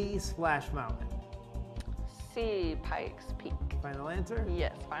 or D, Splash Mountain? C, Pikes Peak. Final answer?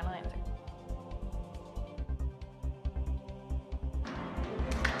 Yes, final answer.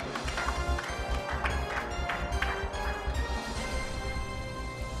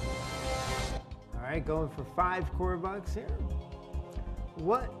 All right, going for 5 core bucks here.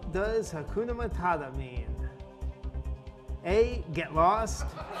 What does Hakuna Matata mean? A, get lost.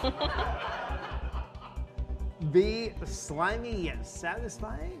 B, slimy yet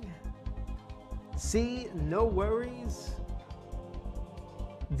satisfying. C, no worries.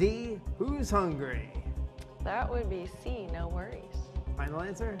 D, who's hungry? That would be C, no worries. Final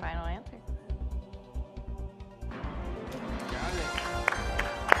answer? Final answer. Got it.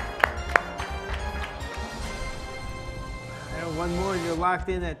 And one more, you're locked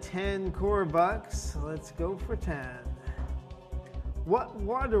in at 10 core bucks. Let's go for 10. What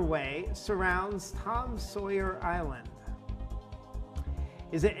waterway surrounds Tom Sawyer Island?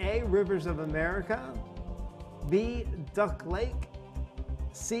 Is it A, Rivers of America, B, Duck Lake,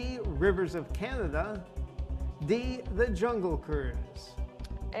 C, Rivers of Canada, D, the Jungle Cruise?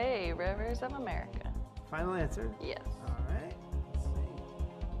 A, Rivers of America. Final answer? Yes. All right. Let's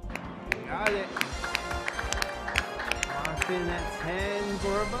see. Got it. Locked in at 10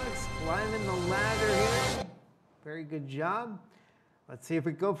 core bucks, climbing the ladder here. Very good job. Let's see if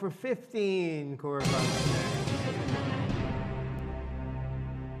we go for 15 core bucks today.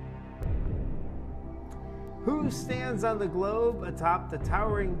 Who stands on the globe atop the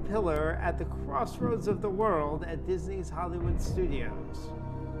towering pillar at the crossroads of the world at Disney's Hollywood Studios?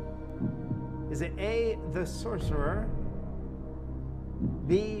 Is it A, the Sorcerer,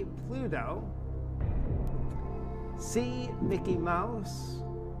 B, Pluto, C, Mickey Mouse,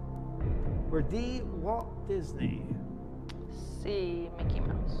 or D, Walt Disney? C, Mickey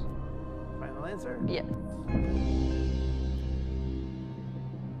Mouse. Final answer? Yes.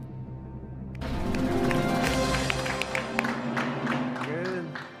 Good.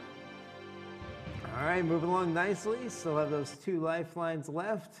 All right, moving along nicely. Still have those 2 lifelines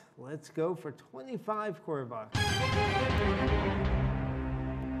left. Let's go for 25 core bucks.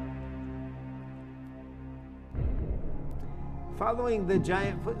 Following the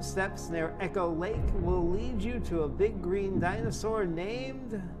giant footsteps near Echo Lake will lead you to a big green dinosaur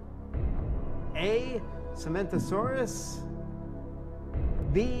named A, Cementosaurus,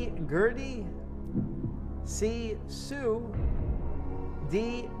 B, Gertie, C, Sue,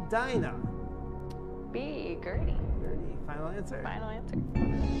 D, Dinah. B, Gertie. Gertie, final answer? Final answer.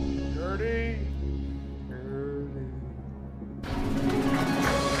 Gertie.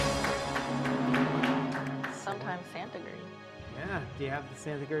 Sometimes Santa Gertie. Yeah, do you have the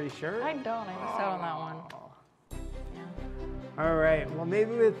Santa Gertie shirt? I don't. I missed out on that one. All right. Well,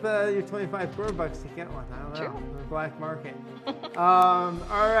 maybe with your 25 core bucks, you get one. I don't know. True. On the black market. All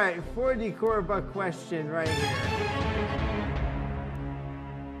right. 40 core buck question right here.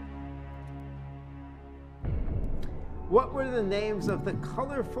 What were the names of the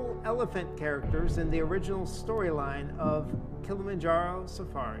colorful elephant characters in the original storyline of Kilimanjaro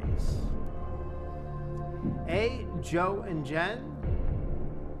Safaris? A, Joe and Jen.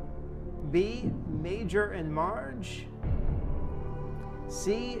 B, Major and Marge.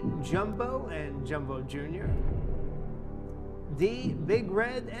 C, Jumbo and Jumbo Jr. D, Big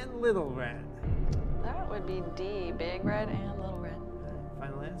Red and Little Red? That would be D, Big Red and Little Red.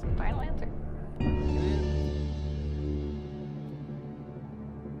 Final answer? Final answer.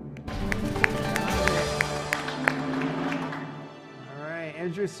 All right,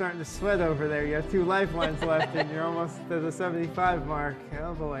 Andrew's starting to sweat over there. You have 2 lifelines left and you're almost to the 75 mark.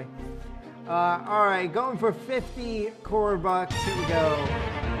 Oh boy. All right, going for 50 core bucks. Here we go.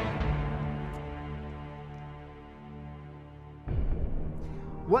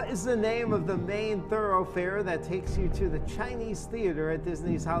 What is the name of the main thoroughfare that takes you to the Chinese Theater at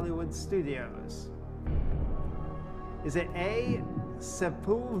Disney's Hollywood Studios? Is it A,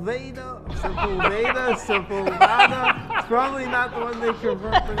 Sepulveda? It's probably not the one they can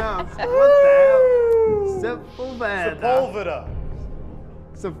pronounce. What the hell? Sepulveda.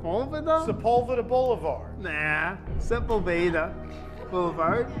 Sepulveda? Sepulveda Boulevard. Nah, Sepulveda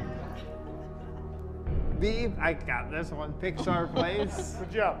Boulevard. B, I got this one, Pixar Place.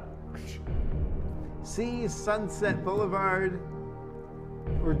 Good job. C, Sunset Boulevard.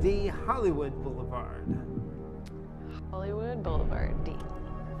 Or D, Hollywood Boulevard. Hollywood Boulevard, D.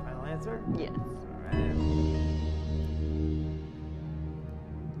 Final answer? Yes. All right.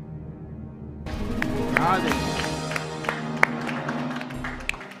 Got it.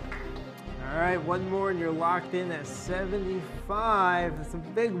 All right, one more and you're locked in at 75. That's a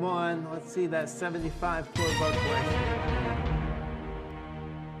big one. Let's see that 75 core buck question.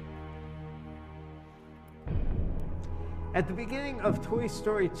 At the beginning of Toy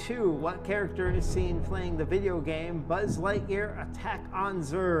Story 2, what character is seen playing the video game Buzz Lightyear Attack on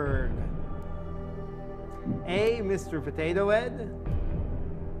Zurg? A, Mr. Potato Head.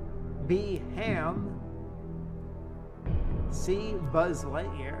 B, Ham. C, Buzz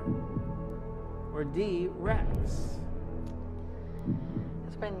Lightyear. Or D, Rex?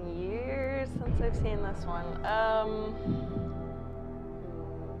 It's been years since I've seen this one.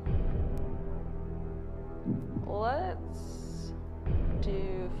 Let's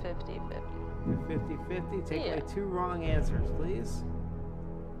do 50-50. 50-50. Take Yeah. away 2 wrong answers, please.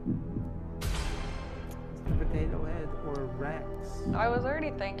 Mr. Potato Head or Rex? I was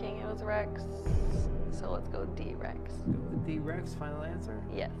already thinking it was Rex, so let's go D, Rex. Go with D, Rex. Final answer?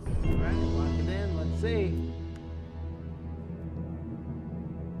 Yes. All right, lock it in. Let's see.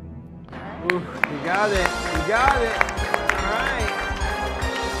 Ooh, you got it. You got it. All right.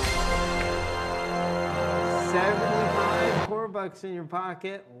 75 core bucks in your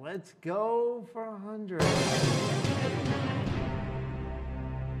pocket. Let's go for 100.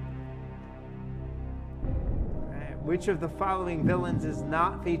 Which of the following villains is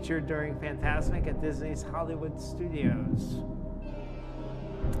not featured during Fantasmic at Disney's Hollywood Studios?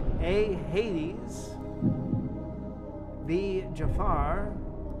 A, Hades. B, Jafar.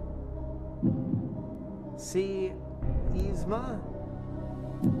 C, Yzma.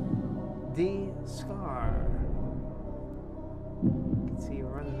 D, Scar. I can see you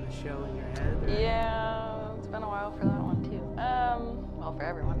running the show in your head. Yeah, it's been a while for that one too. Well, for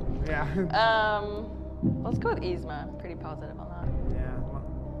everyone. Yeah. Let's go with Yzma. I'm pretty positive on that. Yeah.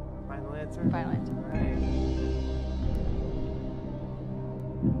 Final answer? Final answer. All right.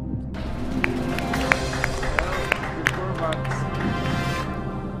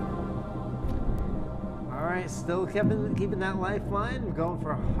 All right, still keeping that lifeline. We're going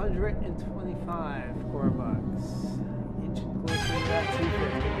for 125 core bucks. Inching closer to that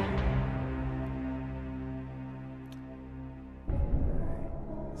 250.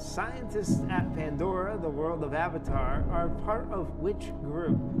 Scientists at Pandora, the world of Avatar, are part of which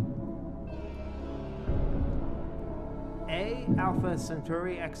group? A, Alpha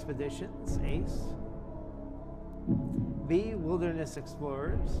Centauri Expeditions, ACE. B, Wilderness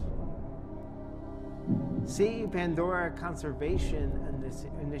Explorers. C, Pandora Conservation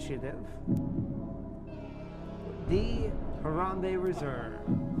Initiative. D, Harambe Reserve.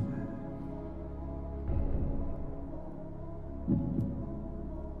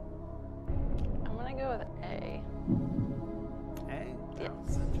 I'm gonna go with A. A? Yes.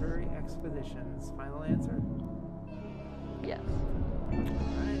 Alpha Centauri Expeditions. Final answer? Yes. All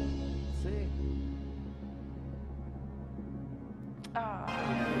right, let's see.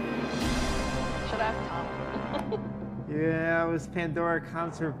 Should I have Tom? Yeah, it was Pandora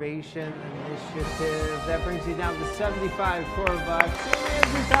Conservation Initiative. That brings you down to 75 core bucks.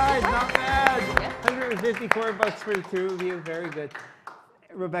 Every time, not bad. 150 core bucks for the two of you. Very good.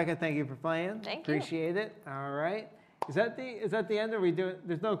 Rebecca, thank you for playing. Thank you. Appreciate it. All right. Is that the end? Or we do it?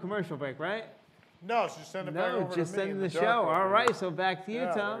 There's no commercial break, right? No, so just send it back over No, just to me send in the dark show. over All here. right, so back to you,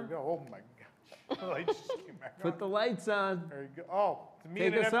 Yeah, Tom. There you go. Oh my gosh. The lights just came back Put on. the lights on. There you go. Oh, to me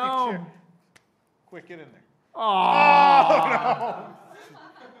Take in an us empty home. chair. Quick, get in there. Oh, no.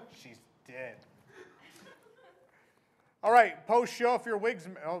 She's dead. All right, post-show if you're a Wigs...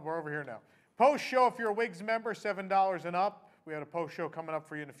 Oh, we're over here now. Post-show if you're a Wigs member, $7 and up. We have a post-show coming up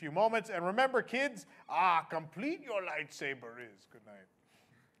for you in a few moments. And remember, kids, complete your lightsaber is. Good night.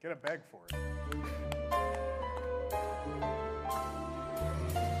 Get a bag for it.